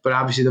 But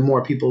obviously, the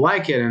more people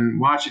like it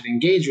and watch it,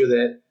 engage with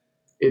it,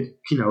 it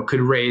could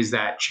raise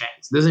that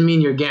chance. Doesn't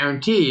mean you're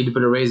guaranteed,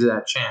 but it raises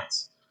that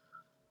chance.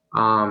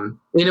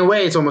 In a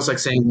way, it's almost like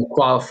saying you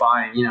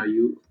qualify.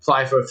 You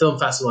apply for a film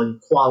festival and you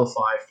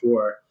qualify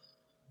for,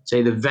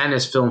 say, the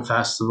Venice Film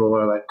Festival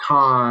or like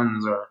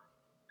Cannes or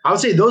I would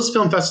say those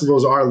film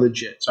festivals are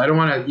legit. So I don't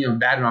want to,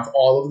 badmouth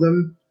all of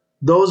them.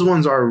 Those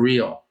ones are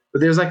real. But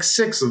there's like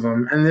 6 of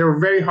them, and they're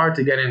very hard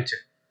to get into.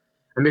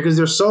 And because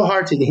they're so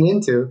hard to get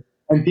into,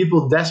 and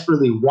people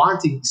desperately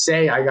want to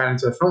say, I got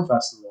into a film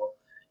festival,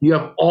 you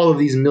have all of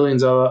these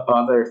millions of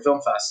other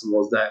film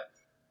festivals that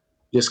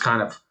just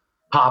kind of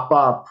pop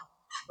up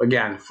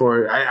again.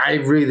 I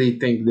really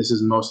think this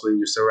is mostly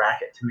just a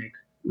racket to make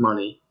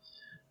money.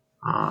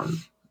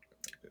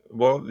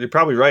 Well, you're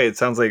probably right. It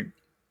sounds like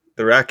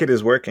the racket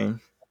is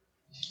working.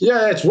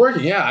 Yeah, it's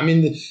working. Yeah, I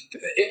mean,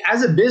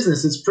 as a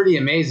business, it's pretty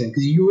amazing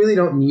because you really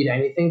don't need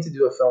anything to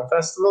do a film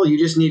festival. You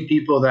just need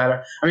people that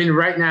are. I mean,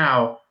 right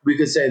now we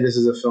could say this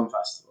is a film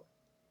festival,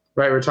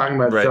 right? We're talking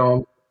about Right.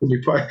 film.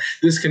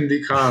 This can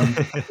become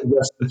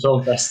just a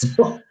film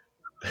festival.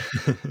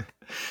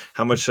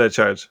 How much should I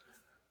charge?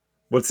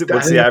 What's I the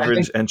think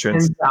average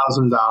entrance?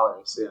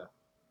 $10,000. Yeah,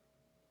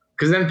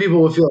 because then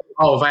people will feel, like,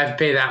 oh, if I have to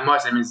pay that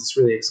much, that means it's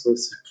really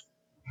exclusive.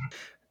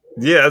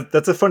 Yeah,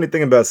 that's a funny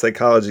thing about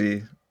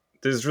psychology.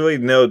 There's really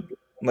no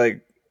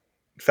like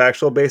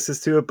factual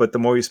basis to it, but the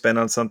more you spend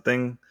on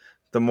something,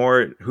 the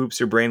more hoops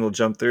your brain will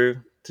jump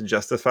through to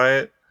justify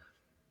it.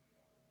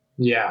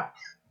 Yeah,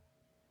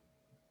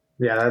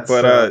 yeah, that's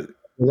But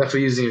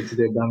definitely using it to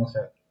their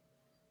benefit.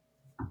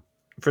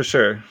 for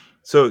sure.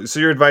 So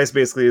your advice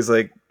basically is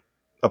like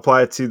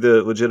apply it to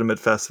the legitimate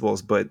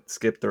festivals, but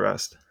skip the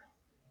rest.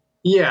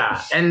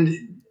 Yeah, and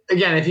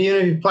again, if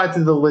you apply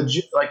to the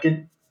legit, like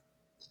it,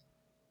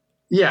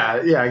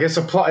 yeah, I guess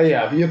apply.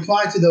 Yeah, if you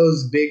apply to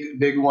those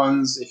big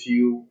ones if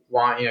you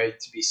want,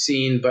 to be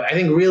seen. But I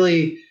think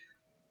really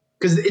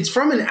because it's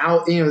from an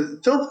out,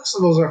 film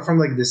festivals are from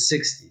like the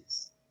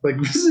 '60s. Like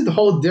this is a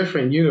whole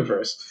different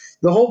universe.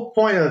 The whole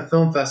point of a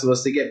film festival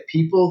is to get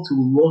people to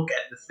look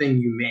at the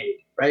thing you made,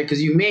 right?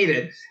 Because you made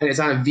it and it's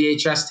on a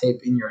VHS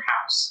tape in your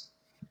house,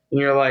 and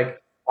you're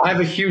like, I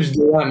have a huge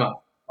dilemma.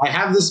 I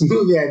have this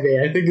movie I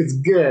made. I think it's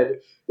good.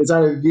 It's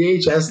on a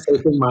VHS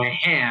tape in my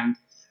hand,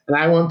 and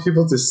I want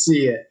people to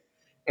see it.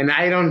 And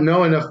I don't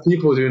know enough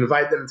people to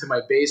invite them to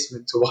my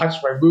basement to watch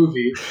my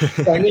movie.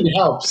 So I need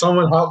help.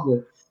 Someone help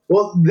me.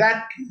 Well,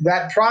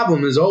 that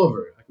problem is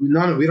over. We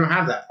don't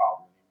have that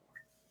problem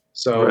anymore.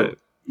 So Right.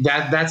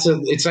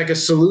 it's like a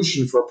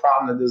solution for a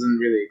problem that doesn't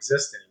really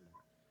exist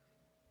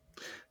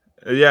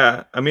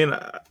Yeah. I mean,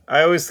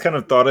 I always kind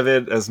of thought of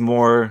it as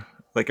more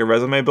like a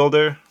resume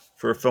builder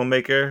for a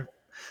filmmaker,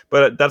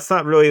 but that's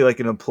not really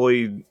like an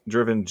employee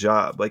driven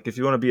job. Like if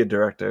you want to be a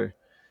director, anymore.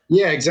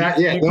 Yeah,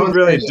 exactly. Yeah, you no could one's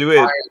really gonna get do it.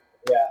 fired.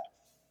 Yeah.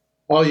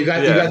 Oh, you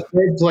got Yeah.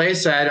 third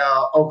place at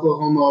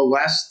Oklahoma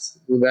West.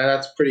 Well,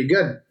 that's pretty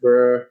good.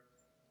 We're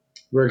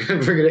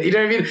gonna. You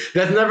know what I mean?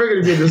 That's never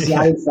gonna be a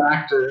deciding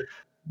factor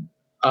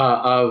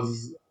of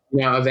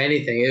of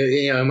anything.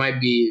 It might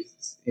be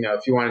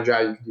if you want to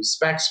drive, you can do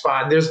spec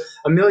spot. There's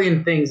a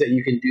million things that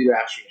you can do to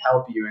actually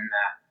help you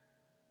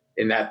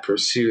in that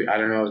pursuit. I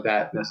don't know if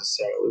that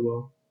necessarily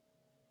will,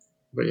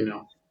 but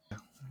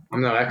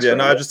I'm no Yeah. expert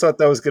No, on I it. just thought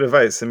that was good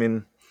advice. I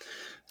mean,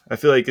 I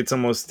feel like it's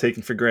almost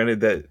taken for granted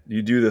that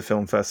you do the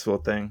film festival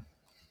thing.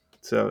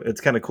 So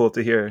it's kind of cool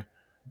to hear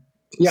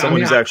Yeah, I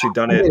someone mean, who's actually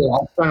done I did it. it.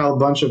 I spent a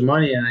bunch of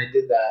money and I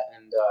did that,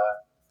 and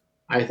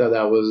I thought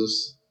that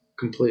was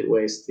complete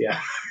waste.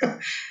 Yeah,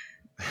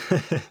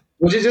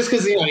 which is just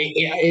because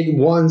it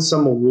won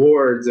some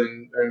awards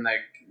and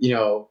like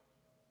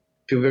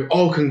people be like,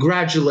 "Oh,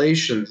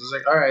 congratulations!" It's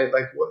like, all right,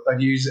 like what?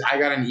 Like I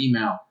got an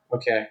email.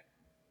 Okay,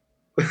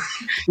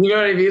 you know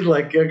what I mean?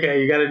 Like,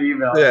 okay, you got an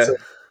email. That's Yeah.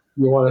 it.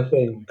 You want a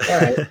thing? All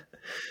right,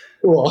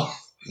 cool.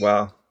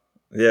 Wow.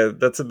 Yeah,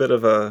 that's a bit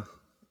of a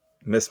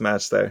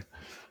mismatch there.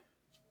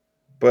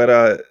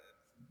 But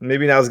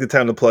maybe now's a good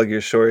time to plug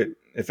your short.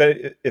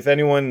 If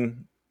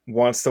anyone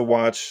wants to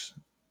watch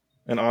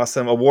an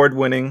awesome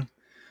award-winning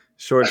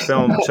short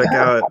film, check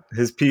out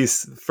his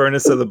piece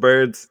 "Furnace of the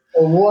Birds."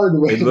 Award It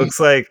winning. looks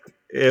like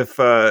if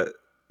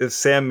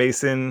Sam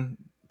Mason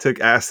took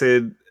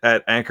acid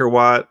at Angkor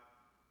Wat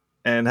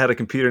and had a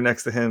computer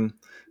next to him,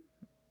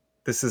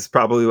 this is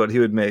probably what he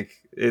would make.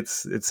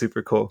 It's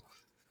super cool.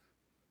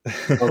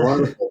 Oh,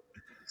 wonderful.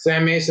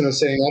 Sam Mason was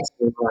sitting next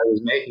to me when I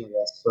was making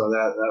this, so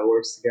that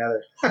works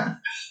together.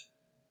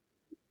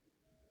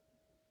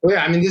 Well,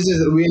 yeah, I mean,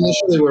 we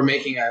initially were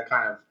making a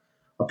kind of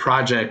a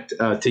project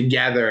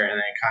together, and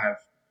then kind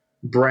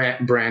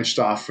of branched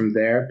off from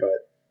there.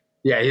 But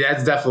yeah,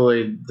 that's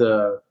definitely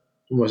the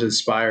most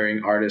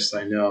inspiring artist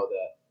I know.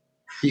 That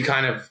he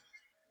kind of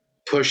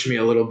pushed me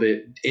a little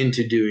bit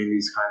into doing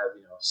these kind of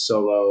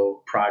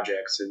solo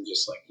projects, and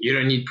just like you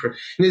don't need. And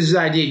this is the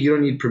idea: you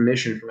don't need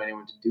permission from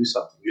anyone to do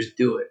something. Just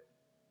do it.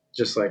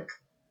 Just like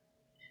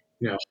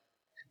you know,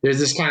 there's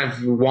this kind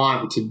of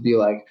want to be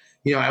like,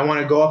 I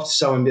want to go up to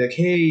someone and be like,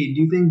 hey,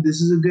 do you think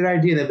this is a good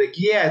idea? And they're like,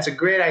 yeah, it's a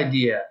great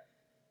idea.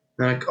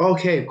 And I'm like,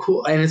 okay,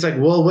 cool. And it's like,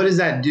 well, what does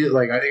that do?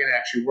 Like, are they going to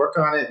actually work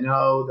on it?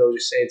 No, they'll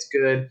just say it's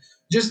good.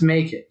 Just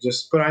make it.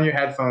 Just put on your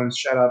headphones,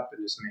 shut up,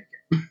 and just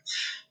make it.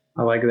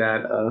 I like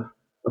that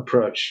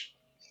approach.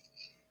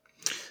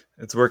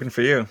 It's working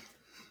for you.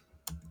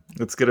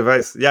 That's good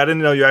advice. Yeah, I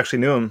didn't know you actually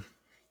knew him.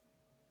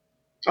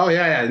 Oh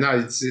yeah, yeah. No,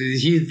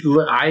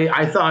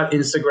 I thought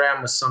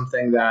Instagram was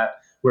something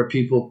that where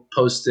people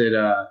posted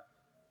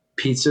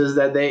pizzas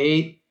that they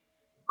ate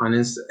on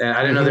Insta. I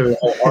didn't know there was a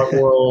whole art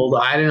world.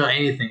 I didn't know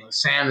anything.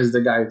 Sam is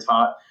the guy who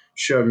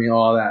showed me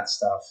all that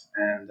stuff,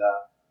 and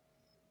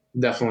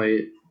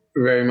definitely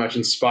very much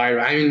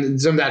inspired. I mean,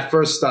 some of that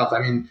first stuff.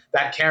 I mean,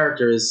 that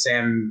character is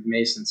Sam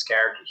Mason's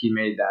character. He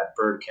made that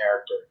bird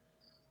character.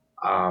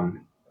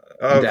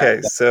 That,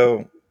 Okay,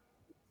 so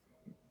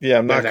yeah,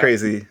 I'm that, not that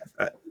crazy.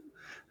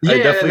 I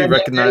yeah, definitely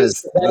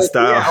recognize the yeah.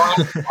 style.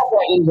 Well, I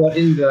saw that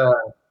in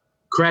the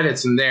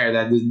credits in there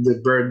that the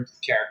bird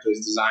character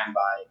is designed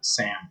by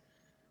Sam.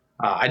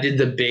 I did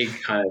the big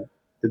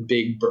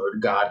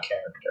bird god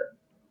character.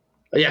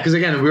 But yeah, because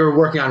again, we were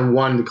working on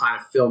one to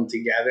kind of film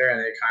together, and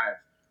it kind of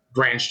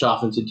branched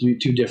off into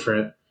two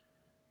different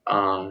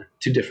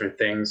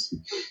things.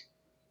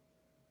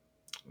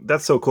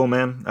 That's so cool,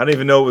 man. I didn't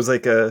even know it was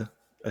like a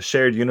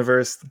shared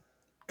universe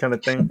kind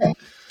of thing.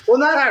 Well,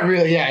 not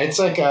really. Yeah, it's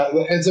a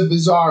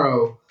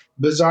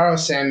bizarro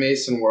Sam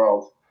Mason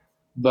world.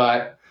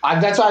 But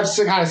that's why I've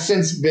kind of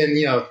since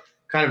been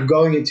kind of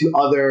going into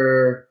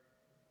other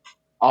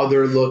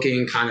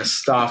looking kind of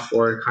stuff,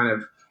 or kind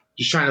of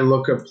just trying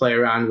to play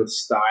around with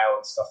style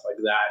and stuff like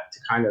that to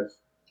kind of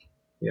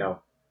you know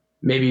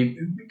maybe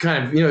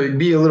kind of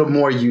be a little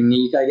more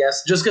unique, I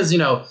guess. Just because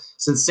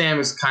since Sam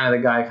is kind of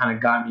the guy kind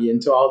of got me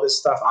into all this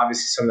stuff.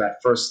 Obviously, some of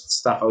that first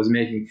stuff I was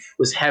making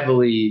was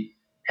heavily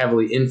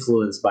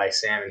influenced by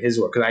Sam and his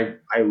work, because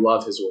I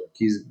love his work.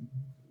 He's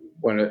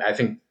I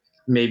think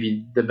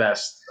maybe the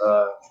best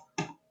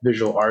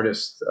visual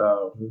artist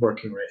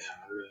working right now.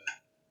 I really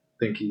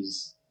think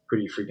he's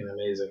pretty freaking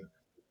amazing.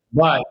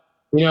 But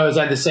it's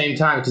at the same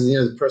time, because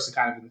the person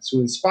kind of who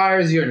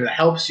inspires you and that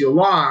helps you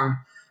along.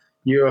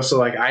 You're also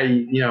like I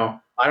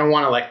don't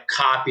want to like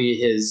copy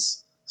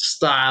his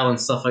style and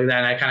stuff like that.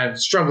 And I kind of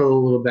struggled a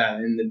little bit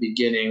in the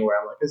beginning, where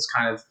I'm like, it's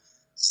kind of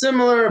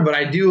similar, but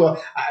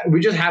we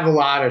just have a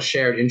lot of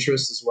shared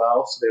interests as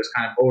well. So there's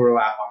kind of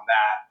overlap on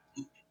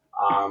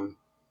that.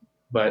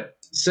 But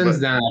since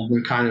But then, I've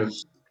been kind of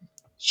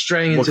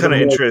straying what into the kind of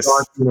more dark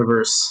interest?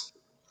 universe.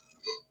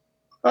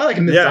 I like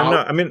Yeah, no,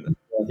 mythology, I mean,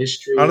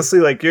 history. honestly,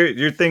 like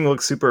your thing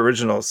looks super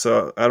original.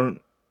 So I don't.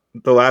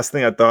 The last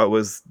thing I thought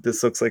was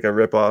this looks like a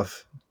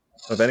ripoff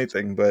of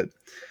anything, but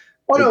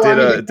Oh no, I mean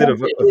the it did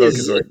character evoke his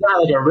is. work. It's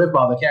not like a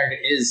ripoff. The character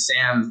is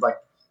Sam's. Like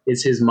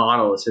it's his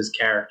model. It's his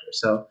character.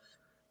 So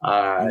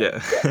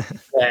Yeah.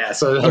 yeah.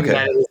 So like, Okay,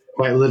 that is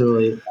quite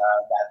literally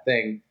that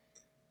thing.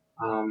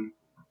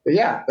 But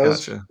yeah, that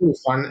was gotcha. pretty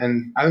fun.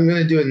 And I'm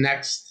gonna do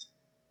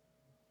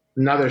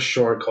another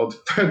short called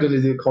I'm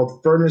gonna do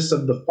called Furnace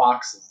of the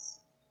Foxes.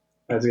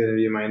 That's gonna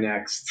be my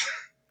next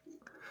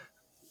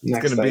It's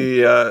gonna thing.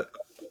 be yeah.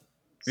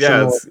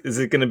 Similar. Is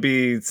it gonna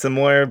be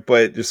similar,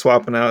 but you're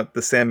swapping out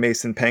the Sam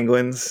Mason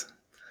penguins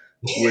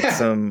with Yeah.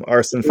 some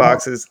Arsen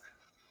foxes?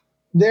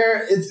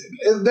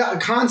 The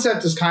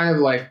concept is kind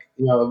of like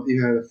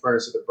even the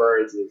Furnace of the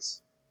Birds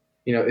is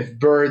if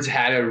birds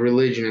had a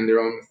religion and their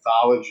own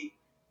mythology,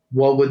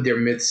 what would their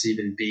myths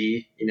even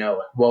be? Like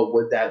what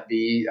would that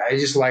be? I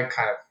just like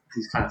kind of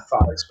these kind of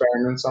thought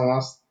experiments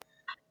almost.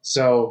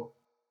 So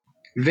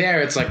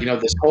There, it's like,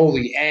 this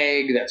holy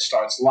egg that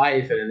starts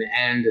life, and in the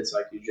end, it's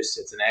like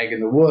it's an egg in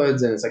the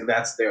woods, and it's like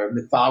that's their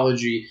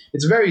mythology.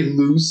 It's very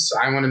loose.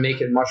 I want to make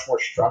it much more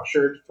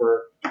structured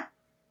for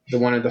the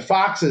one of the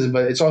foxes,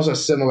 but it's also a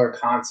similar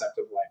concept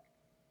of like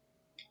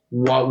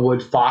what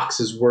would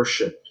foxes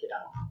worship,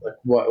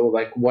 what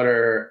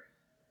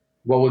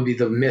would be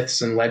the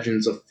myths and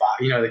legends of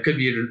fox. They could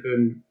be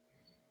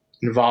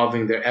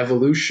involving their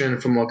evolution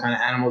from what kind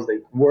of animals they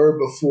were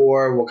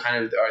before, what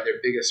kind of are their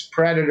biggest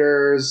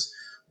predators,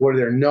 what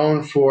are they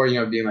known for,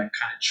 being like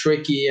kind of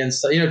tricky and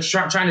stuff,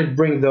 trying to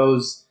bring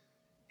those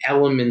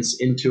elements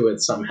into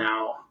it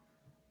somehow.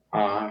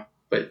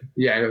 But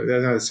yeah, I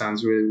know that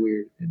sounds really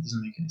weird. It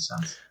doesn't make any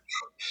sense.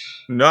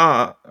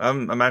 No,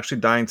 I'm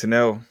actually dying to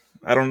know.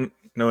 I don't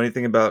know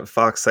anything about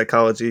fox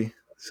psychology,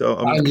 so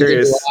I'm Neither do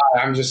curious I.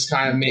 I'm just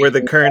kind of where the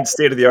making. current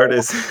state of the art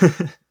is.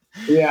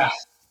 Yeah,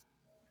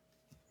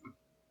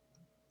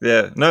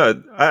 Yeah,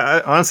 no,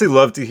 I honestly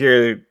love to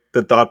hear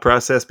the thought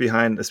process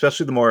behind,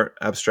 especially the more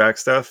abstract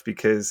stuff,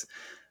 because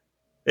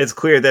it's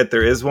clear that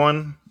there is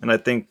one, and I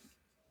think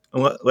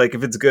like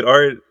if it's good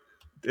art,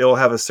 it'll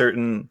have a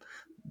certain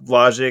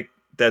logic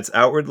that's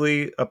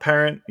outwardly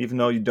apparent, even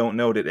though you don't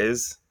know what it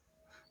is.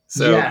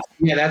 So yeah,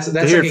 yeah. That's to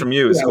that's hear like it a from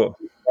you is yeah, cool.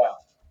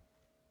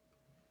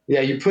 yeah.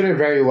 You put it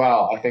very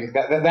well. I think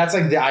that's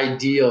like the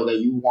ideal that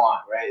you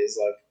want, right? Is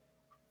like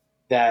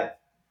that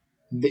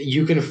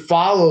you can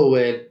follow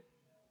it,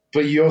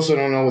 but you also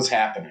don't know what's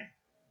happening.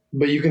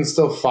 But you can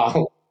still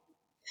follow.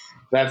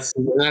 That's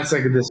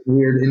like this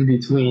weird in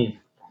between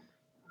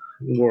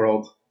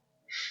world.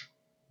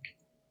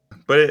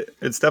 But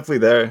it's definitely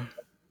there.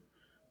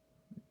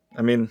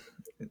 I mean,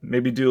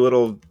 maybe do a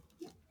little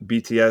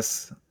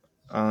BTS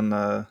on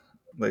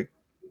like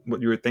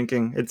what you were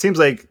thinking. It seems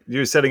like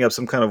you're setting up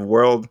some kind of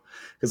world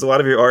because a lot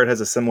of your art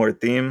has a similar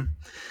theme,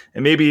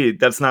 and maybe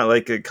that's not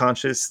like a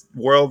conscious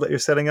world that you're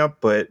setting up.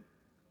 But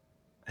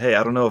hey,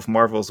 I don't know if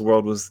Marvel's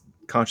world was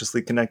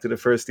consciously connected at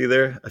first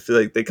either. I feel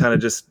like they kind of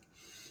just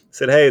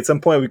said, "Hey, at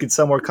some point we could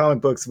sell more comic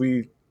books.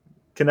 We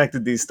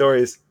connected these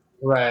stories."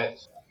 Right.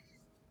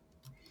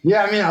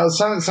 Yeah, I mean,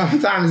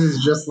 sometimes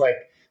it's just like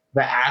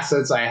the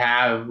assets I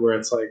have, where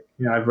it's like,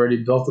 I've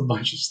already built a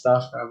bunch of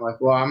stuff. And I'm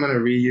like, well, I'm gonna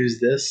reuse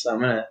this. I'm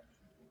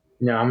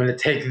gonna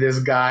take this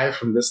guy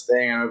from this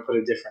thing. I'm gonna put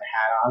a different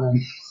hat on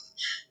him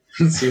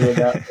and see what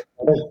that.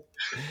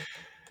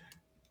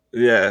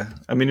 Yeah,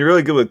 I mean, you're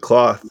really good with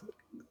cloth,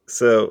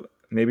 so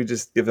maybe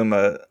just give him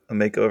a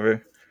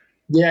makeover.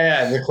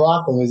 Yeah, yeah. The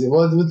cloth thing is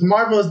well with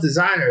Marvel's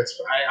designer.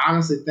 I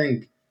honestly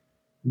think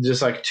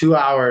just like 2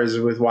 hours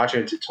with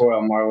watching a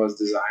tutorial on Marvel's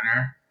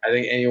designer. I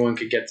think anyone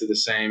could get to the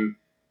same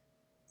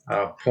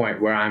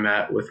point where I'm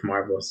at with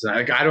Marvel's design.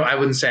 Like I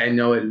wouldn't say I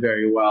know it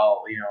very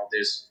well.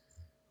 There's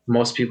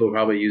most people who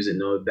probably use it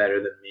know it better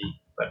than me,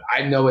 but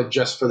I know it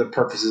just for the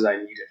purposes I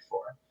need it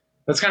for.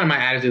 That's kind of my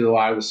attitude with a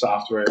lot of the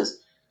software is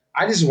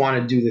I just want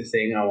to do the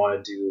thing I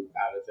want to do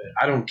out of it.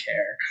 I don't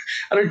care.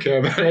 I don't care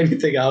about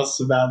anything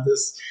else about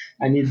this.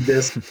 I need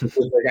this.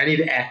 I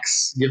need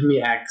X. Give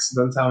me X.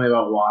 Don't tell me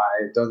about Y.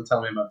 Don't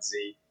tell me about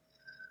Z.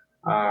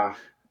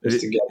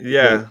 Just to get it.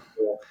 Yeah,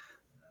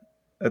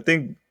 I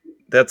think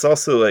that's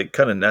also like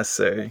kind of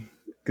necessary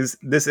because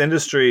this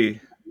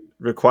industry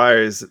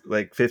requires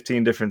like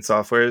 15 different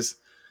softwares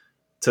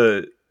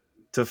to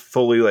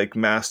fully like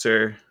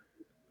master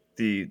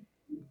the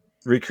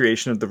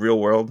recreation of the real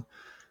world.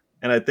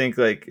 And I think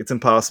like it's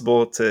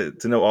impossible to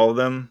know all of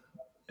them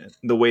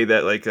the way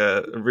that like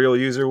a real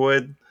user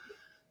would.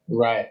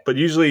 Right. But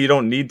usually you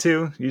don't need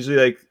to. Usually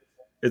like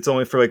it's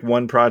only for like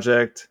one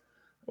project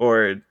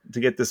or to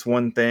get this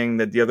one thing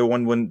that the other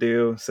one wouldn't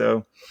do.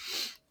 So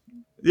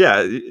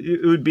yeah,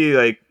 it would be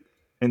like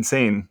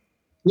insane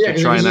Yeah, to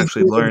because if try you and just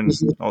actually do like learn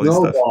this all these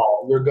stuff.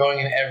 snowball, you're going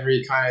in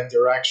every kind of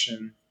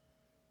direction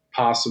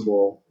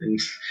possible, and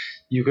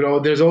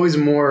there's always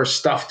more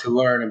stuff to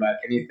learn about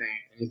anything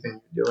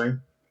you're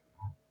doing.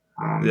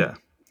 Yeah.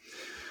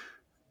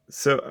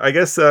 So I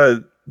guess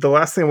the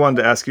last thing I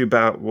wanted to ask you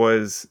about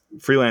was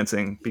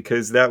freelancing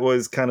because that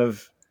was kind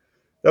of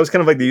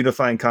like the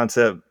unifying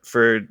concept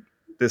for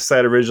this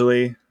site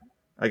originally.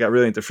 I got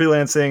really into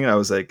freelancing. I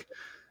was like,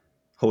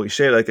 holy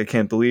shit, like I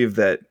can't believe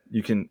that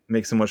you can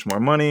make so much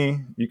more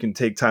money. You can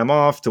take time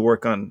off to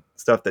work on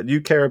stuff that you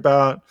care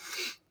about.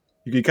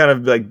 You can kind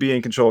of like be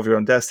in control of your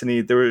own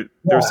destiny. There were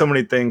Yeah, so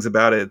many things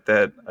about it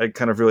that I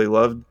kind of really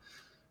loved.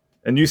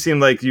 And you seemed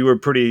like you were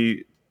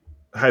pretty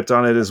hyped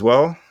on it as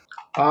well.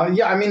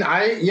 yeah. I mean,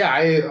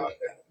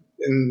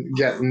 in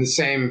the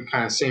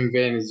same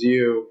vein as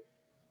you,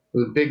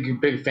 was a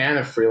big fan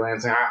of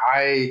freelancing.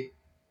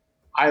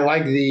 I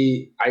like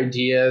the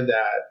idea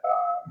that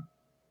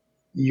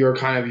you're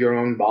kind of your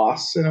own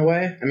boss in a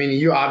way. I mean,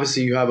 you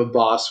have a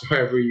boss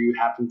wherever you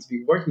happen to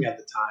be working at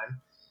the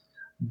time,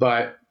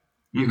 but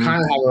you Mm-hmm.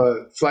 kind of have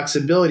a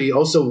flexibility.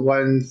 Also,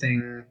 one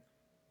thing,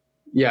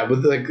 yeah,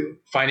 with like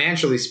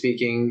financially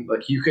speaking,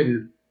 like you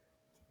can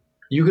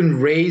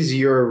raise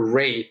your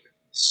rate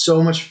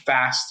so much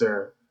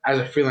faster as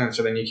a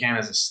freelancer than you can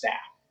as a staff,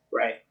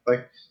 right?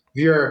 Like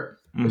if you're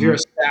if you're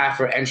Mm-hmm. a staff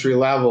or entry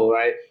level,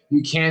 right?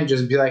 you can't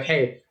just be like,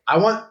 hey, I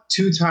want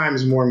 2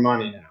 times more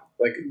money now,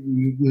 like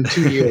in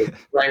 2 years,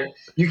 right?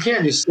 You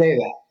can't just say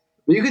that.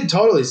 But you could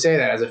totally say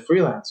that as a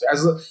freelancer,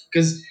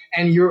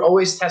 and you're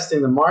always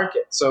testing the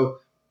market. So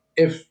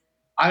if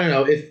I don't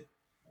know if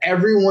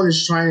everyone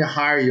is trying to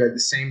hire you at the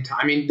same time.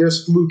 I mean,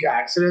 there's fluke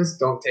accidents.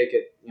 Don't take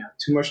it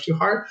too much too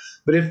hard.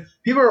 But if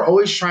people are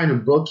always trying to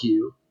book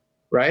you,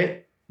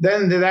 right,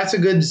 then that's a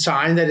good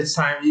sign that it's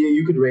time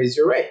you could raise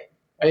your rate,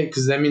 right?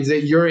 Because that means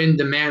that you're in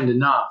demand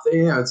enough.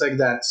 It's like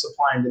that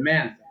supply and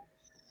demand thing.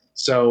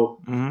 So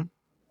Hmm.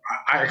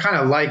 I kind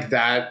of like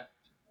that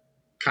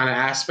kind of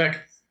aspect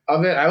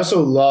of it. I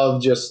also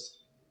love just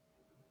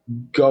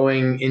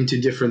going into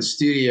different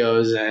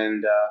studios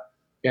and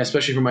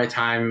especially for my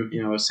time,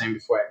 I was saying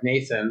before at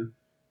Nathan,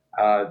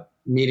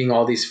 meeting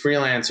all these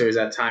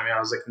freelancers at the time. I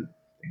was like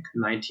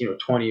 19 or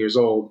 20 years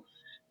old.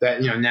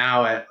 That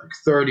now at like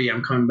 30,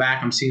 I'm coming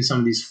back. I'm seeing some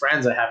of these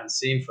friends I haven't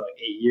seen for like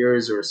 8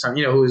 years, or some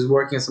who was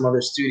working in some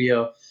other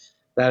studio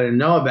that I didn't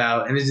know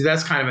about, and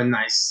that's kind of a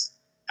nice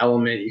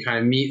element. You kind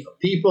of meet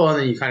people, and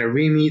then you kind of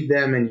re-meet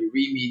them, and you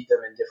re-meet them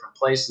in different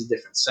places,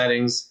 different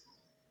settings.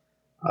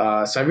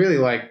 So I really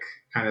like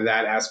kind of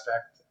that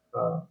aspect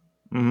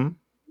Hmm.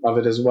 of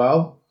it as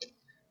well.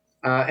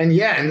 And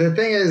the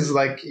thing is,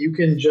 like, you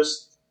can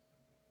just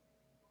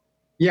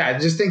I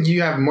just think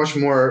you have much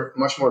more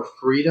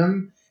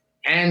freedom,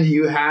 and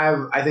you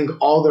have, I think,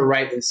 all the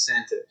right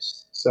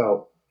incentives.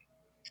 So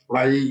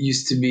I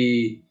used to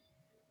be,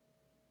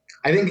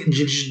 I think,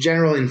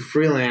 general in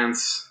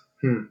freelance.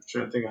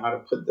 Trying to think of how to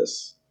put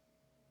this.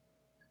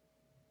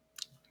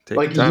 Take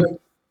Like your time.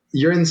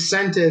 your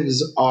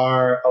incentives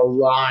are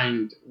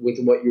aligned with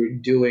what you're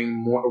doing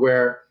more.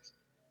 Where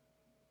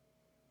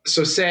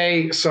so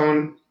say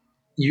someone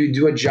you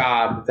do a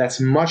job that's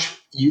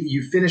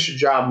you finish a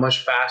job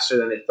much faster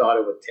than they thought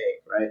it would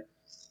take, right?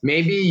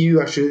 Maybe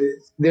you actually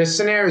there's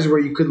scenarios where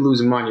you could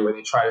lose money where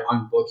they try to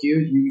unbook you.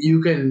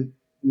 You can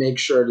make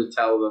sure to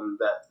tell them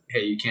that,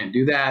 hey, you can't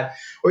do that,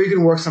 or you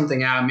can work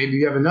something out. Maybe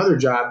you have another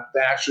job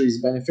that actually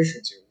is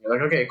beneficial to you. You're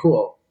like, okay,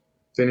 cool,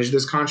 finish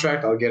this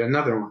contract, I'll get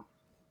another one.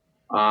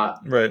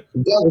 Right.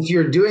 But if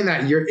you're doing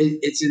that,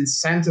 it's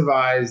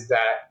incentivized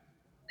that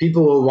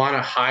people will want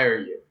to hire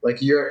you.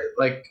 Like you're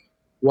like,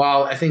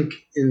 while I think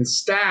in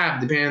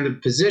staff, depending on the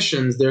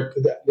positions, there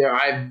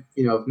I've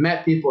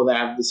met people that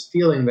have this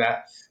feeling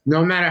that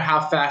no matter how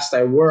fast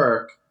I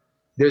work,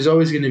 there's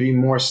always going to be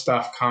more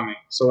stuff coming.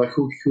 So like,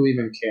 who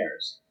even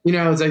cares?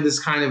 It's like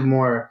this kind of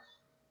a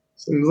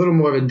little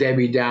more of a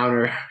Debbie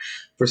Downer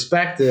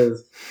perspective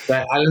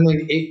that I don't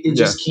think it Yeah.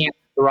 just can't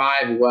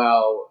thrive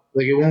well.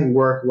 Like it won't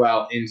work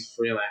well in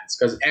freelance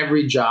because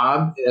every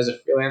job as a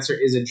freelancer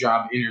is a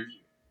job interview.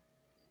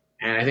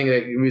 And I think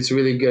that it's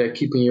really good at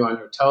keeping you on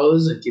your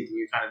toes and keeping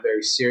you kind of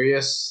very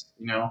serious.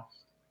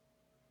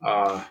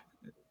 Uh,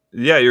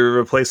 Yeah, you're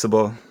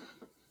replaceable.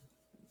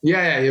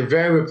 yeah, you're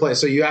very replaceable.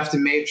 So you have to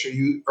make sure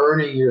you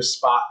earning your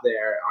spot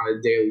there on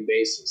a daily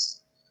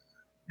basis.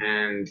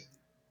 And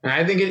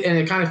I think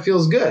it kind of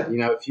feels good,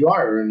 if you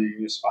are earning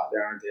your spot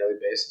there on a daily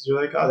basis.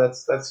 You're like, oh,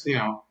 that's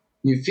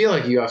you feel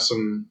like you have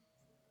some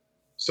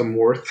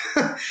worth,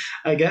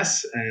 I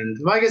guess. And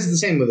well, I guess it's the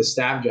same with a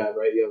staff job,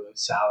 right? You have a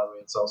salary.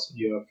 It's also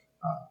you have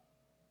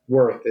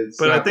worth. It's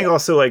But I not think that.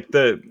 also like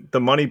the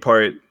money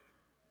part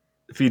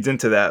feeds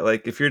into that.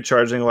 Like if you're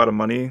charging a lot of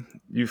money,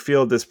 you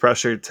feel this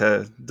pressure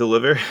to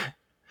deliver,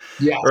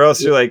 Yeah, or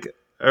else you're like,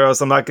 or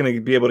else I'm not going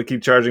to be able to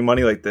keep charging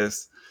money like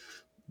this.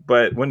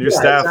 But when you're yeah,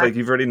 staff, like exactly.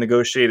 you've already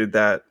negotiated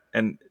that,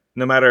 and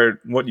no matter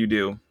what you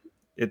do,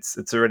 it's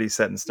already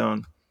set in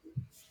stone.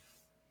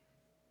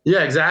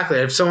 Yeah, exactly.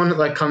 If someone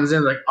like comes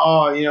in like,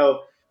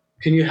 oh,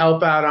 can you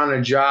help out on a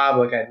job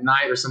like at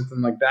night or something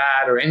like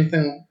that, or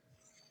anything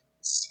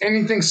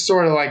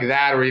sort of like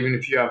that, or even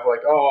if you have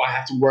like, oh, I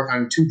have to work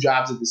on 2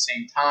 jobs at the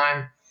same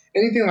time,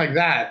 anything like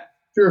that.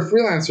 If you're a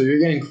freelancer, you're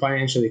getting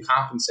financially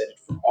compensated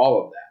for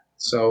all of that.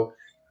 So,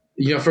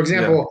 for Yeah.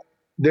 example,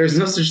 there's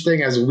no such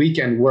thing as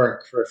weekend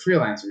work for a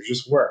freelancer. It's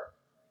just work.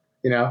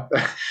 You know,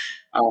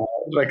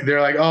 like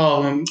they're like,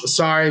 oh, I'm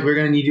sorry, we're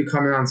gonna need you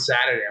coming on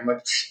Saturday. I'm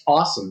like,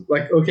 awesome.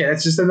 Like, okay,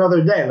 that's just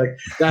another day. Like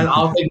that,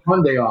 I'll take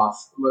Monday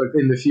off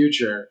in the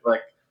future.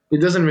 Like,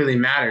 it doesn't really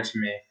matter to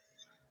me.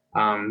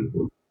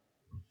 Um,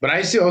 but I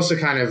used to also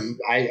kind of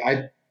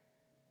I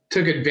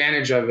took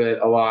advantage of it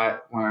a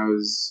lot when I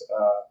was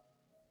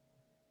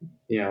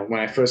when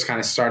I first kind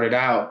of started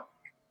out,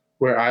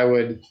 where I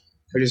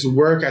just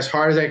work as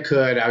hard as I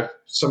could. I would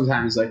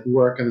sometimes like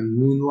work in the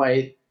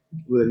moonlight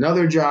with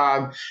another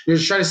job.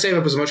 Just try to save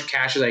up as much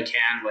cash as I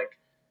can, like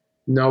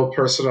no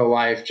personal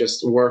life,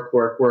 just work,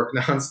 work, work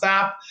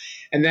nonstop.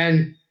 And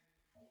then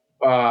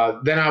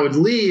I would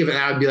leave and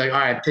I would be like, all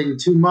right, taking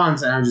 2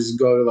 months, and I would just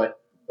go to like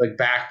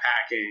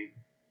backpacking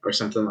or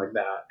something like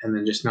that, and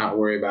then just not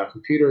worry about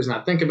computers,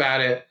 not think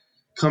about it,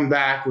 come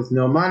back with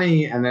no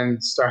money, and then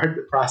start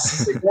the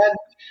process again,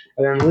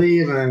 and then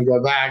leave and then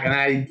go back. And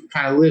I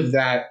kind of lived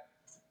that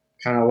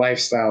kind of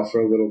lifestyle for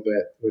a little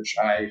bit, which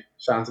I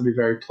found to be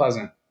very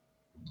pleasant,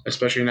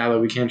 especially now that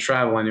we can't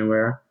travel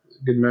anywhere.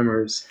 Good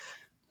memories.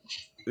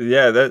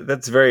 Yeah,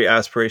 that's very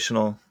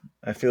aspirational.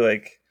 I feel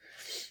like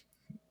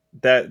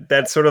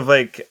that's sort of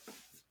like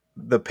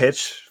the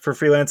pitch for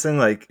freelancing.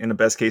 Like in a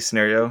best case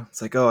scenario,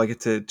 it's like, oh, I get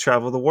to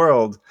travel the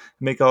world,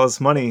 make all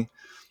this money.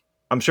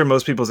 I'm sure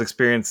most people's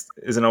experience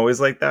isn't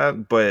always like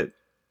that, but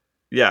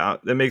yeah,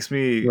 that makes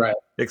me Right.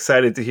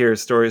 excited to hear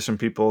stories from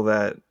people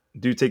that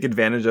do take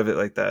advantage of it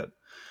like that.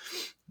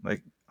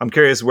 Like, I'm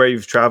curious where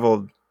you've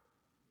traveled.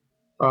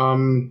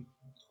 Um,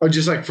 or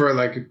just like for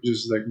like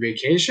just like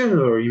vacation,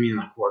 or you mean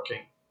like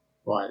working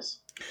wise?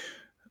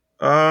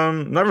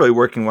 Not really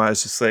working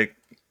wise, just like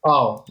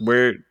Oh,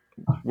 where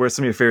where are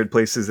some of your favorite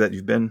places that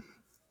you've been?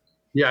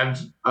 yeah,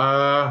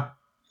 I've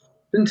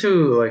been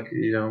to like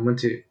went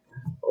to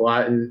a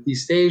lot in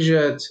East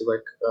Asia to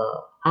like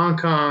Hong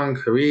Kong,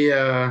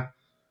 Korea,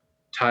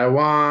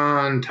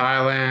 Taiwan,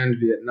 Thailand,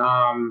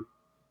 Vietnam,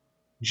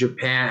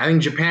 Japan. I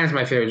think Japan is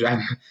my favorite.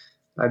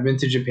 I've been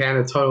to Japan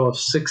a total of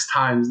 6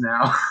 times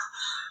now.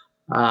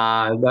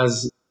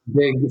 That's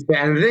big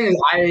fan. The thing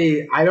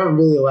is, I don't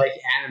really like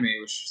anime,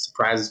 which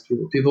surprises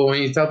people. People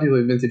when you tell people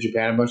you've been to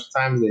Japan a bunch of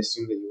times, they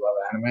assume that you love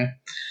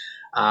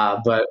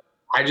anime. But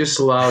I just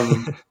love.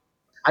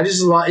 I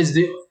just love. Is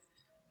the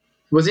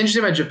What's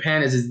interesting about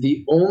Japan is it's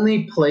the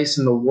only place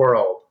in the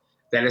world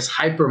that is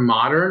hyper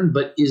modern,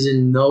 but is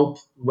in no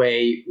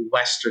way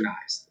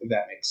westernized. If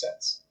that makes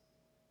sense,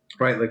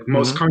 right? Like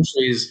most Hmm.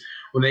 countries,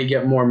 when they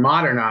get more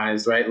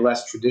modernized, right,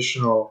 less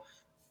traditional,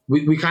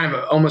 we kind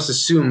of almost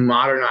assume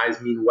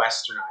modernized mean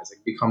westernized,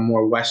 like become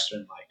more Western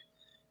like.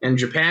 And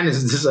Japan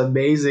is this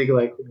amazing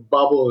like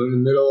bubble in the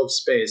middle of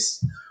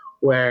space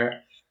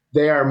where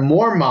they are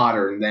more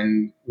modern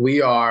than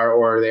we are,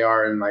 or they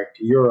are in like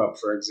Europe,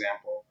 for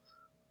example,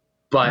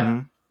 but Hmm.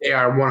 they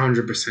are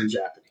 100%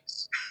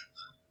 Japanese.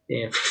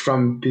 And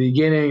from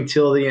beginning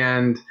till the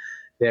end,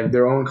 they have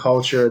their own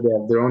culture, they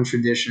have their own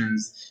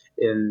traditions,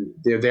 and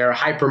they're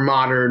hyper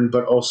modern,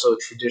 but also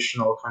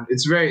traditional.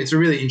 It's a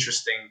really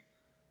interesting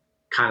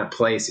kind of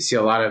place. You see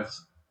a lot of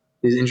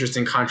these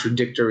interesting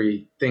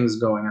contradictory things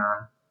going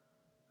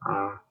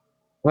on.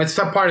 That's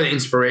part of the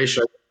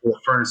inspiration for the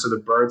furnace of the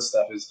bird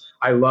stuff. Is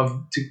I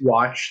love to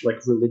watch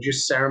like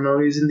religious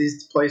ceremonies in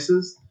these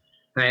places,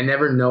 and I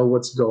never know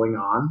what's going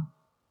on,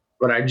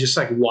 but I just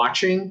like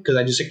watching because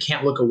I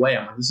can't look away.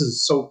 I'm like, this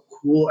is so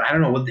cool. I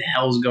don't know what the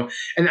hell's going,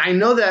 and I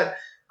know that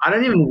I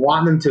don't even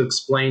want them to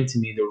explain to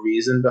me the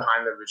reason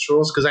behind the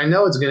rituals because I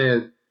know it's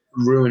gonna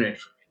ruin it.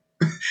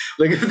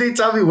 Like if they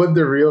tell me what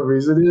the real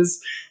reason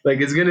is, like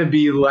it's gonna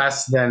be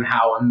less than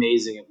how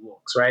amazing it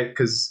looks, right?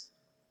 Because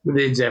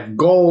they have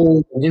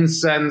gold,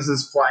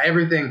 incenses, fly,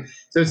 everything.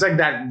 So it's like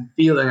that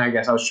feeling, I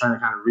guess, I was trying to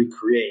kind of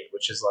recreate,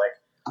 which is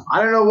like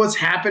I don't know what's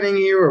happening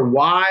here or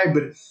why,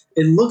 but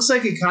it looks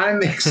like it kind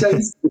of makes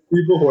sense to the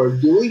people who are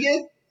doing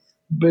it.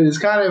 But it's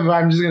kind of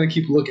I'm just gonna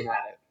keep looking at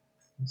it.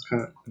 It's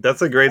kind of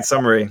That's a great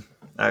summary,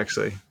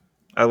 actually.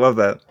 I love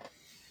that.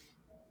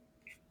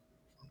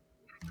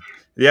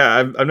 Yeah,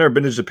 I've never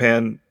been to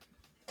Japan.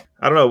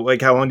 I don't know,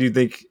 like how long do you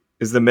think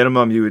is the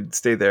minimum you would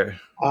stay there?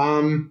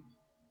 um.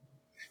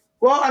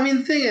 Well, I mean,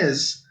 the thing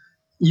is,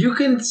 you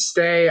can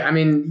stay. I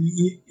mean,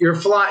 you're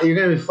flying. You're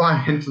going to be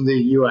flying in from the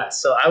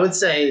U.S. So I would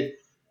say,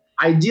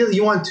 ideally,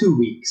 you want 2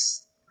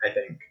 weeks. I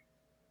think.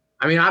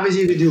 I mean,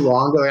 obviously, you could do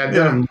longer. Like I've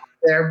done a Yeah. month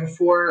there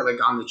before,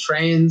 like on the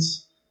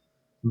trains.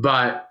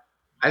 But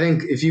I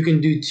think if you can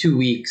do 2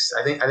 weeks,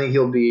 I think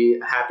you'll be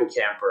a happy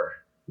camper.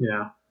 You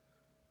know.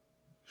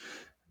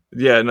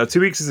 Yeah, no, 2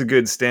 weeks is a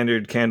good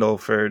standard candle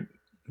for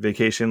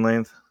vacation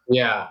length,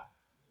 Yeah.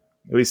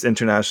 at least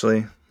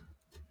internationally.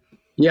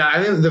 Yeah.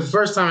 I think the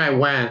first time I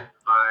went,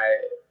 I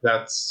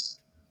that's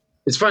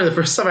it's funny. The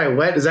first time I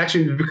went is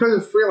actually because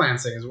of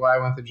freelancing. Is why I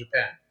went to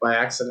Japan by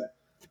accident.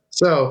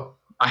 So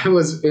I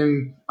wanted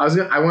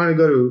to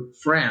go to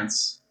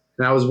France,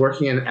 and I was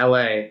working in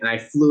LA, and I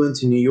flew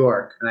into New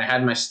York, and I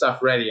had my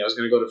stuff ready. I was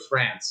going to go to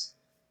France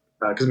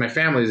because my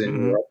family's in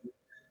New Hmm. York.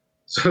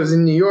 So I was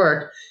in New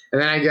York,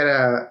 and then I get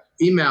a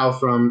email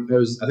from it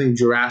was I think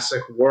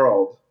Jurassic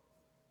World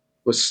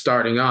was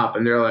starting up,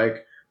 and they're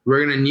like,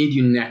 "We're going to need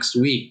you next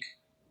week."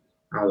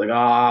 I was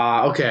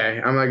like, okay,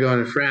 I'm not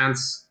going to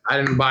France. I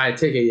didn't buy a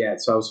ticket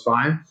yet, so I was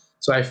fine.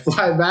 So I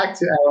fly back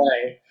to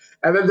LA,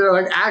 and then they're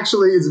like,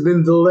 actually, it's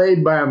been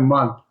delayed by a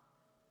month.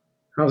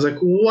 I was like,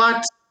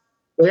 what?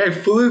 Like I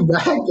flew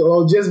back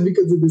all just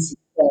because of this,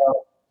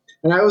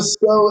 and I was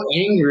so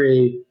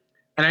angry,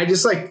 and I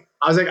just like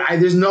I was like,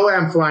 there's no way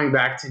I'm flying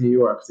back to New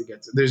York to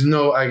get to. There's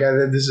no like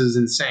this is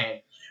insane.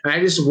 And I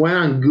just went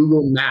on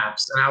Google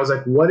Maps, and I was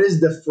like, what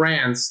is the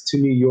France to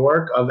New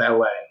York of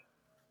LA?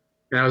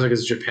 And I was like,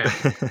 it's Japan.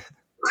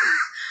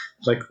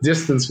 Like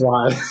distance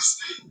wise,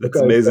 That's because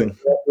like amazing.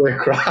 all the way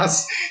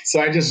across.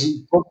 So I just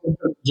booked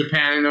into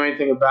Japan. I didn't know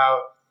anything about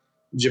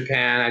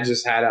Japan. I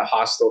just had a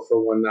hostel for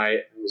one night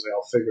and was like,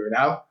 I'll figure it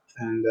out.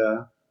 And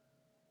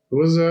it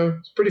was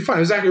pretty fun.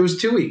 It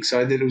was 2 weeks. So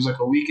I did it was like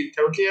a week in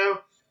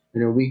Tokyo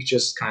and a week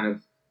just kind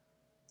of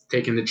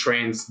taking the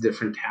trains to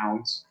different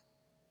towns.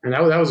 And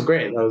that was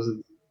great. That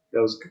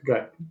was good.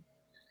 Were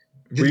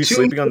The you 2 weeks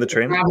sleeping on the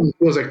train? traveling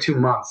feels like 2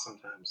 months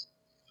sometimes.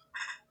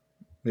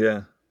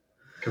 Yeah.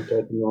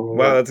 compared to normal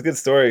Wow, work. that's a good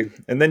story.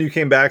 And then you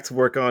came back to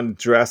work on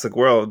Jurassic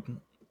World, which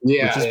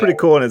Yeah, is yeah, pretty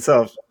cool in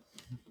itself.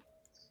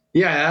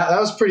 yeah. That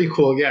was pretty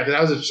cool. Yeah, because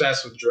I was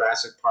obsessed with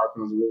Jurassic Park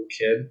when I was a little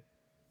kid.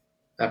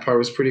 That part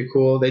was pretty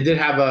cool. They did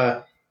have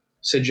a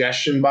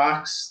suggestion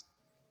box,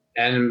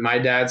 and my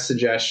dad's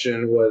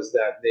suggestion was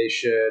that they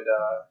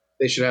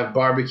should have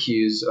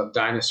barbecues of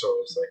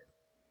dinosaurs like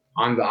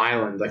on the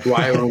island. Like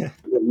why won't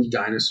people eat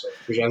dinosaurs?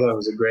 Which I thought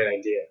was a great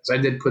idea. So I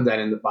did put that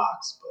in the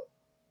box,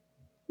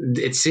 but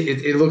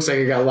it looks like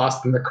it got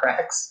lost in the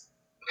cracks.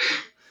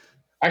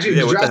 Actually,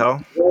 Yeah, what the Jurassic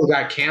hell? World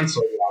got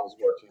canceled while I was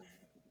working,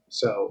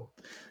 so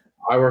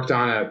I worked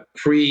on a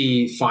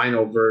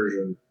pre-final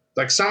version.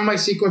 Like some of my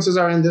sequences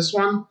are in this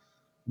one,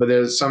 but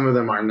there's some of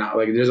them are not.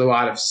 Like there's a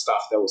lot of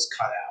stuff that was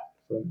cut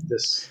out from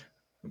this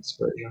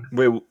version.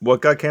 Wait,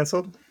 what got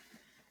canceled?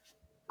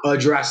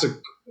 Jurassic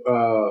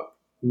uh,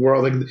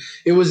 World, like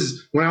it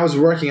was when I was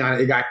working on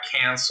it, it got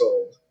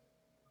canceled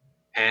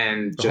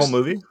and The whole just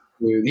movie?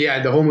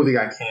 yeah, the whole movie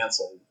got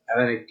canceled,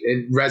 and then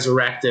it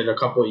resurrected a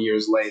couple of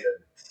years later.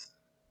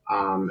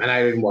 And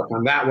I didn't work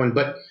on that one,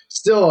 but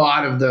still a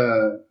lot of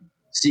the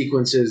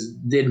sequences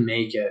did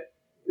make it.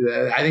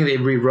 I think they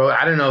rewrote.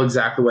 I don't know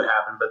exactly what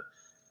happened, but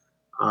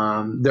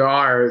there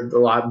are a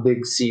lot of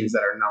big scenes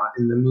that are not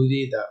in the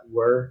movie that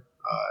were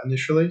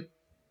initially.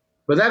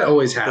 But that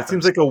always That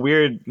seems happens. like a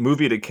weird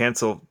movie to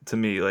cancel to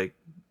me. Like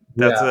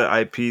that's Yeah,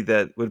 a IP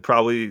that would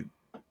probably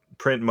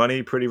print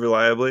money pretty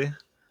reliably.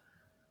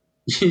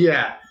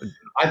 yeah.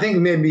 I think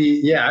maybe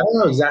yeah. I don't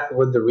know exactly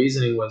what the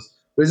reasoning was,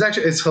 but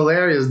it's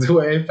hilarious the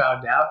way I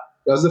found out.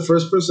 I was the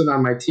first person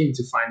on my team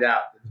to find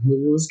out that the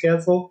movie was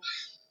canceled.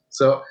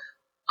 So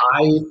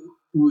I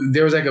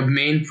there was like a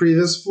main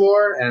previous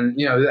floor, and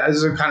this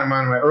is kind of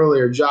one of my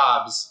earlier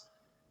jobs,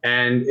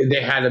 and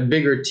they had a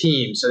bigger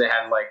team, so they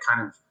had like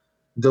kind of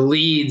the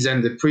leads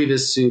and the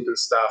previous soup and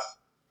stuff.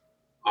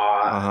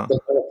 Uh huh.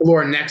 The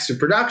floor next to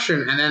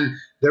production, and then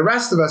the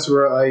rest of us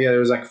were there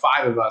was like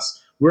five of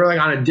us. We were like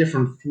on a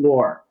different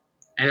floor,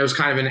 and it was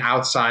kind of an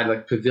outside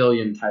like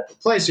pavilion type of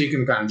place, so you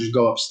can kind of just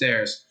go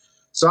upstairs.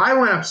 So I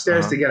went Uh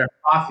upstairs huh. to get a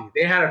coffee.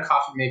 They had a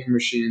coffee maker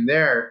machine in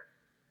there,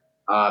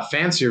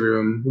 fancy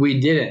room. We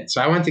didn't.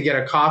 So I went to get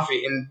a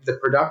coffee in the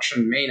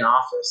production main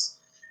office.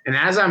 And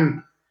as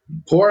I'm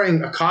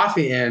pouring a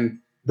coffee in,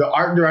 the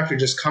art director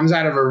just comes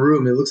out of a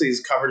room. It looks like he's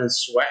covered in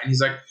sweat. And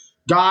he's like,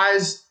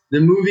 guys, the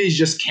movie's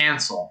just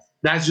canceled.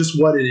 That's just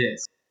what it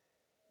is.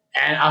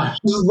 And I was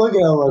just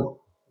looking at him like,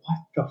 what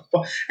the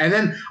fuck? And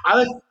then I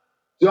like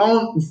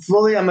don't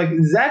fully, I'm like,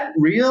 is that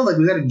real? Like,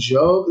 was that a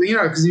joke?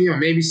 Because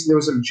maybe there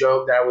was some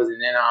joke that I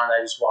wasn't in on. I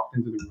just walked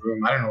into the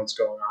room. I don't know what's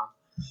going on,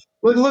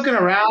 like looking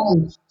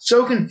around,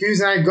 so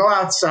confused. And I go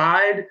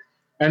outside,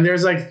 and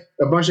there's like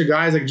a bunch of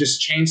guys like just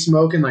chain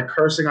smoking, like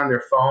cursing on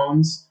their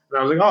phones. And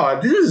I was like, oh,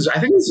 I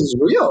think this is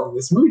real.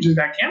 This movie just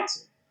got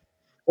canceled.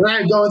 And then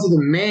I go into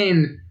the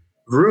main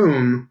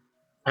room,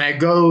 and I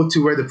go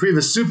to where the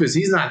previous soup is.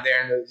 He's not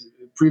there, and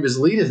the previous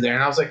lead is there.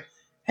 And I was like,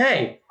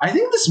 hey, I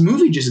think this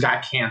movie just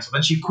got canceled.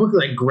 And she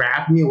quickly like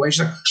grabbed me away.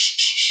 She's like, shh,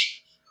 shh, shh.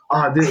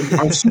 Our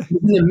soup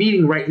is in a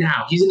meeting right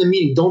now. He's in the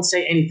meeting. Don't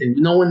say anything.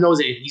 No one knows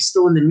anything. He's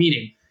still in the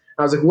meeting.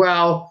 I was like,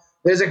 well,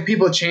 there's like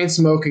people chain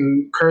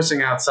smoking,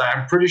 cursing outside.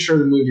 I'm pretty sure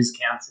the movie's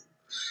canceled.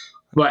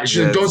 But she's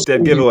like, Yeah, don't it's a say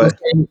dead anything, don't giveaway.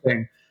 say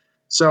anything.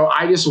 So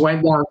I just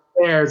went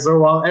downstairs. So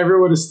while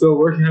everyone is still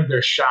working on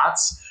their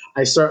shots,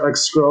 I start like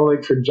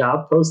scrolling for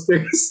job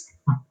postings.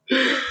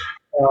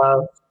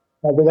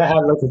 I think I had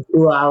like a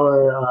 2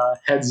 hour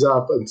heads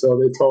up until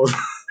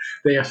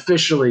they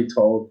officially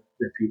told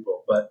the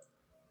people. But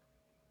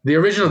the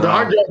art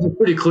Wow. director was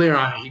pretty clear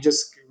on it. He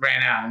just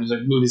ran out and he was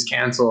like, movie's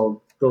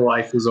canceled. The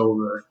life is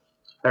over.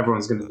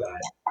 Everyone's going to die.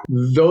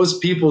 Those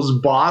people's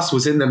boss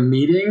was in the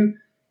meeting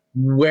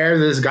where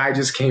this guy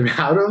just came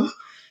out of,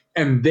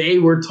 and they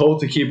were told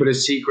to keep it a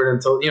secret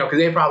until, because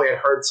they probably had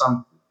heard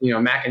some,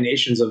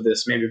 machinations of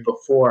this maybe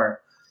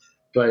before,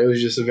 but it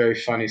was just a very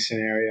funny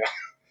scenario.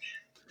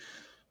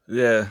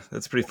 Yeah,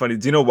 that's pretty funny.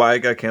 Do you know why it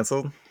got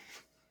canceled?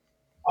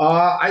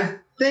 I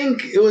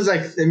think it was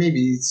like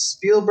maybe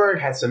Spielberg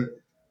had some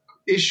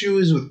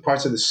issues with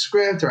parts of the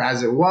script or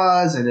as it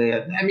was, and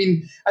I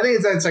think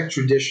it's like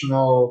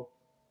traditional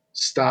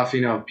stuff.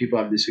 People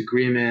have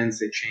disagreements,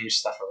 they change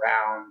stuff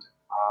around.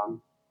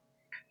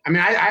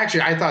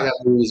 I thought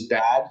that movie was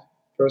bad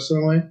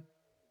personally.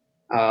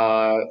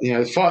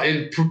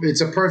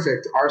 It's a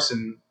perfect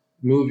Arsen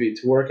movie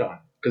to work on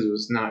because it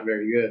was not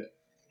very good,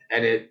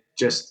 and it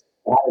just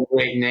had a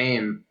great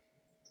name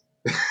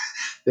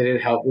that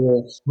it helped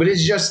with. But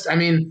it's just, I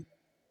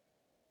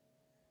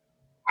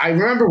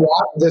remember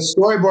the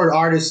storyboard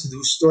artist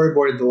who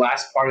storyboarded the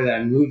last part of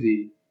that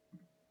movie.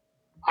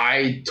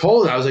 I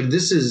told him, I was like,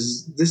 this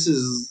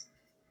is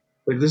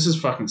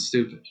fucking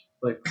stupid.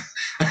 Like,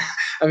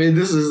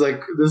 this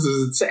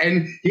is,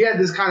 and he had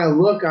this kind of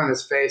look on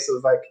his face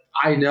of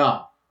I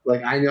know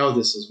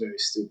this is very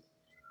stupid.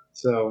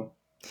 So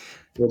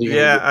what are you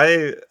gonna Yeah,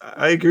 do?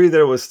 I agree that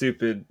it was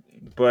stupid,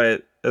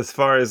 but as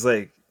far as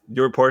like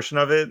your portion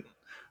of it,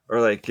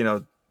 or like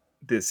the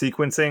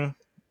sequencing,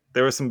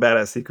 there were some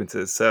badass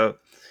sequences. So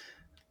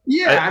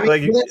Yeah, I mean,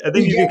 I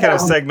think we you get can kind of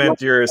that.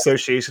 segment your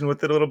association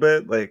with it a little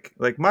bit. Like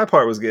my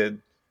part was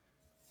good,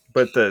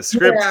 but the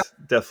Yeah, script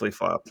definitely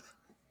flopped.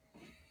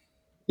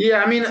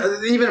 yeah. I mean,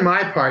 even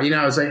my part,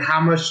 it's like how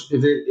much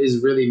of it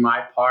is really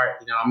my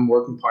part. I'm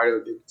working part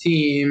of a big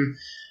team.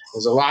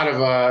 There's a lot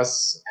of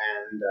us,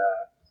 and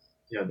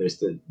there's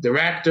the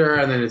director,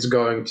 and then it's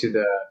going to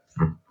the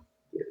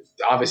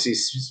obviously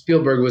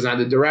Spielberg was not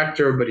the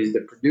director, but he's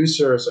the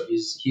producer, so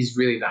he's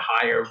really the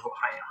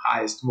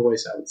highest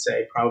voice, I would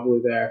say,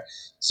 probably there.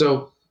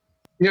 So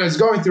it's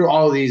going through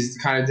all of these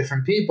kind of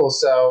different people.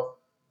 So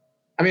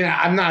I mean,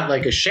 I'm not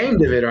like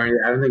ashamed of it or anything.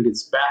 I don't think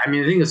it's bad. I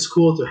mean, I think it's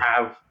cool to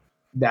have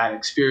that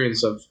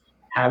experience of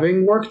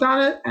having worked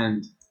on it,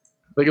 and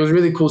like it was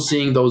really cool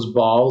seeing those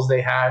balls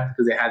they had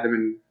because they had them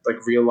in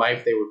like real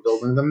life. They were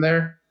building them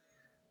there.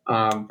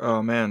 Um,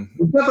 Oh man,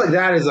 Stuff like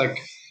that is like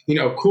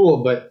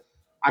cool, but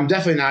I'm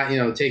definitely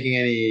not taking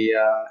any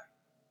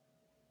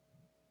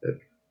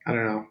I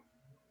don't know,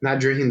 not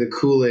drinking the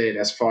Kool-Aid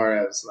as far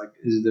as like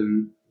is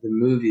the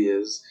movie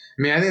is.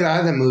 I mean, I think the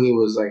other movie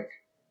was like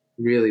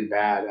really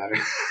bad. I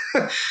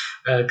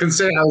don't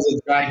considering I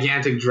was a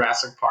gigantic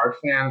Jurassic Park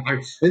fan.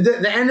 Like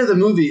the end of the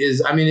movie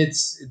is, I mean,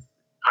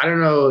 I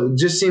don't know, it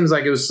just seems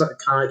like it was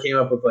kind of came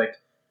up with like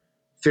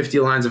 50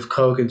 lines of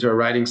coke into a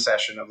writing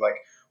session of like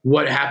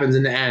what happens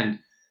in the end.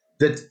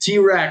 The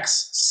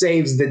T-Rex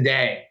saves the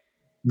day.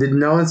 Did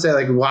no one say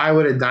like why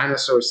would a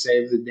dinosaur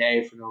save the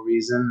day for no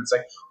reason? It's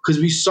like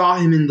because we saw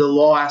him in the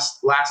last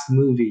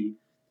movie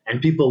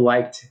and people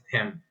liked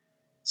him.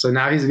 So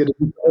now he's gonna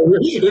be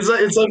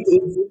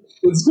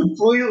it's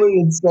completely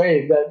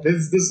insane that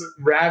this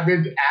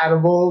rabid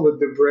animal with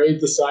the brain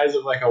the size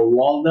of like a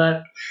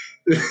walnut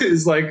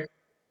is like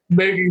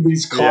making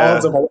these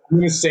calls yeah. about I'm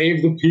going to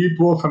save the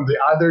people from the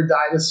other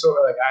dinosaur.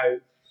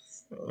 Like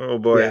Oh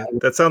yeah, boy,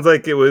 that sounds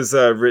like it was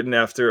written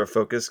after a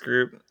focus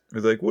group. It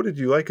was like, what did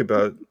you like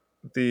about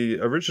the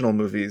original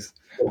movies?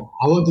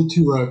 I want the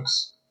T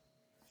Rex.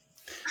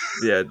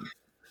 Yeah,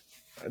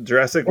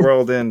 Jurassic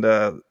World and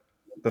The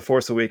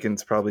Force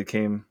Awakens probably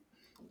came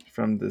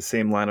from the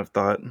same line of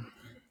thought.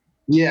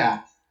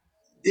 Yeah,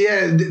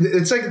 yeah.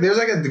 It's like there's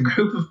like a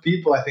group of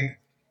people. I think.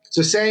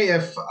 So say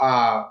if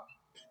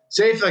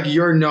like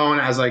you're known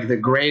as like the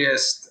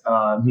greatest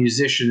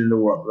musician in the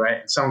world,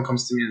 right? And someone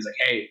comes to me and is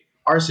like, "Hey,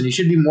 Arsen, you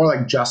should be more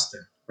like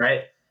Justin,"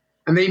 right?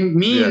 And they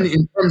mean Yeah,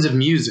 in terms of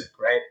music,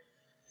 right?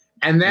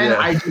 And then yeah.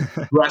 I just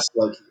dress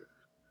like you.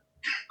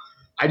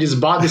 I just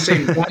bought the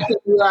same jacket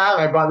you have.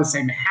 I bought the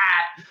same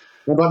hat.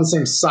 I bought the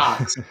same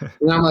socks.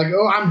 And I'm like,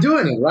 oh, I'm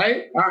doing it,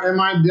 right? Am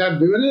I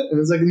doing it? And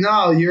it's like,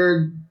 no,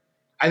 you're.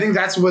 I think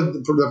that's what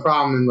the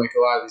problem in like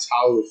a lot of these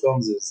Hollywood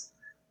films is.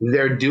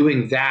 They're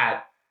doing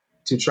that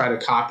to try to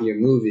copy a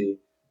movie.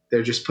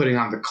 They're just putting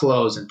on the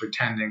clothes and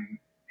pretending,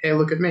 hey,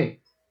 look at me.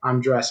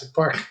 I'm Jurassic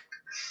Park.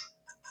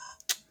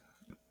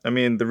 I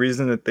mean, the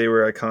reason that they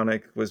were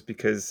iconic was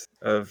because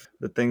of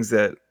the things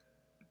that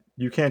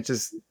you can't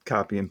just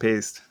copy and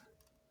paste.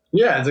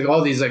 Yeah, it's like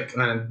all these like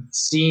kind of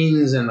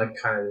scenes and like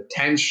kind of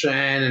tension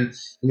and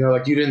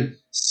like you didn't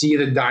see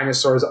the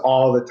dinosaurs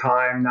all the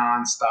time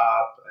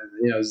nonstop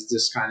and it's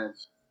just kind of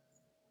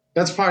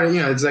that's part of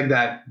it's like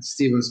that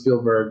Steven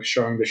Spielberg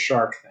showing the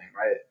shark thing,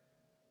 right?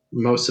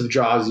 Most of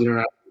Jaws you don't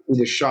have to see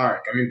the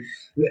shark. I mean,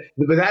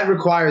 but that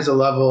requires a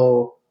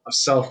level of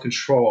self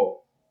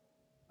control,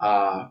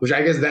 which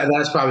I guess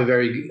that's probably a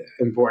very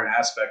important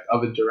aspect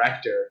of a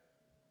director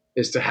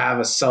is to have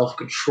a self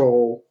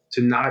control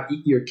to not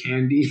eat your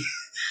candy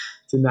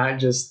to not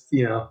just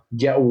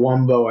get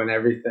wumbo and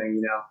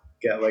everything.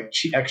 Get like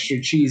extra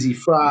cheesy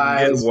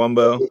Get fries,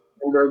 Wumbo.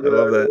 I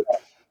love hamburger. that.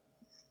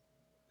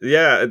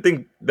 Yeah, I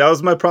think that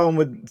was my problem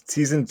with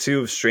season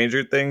 2 of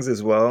Stranger Things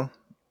as well.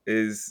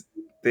 Is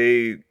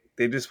they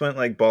they just went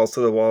like balls to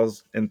the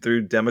walls and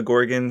threw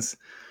Demogorgons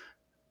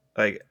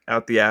like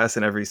out the ass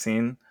in every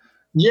scene,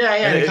 Yeah,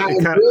 yeah, and and it kind it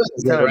of kind of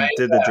ruins it, kind right? of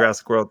did the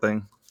Jurassic World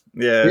thing.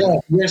 Yeah, Yeah,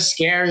 you're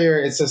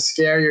scarier. It's a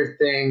scarier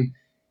thing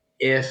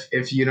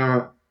if you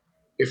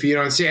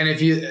don't see, and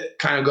if you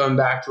kind of going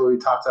back to what we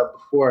talked about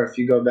before, if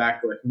you go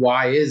back to like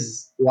why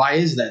is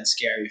that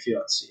scary if you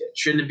don't see it?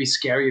 Shouldn't it be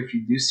scary if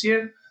you do see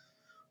it?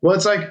 Well,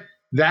 it's like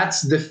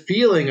that's the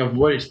feeling of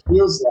what it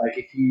feels like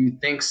if you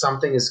think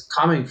something is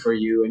coming for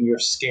you and you're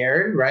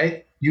scared,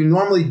 right? You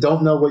normally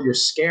don't know what you're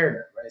scared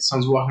of, right?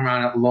 Someone's walking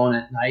around alone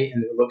at night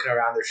and they're looking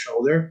around their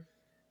shoulder.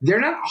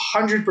 They're not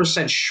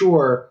 100%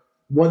 sure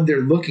what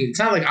they're looking. It's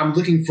not like I'm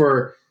looking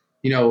for,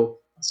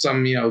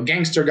 some,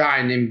 gangster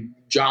guy named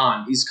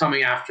John. He's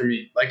coming after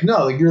me. Like,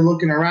 no, like you're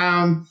looking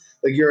around,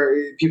 like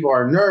people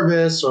are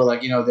nervous or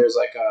like, there's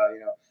like a,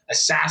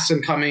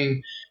 assassin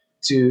coming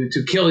to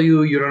kill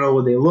you. You don't know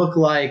what they look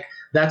like.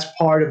 That's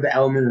part of the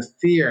element of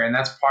fear, and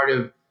that's part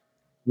of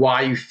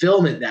why you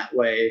film it that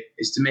way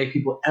is to make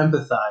people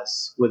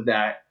empathize with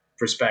that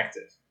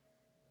perspective.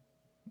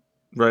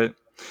 right.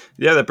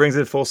 Yeah, that brings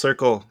it full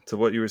circle to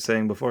what you were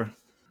saying before.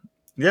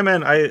 Yeah,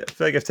 man, I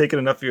feel like I've taken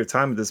enough of your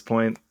time at this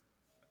point.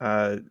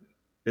 Uh,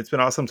 it's been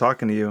awesome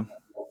talking to you.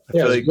 I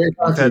Yeah, it feel was a like great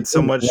we've talking to had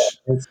so you. Yeah,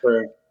 much. thanks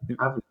for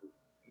having me.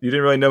 you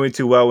didn't really know me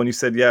too well when you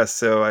said yes,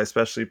 so I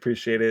especially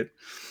appreciate it.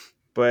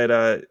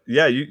 But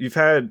yeah, you've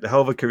had a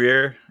hell of a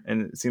career,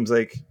 and it seems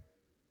like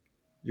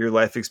your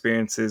life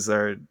experiences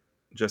are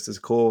just as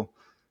cool.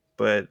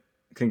 But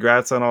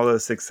congrats on all the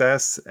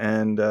success,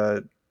 and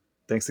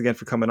thanks again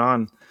for coming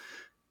on.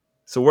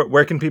 So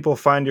where can people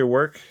find your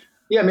work?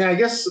 Yeah, I mean, I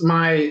guess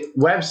my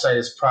website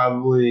is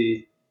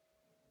probably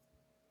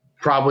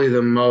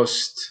the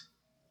most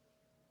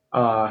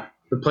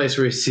the place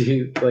where you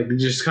see like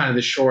just kind of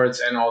the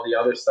shorts and all the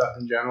other stuff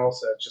in general.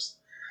 So it's just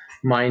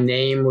my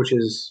name, which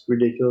is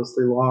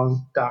ridiculously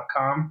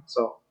long.com.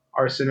 So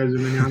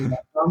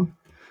arsenarzumanyan.com.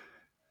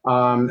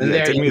 And Yeah, it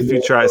there took you me a can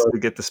few do tries it. to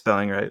get the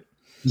spelling right.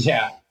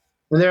 Yeah.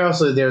 And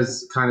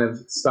there's kind of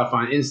stuff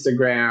on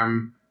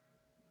Instagram,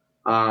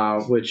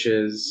 which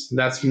is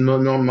that's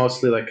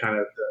mostly like kind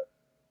of the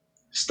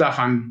stuff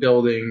I'm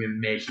building and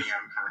making.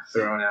 I'm kind of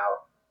throwing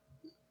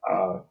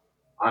out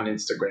on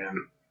Instagram.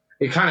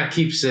 It kind of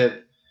keeps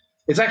it.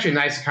 It's actually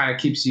nice. It kind of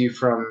keeps you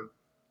from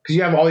because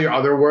you have all your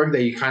other work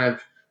that you kind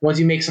of once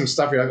you make some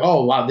stuff, you're like,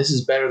 oh wow, this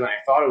is better than I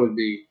thought it would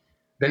be.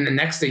 Then the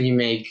next thing you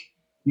make,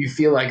 you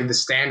feel like the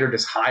standard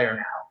is higher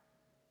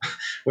now.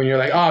 When you're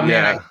like, oh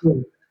man, Yeah,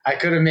 I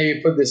could have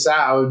maybe put this out.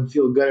 I would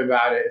feel good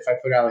about it if I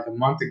put it out like a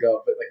month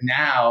ago. But like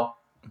now,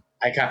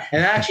 I can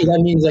and actually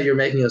that means that you're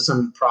making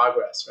some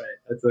progress, right?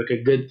 That's like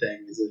a good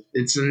thing.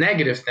 It's a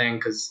negative thing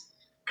because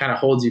it kind of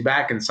holds you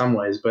back in some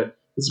ways, but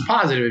it's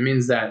positive. It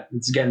means that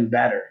it's getting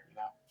better,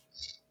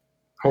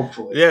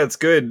 hopefully. yeah, it's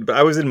good. But I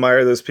always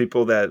admire those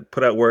people that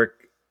put out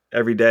work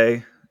every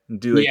day and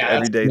do like the Yeah,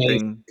 that's everyday amazing.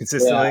 thing Yeah,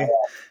 consistently.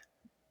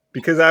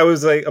 Because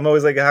I'm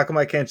always like, how come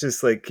I can't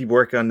just like keep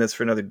working on this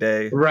for another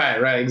day?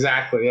 right,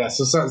 exactly. Yeah,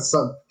 so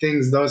some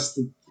things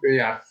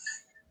yeah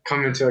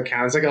come into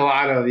account. It's like a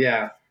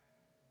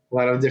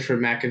lot of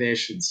different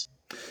machinations.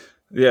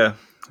 Yeah,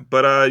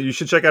 but you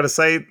should check out his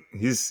site.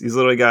 He's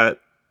literally got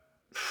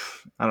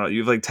I don't know. You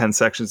have like 10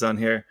 sections on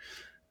here.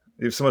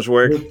 You have so much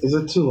work Is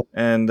it too long?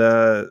 and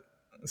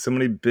so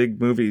many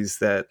big movies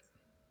that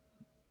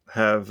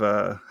have.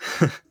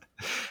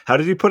 How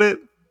did you put it?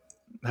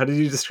 How did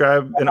you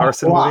describe an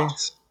arson movie?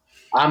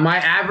 Flopped. My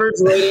average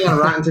rating on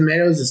Rotten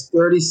Tomatoes is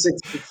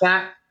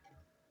 36%.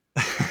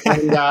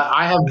 And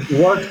I have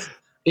worked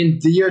in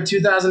the year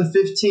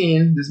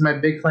 2015. This is my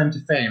big claim to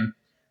fame.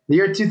 The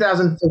year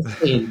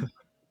 2015,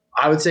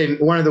 I would say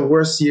one of the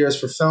worst years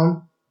for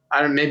film.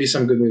 I don't. Maybe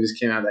some good movies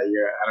came out that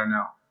year. I don't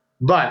know.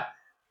 But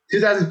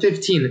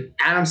 2015,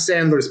 Adam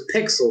Sandler's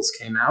Pixels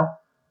came out,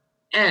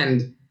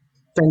 and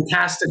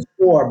Fantastic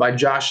Four by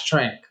Josh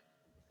Trank.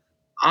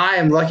 I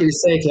am lucky to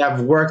say to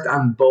have worked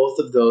on both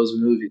of those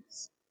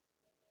movies.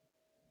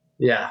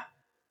 Yeah.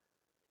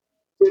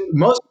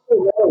 Most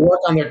people never work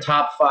on their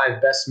top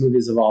five best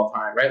movies of all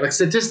time, right? Like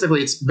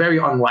statistically, it's very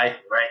unlikely,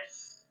 right?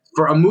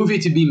 For a movie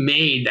to be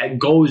made that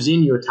goes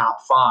in your top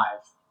five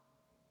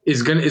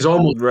is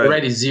almost Right,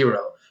 already zero.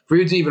 For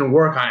you to even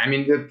work on it, I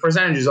mean, the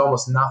percentage is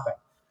almost nothing.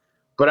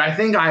 But I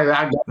think I've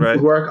gotten to right.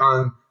 work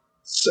on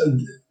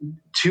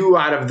two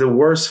out of the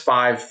worst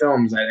five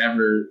films I'd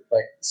ever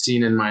like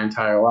seen in my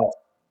entire life,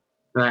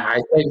 and I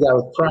take that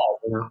with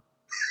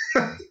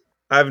pride.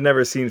 I've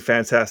never seen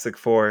Fantastic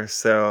Four,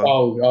 so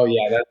Oh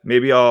yeah, that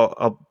maybe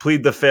I'll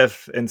plead the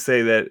fifth and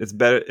say that it's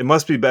better. It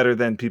must be better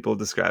than people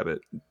describe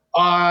it.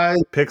 uh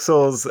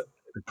Pixels,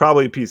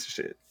 probably a piece of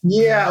shit.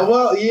 yeah,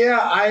 well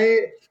yeah,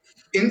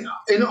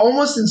 in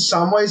almost in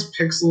some ways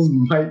Pixels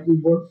might be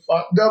more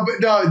fun. No, but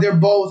no, they're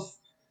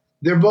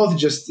both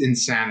just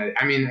insanity.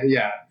 I mean,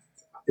 yeah,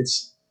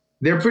 it's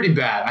they're pretty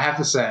bad. I have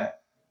to say,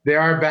 they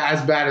are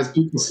as bad as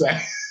people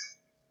say.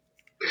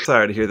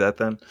 Sorry to hear that.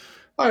 Then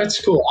Oh,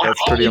 it's cool. that's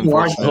I pretty even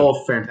watched the unfortunate.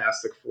 whole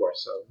Fantastic Four,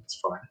 so it's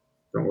fine.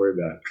 Don't worry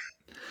about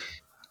it.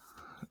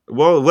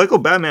 Well, Lego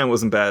Batman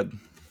wasn't bad.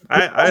 I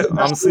That's the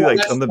best honestly one.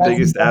 like I'm the That's the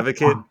biggest best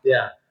advocate. one.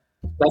 Yeah,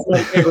 that's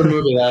my favorite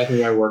movie that I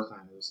think I worked on.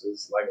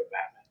 Is Lego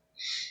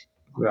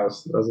Batman. That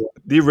was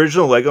The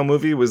original Lego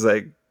movie was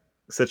like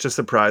such a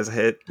surprise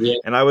hit, yeah,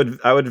 and I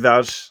would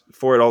vouch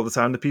for it all the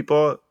time to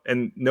people,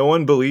 and no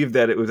one believed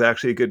that it was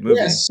actually a good yeah,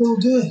 movie it's so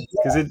good.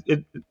 because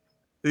it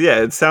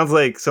yeah, it sounds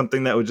like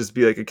something that would just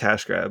be like a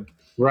cash grab,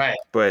 Right.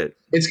 but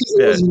It's because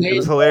it yeah, was it was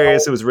made.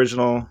 hilarious. It was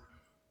original.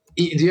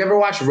 Do you ever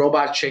watch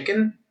Robot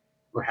Chicken?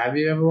 Or have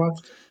you ever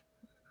watched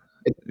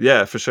it?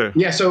 Yeah, for sure.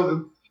 Yeah.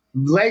 So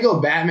Lego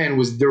Batman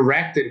was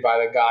directed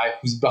by the guy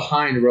who's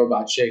behind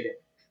Robot Chicken.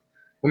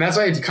 And that's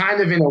why it's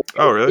kind of in a way,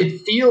 Oh, really?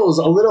 it feels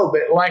a little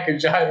bit like a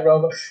giant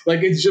robot.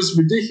 Like it's just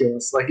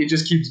ridiculous. Like it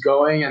just keeps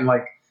going and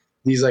like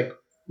these like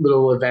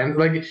little events.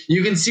 Like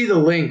you can see the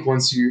link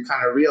once you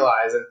kind of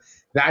realize it.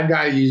 That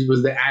guy who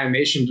was the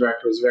animation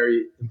director was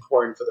very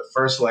important for the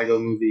first Lego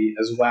movie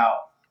as well.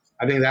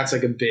 I think that's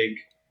like a big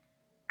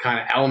kind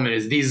of element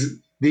is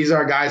these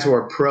are guys who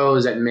are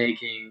pros at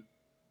making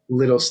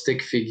little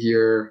stick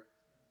figure,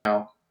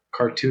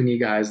 cartoony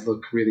guys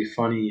look really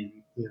funny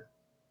and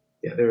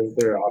yeah,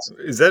 they're awesome.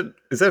 Is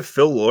that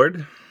Phil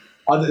Lord?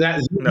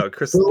 That No, Phil Lord,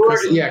 Chris.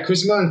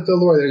 Chris Miller and Phil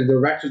Lord, they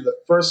directed the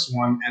first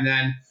one, and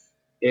then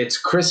it's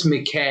Chris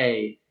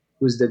McKay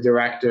who's the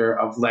director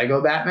of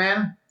Lego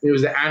Batman. He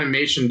was the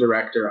animation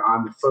director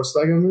on the first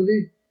Lego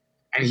movie,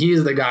 and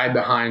he's the guy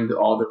behind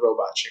all the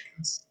robot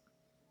chickens.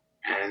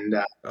 And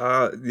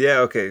yeah,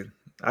 okay,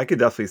 I could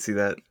definitely see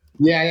that.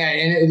 yeah,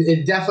 and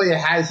it definitely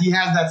has. He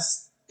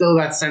has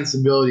that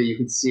sensibility. You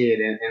could see it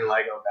in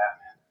Lego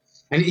Batman,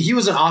 and he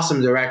was an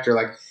awesome director.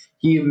 Like,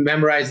 he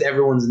memorized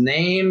everyone's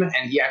name,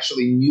 and he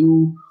actually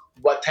knew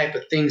what type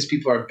of things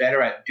people are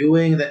better at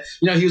doing. That,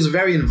 he was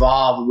very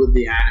involved with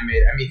the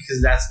animator. I mean,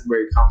 because that's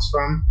where he comes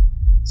from.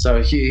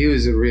 So he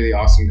was a really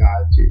awesome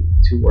guy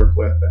to work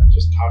with and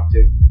just talk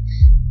to.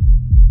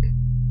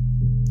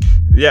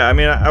 Yeah, I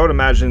mean, I would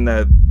imagine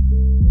that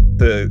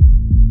the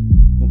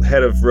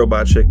head of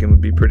Robot Chicken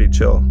would be pretty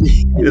chill.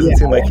 He doesn't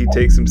seem like he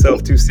takes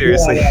himself too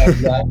seriously. Yeah,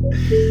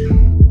 exactly.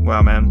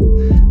 Wow, man.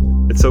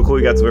 It's so cool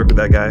you got to work with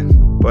that guy.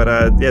 But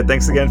yeah,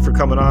 thanks again for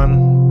coming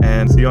on,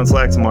 and see you on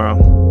Slack tomorrow.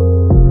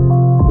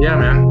 Yeah,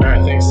 man. All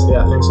right, thanks.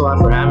 Yeah, thanks a lot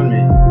for having me.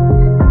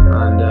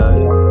 And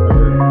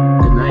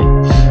good night.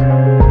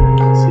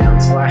 See you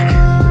on Slack.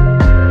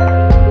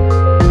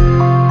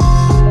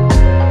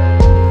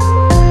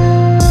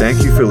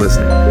 Thank you for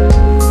listening.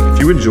 If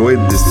you enjoyed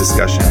this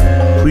discussion,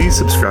 please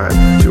subscribe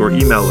to our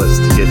email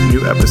list to get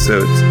new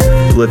episodes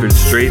delivered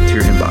straight to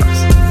your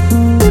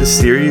inbox. This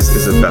series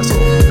is a vessel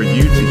for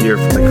you to hear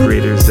from the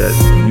creators that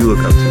you look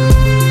up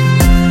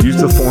to. Use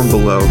the form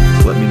below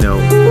to let me know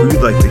who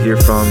you'd like to hear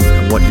from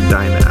and what you're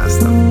dying to ask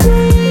them.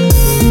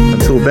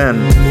 Until then,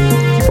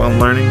 keep on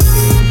learning,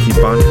 keep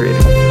on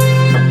creating.